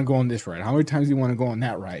times do you want to go on this ride? How many times do you want to go on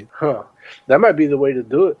that ride?" Huh. That might be the way to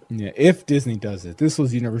do it. Yeah, if Disney does it. This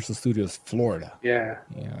was Universal Studios Florida. Yeah.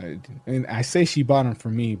 Yeah, and I say she bought them for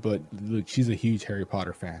me, but look, she's a huge Harry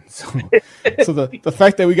Potter fan. So, so the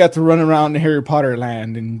fact that we got to run around Harry Potter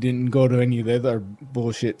land and didn't go to any of the other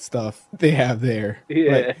bullshit stuff they have there.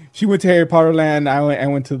 Yeah. Like, she went to Harry Potter land. I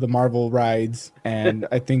went to the Marvel rides, and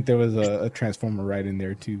I think there was a Transformer ride in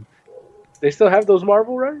there too. They still have those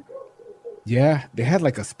Marvel rides? Yeah, they had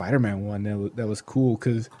like a Spider-Man one that was cool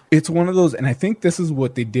because it's one of those, and I think this is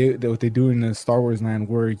what they did, what they do in the Star Wars land,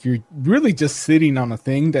 where you're really just sitting on a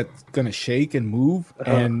thing that's gonna shake and move,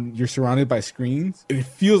 and you're surrounded by screens. It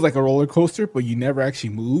feels like a roller coaster, but you never actually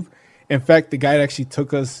move. In fact, the guide actually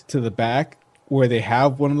took us to the back where they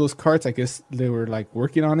have one of those carts. I guess they were like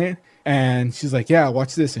working on it. And she's like, "Yeah,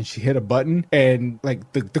 watch this." And she hit a button, and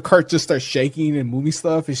like the cart just starts shaking and moving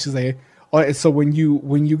stuff. And she's like, "Oh, so when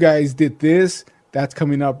you guys did this, that's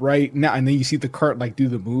coming up right now." And then you see the cart like do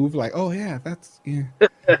the move, like, "Oh yeah, that's yeah."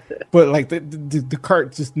 But like the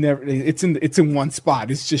cart just never. It's in one spot.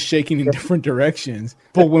 It's just shaking in different directions.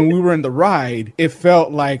 But when we were in the ride, it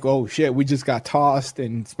felt like, oh shit, we just got tossed,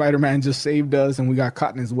 and Spider-Man just saved us, and we got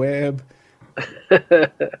caught in his web.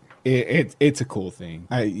 It's a cool thing.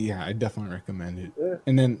 I definitely recommend it. Yeah.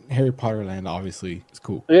 And then Harry Potter Land obviously is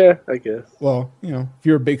cool. Yeah, I guess. Well, you know, if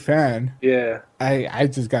you're a big fan. Yeah. I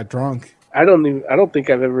just got drunk. I don't think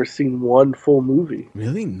I've ever seen one full movie.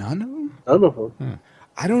 Really? None of them? None of them. Huh.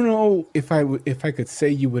 I don't know if I could say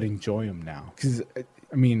you would enjoy them now, because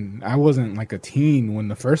I mean, I wasn't like a teen when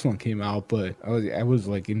the first one came out, but I was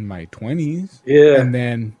like in my 20s. Yeah. And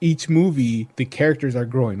then each movie, the characters are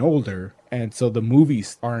growing older, and so the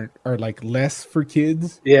movies are like less for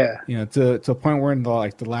kids. Yeah. You know, to a point where in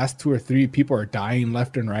the last 2 or 3 people are dying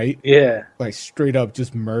left and right. Yeah. Like straight up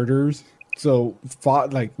just murders. So,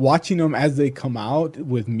 like, watching them as they come out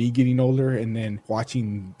with me getting older and then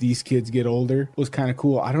watching these kids get older was kind of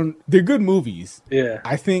cool. They're good movies. Yeah.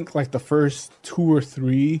 I think, like, the first 2 or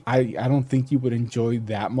 3, I don't think you would enjoy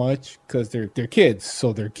that much because they're kids.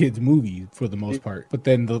 So, they're kids' movies for the most part. But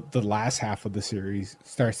then the last half of the series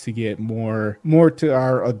starts to get more to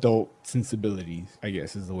our adult sensibilities, I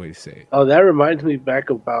guess is the way to say it. Oh, that reminds me back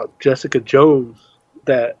about Jessica Jones.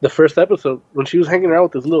 That the first episode, when she was hanging out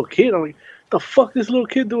with this little kid, I'm like, the fuck this little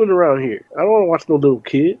kid doing around here? I don't want to watch no little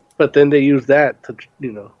kid. But then they use that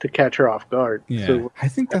to catch her off guard. Yeah, so, I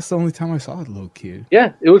think that's the only time I saw a little kid.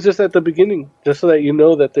 Yeah, it was just at the beginning, just so that you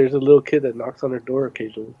know that there's a little kid that knocks on her door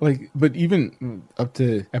occasionally. Like, but even up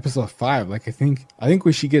to episode 5, like I think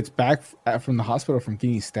when she gets back from the hospital from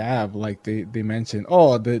getting stabbed, like they mentioned,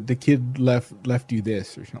 oh, the kid left you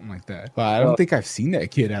this or something like that. But I don't think I've seen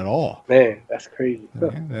that kid at all. Man, that's crazy.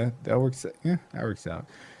 Yeah, that works. Yeah, that works out.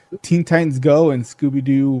 Teen Titans Go and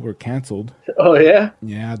Scooby-Doo were canceled. Oh, yeah?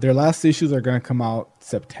 Yeah, their last issues are going to come out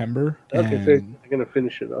September. Okay, they're going to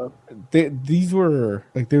finish it off. These were,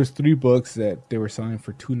 like, there was 3 books that they were selling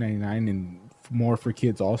for $2.99 and more for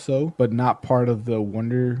kids also, but not part of the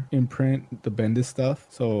Wonder imprint, the Bendis stuff.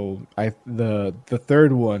 So the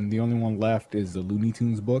third one, the only one left, is the Looney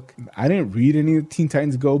Tunes book. I didn't read any of the Teen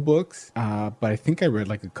Titans Go books, but I think I read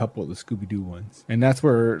like a couple of the Scooby-Doo ones, and that's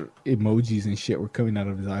where emojis and shit were coming out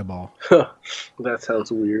of his eyeball. That sounds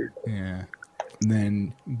weird. Yeah. And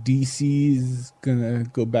then DC's gonna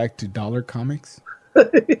go back to dollar comics.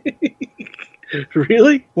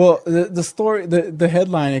 Really? Well, the story, the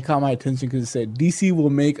headline, it caught my attention because it said DC will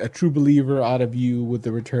make a true believer out of you with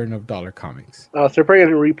the return of dollar comics. So they're probably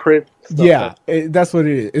going to reprint stuff. Yeah, that's what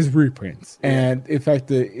it is. It's reprints. Yeah. And in fact,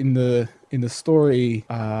 in the story,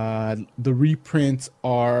 the reprints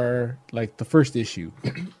are like the first issue.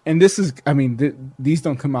 And this is, I mean, these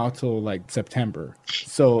don't come out till like September.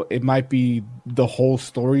 So it might be the whole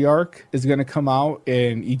story arc is going to come out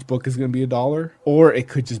and each book is going to be $1, or it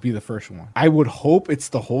could just be the first one. I would hope it's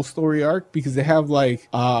the whole story arc because they have like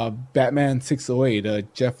Batman 608, a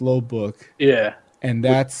Jeff Loeb book. Yeah. And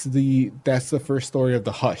that's the first story of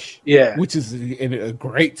the Hush. Yeah. Which is a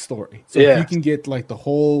great story. So if you can get like the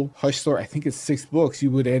whole Hush story, I think it's 6 books,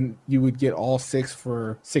 you would get all 6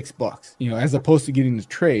 for $6, you know, as opposed to getting the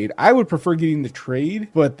trade. I would prefer getting the trade,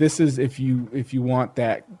 but this is if you want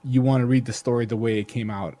that, you want to read the story the way it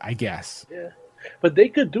came out, I guess. Yeah. But they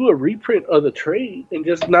could do a reprint of the trade and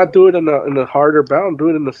just not do it in a harder bound, do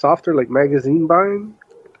it in the softer like magazine bind.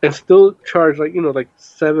 and still charge like like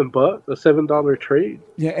 $7, a $7 trade.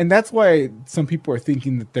 Yeah, and that's why some people are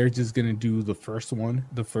thinking that they're just gonna do the first one,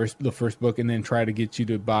 the first book, and then try to get you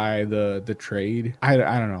to buy the trade. I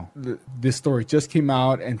don't know. This story just came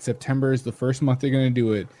out, and September is the first month they're gonna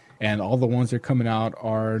do it, and all the ones that are coming out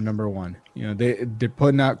are number one. They're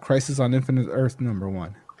putting out Crisis on Infinite Earth number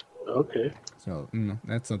one. Okay. So,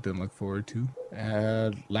 that's something to look forward to.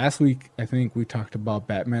 Last week, I think we talked about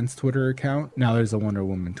Batman's Twitter account. Now there's a Wonder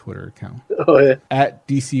Woman Twitter account. Oh, yeah. At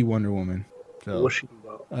DC Wonder Woman. So, what's she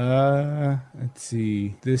about? Let's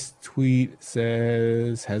see. This tweet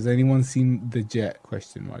says, "Has anyone seen the Jet?" ?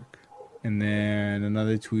 And then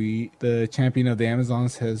another tweet, "The champion of the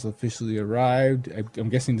Amazons has officially arrived." I'm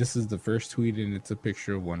guessing this is the first tweet, and it's a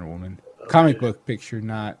picture of Wonder Woman. Okay. Comic book picture,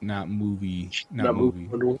 not movie. Not movie.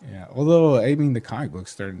 Yeah. Although, I mean, the comic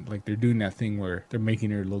book's starting, like, they're doing that thing where they're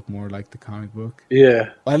making her look more like the comic book.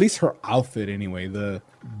 Yeah. Well, at least her outfit, anyway. The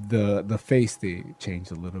face, they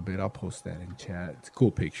changed a little bit. I'll post that in chat. It's a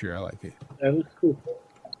cool picture. I like it. That looks cool.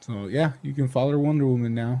 So, yeah, you can follow Wonder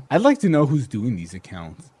Woman now. I'd like to know who's doing these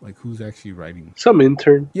accounts. Like, who's actually writing. Some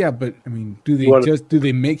intern. Yeah, but, I mean, do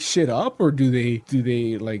they make shit up? Or do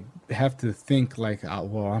they like, have to think like, oh,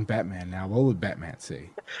 well, I'm Batman now. What would Batman say?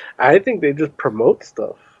 I think they just promote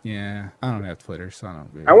stuff. Yeah, I don't have Twitter, so I don't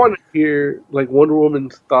really. I want to hear, like, Wonder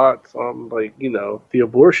Woman's thoughts on, like, the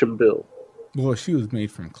abortion bill. Well, she was made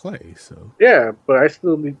from clay, so. Yeah, but I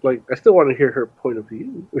still want to hear her point of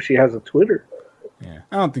view if she has a Twitter. Yeah,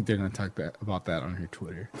 I don't think they're going to talk about that on her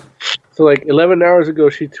Twitter. So, like, 11 hours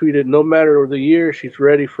ago, she tweeted, "No matter the year, she's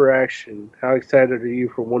ready for action. How excited are you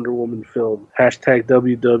for Wonder Woman film? Hashtag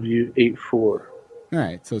WW84." All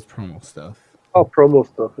right, so it's promo stuff. All promo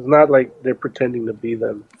stuff. It's not like they're pretending to be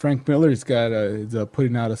them. Frank Miller's is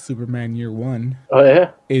putting out a Superman Year One. Oh,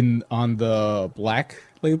 yeah? On the Black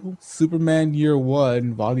label. Superman Year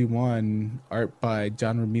One, Volume 1, art by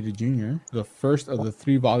John Romita Jr., the first of the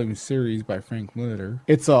 3-volume series by Frank Miller.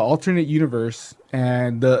 It's an alternate universe,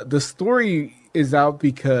 and the story is out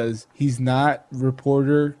because he's not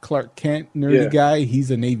reporter Clark Kent, nerdy guy. He's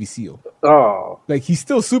a Navy SEAL. Oh. Like, he's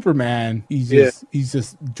still Superman. He's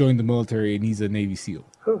just joined the military, and he's a Navy SEAL.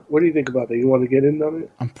 Huh. What do you think about that? You want to get in on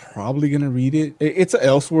it? I'm probably going to read it. It's an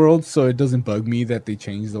Elseworlds, so it doesn't bug me that they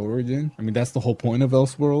changed the origin. I mean, that's the whole point of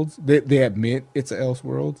Elseworlds. They admit it's an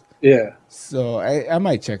Elseworlds. Yeah. So I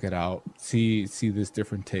might check it out, see this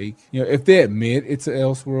different take. If they admit it's an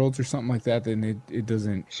Elseworlds or something like that, then it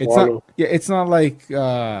doesn't. Swallow. It's not like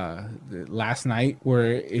Last Night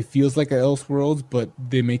where it feels like an Elseworlds, but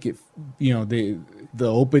they make it. The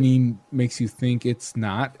opening makes you think it's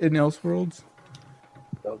not an Elseworlds.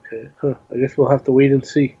 Okay. Huh. I guess we'll have to wait and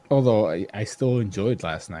see. Although I still enjoyed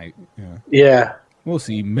Last Night. Yeah. We'll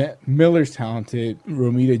see. Miller's talented.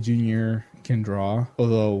 Romita Jr. can draw.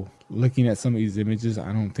 Although, looking at some of these images,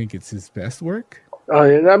 I don't think it's his best work. Oh,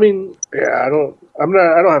 yeah. I mean, yeah, I don't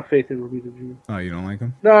have faith in Romita Jr. Oh, you don't like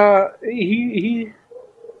him? Nah,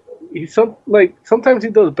 sometimes he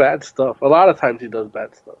does bad stuff. A lot of times he does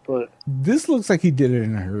bad stuff, but this looks like he did it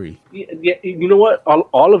in a hurry. Yeah, you know what?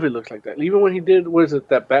 All of it looks like that. Even when he did,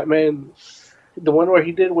 that Batman, the one where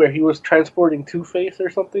he was transporting Two-Face or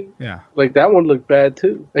something? Yeah. Like, that one looked bad,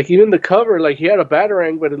 too. Like, even the cover, like, he had a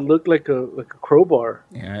Batarang, but it looked like a crowbar.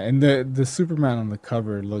 Yeah, and the Superman on the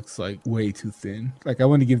cover looks, like, way too thin. Like, I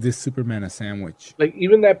want to give this Superman a sandwich. Like,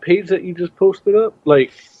 even that page that you just posted up,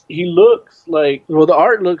 like, he looks like, the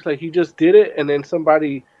art looks like he just did it, and then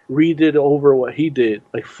somebody redid over what he did,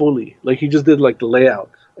 like, fully. Like, he just did, like, the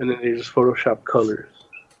layouts, and then they just Photoshop colors.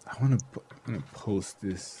 I want to post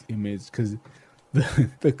this image, because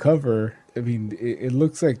the cover, I mean, it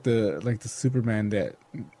looks like the Superman that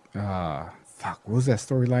what was that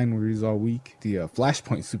storyline where he's all weak? The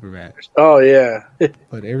Flashpoint Superman. Oh yeah.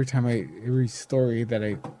 But every story that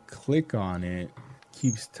I click on, it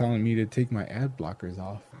keeps telling me to take my ad blockers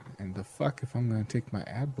off. And the fuck if I'm gonna take my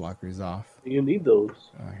ad blockers off? You need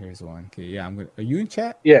those. Here's one. Okay, yeah, are you in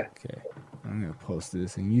chat? Yeah. Okay. I'm gonna post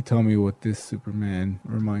this, and you tell me what this Superman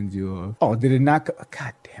reminds you of. Oh, did it not?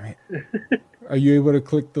 God damn it! Are you able to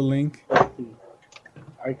click the link?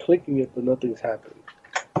 I'm clicking it, but nothing's happening.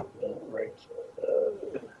 Right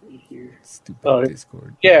here. Stupid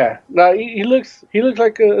Discord. Yeah. No, he looks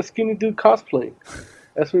like a skinny dude cosplaying.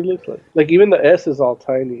 That's what he looks like. Like, even the S is all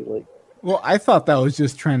tiny. Like. Well, I thought that was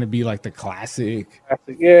just trying to be like the classic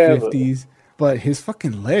 50s. But his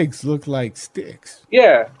fucking legs look like sticks.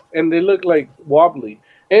 Yeah, and they look like wobbly.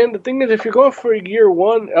 And the thing is, if you're going for Year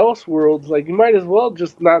One Elseworlds, like, you might as well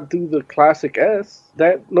just not do the classic S.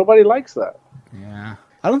 That nobody likes that. Yeah.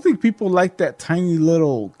 I don't think people like that tiny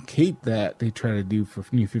little cape that they try to do for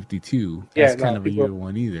New 52. That's kind of a year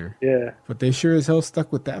one either. Yeah. But they sure as hell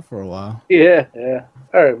stuck with that for a while. Yeah.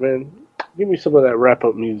 All right, man. Give me some of that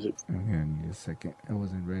wrap-up music. Okay, I need a second. I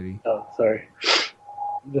wasn't ready. Oh, sorry.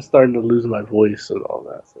 I'm just starting to lose my voice and all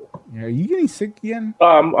that. So. Yeah, are you getting sick again?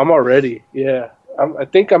 I'm already. Yeah. I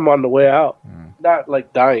think I'm on the way out. Not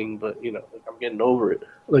like dying, but, you know, like I'm getting over it.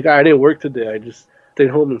 Like, I didn't work today. I just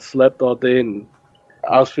stayed home and slept all day, and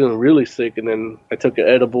I was feeling really sick, and then I took an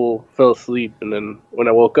edible, fell asleep, and then when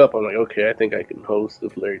I woke up, I'm like, okay, I think I can host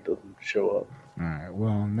if Larry doesn't show up. All right, well,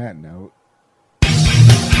 on that note.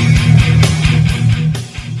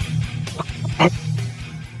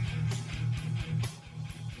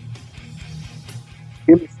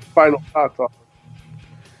 Give me some final thoughts on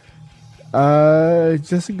it.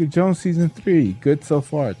 Jessica Jones season 3, good so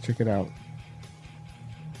far. Check it out.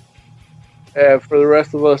 And for the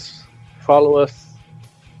rest of us, follow us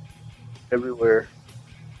everywhere,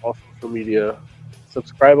 all social media.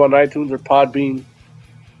 Subscribe on iTunes or Podbean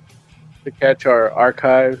to catch our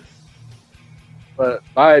archives. But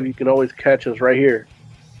live, you can always catch us right here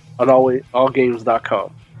on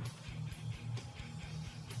allgames.com.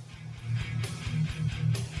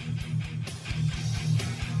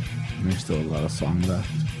 There's still a lot of song left.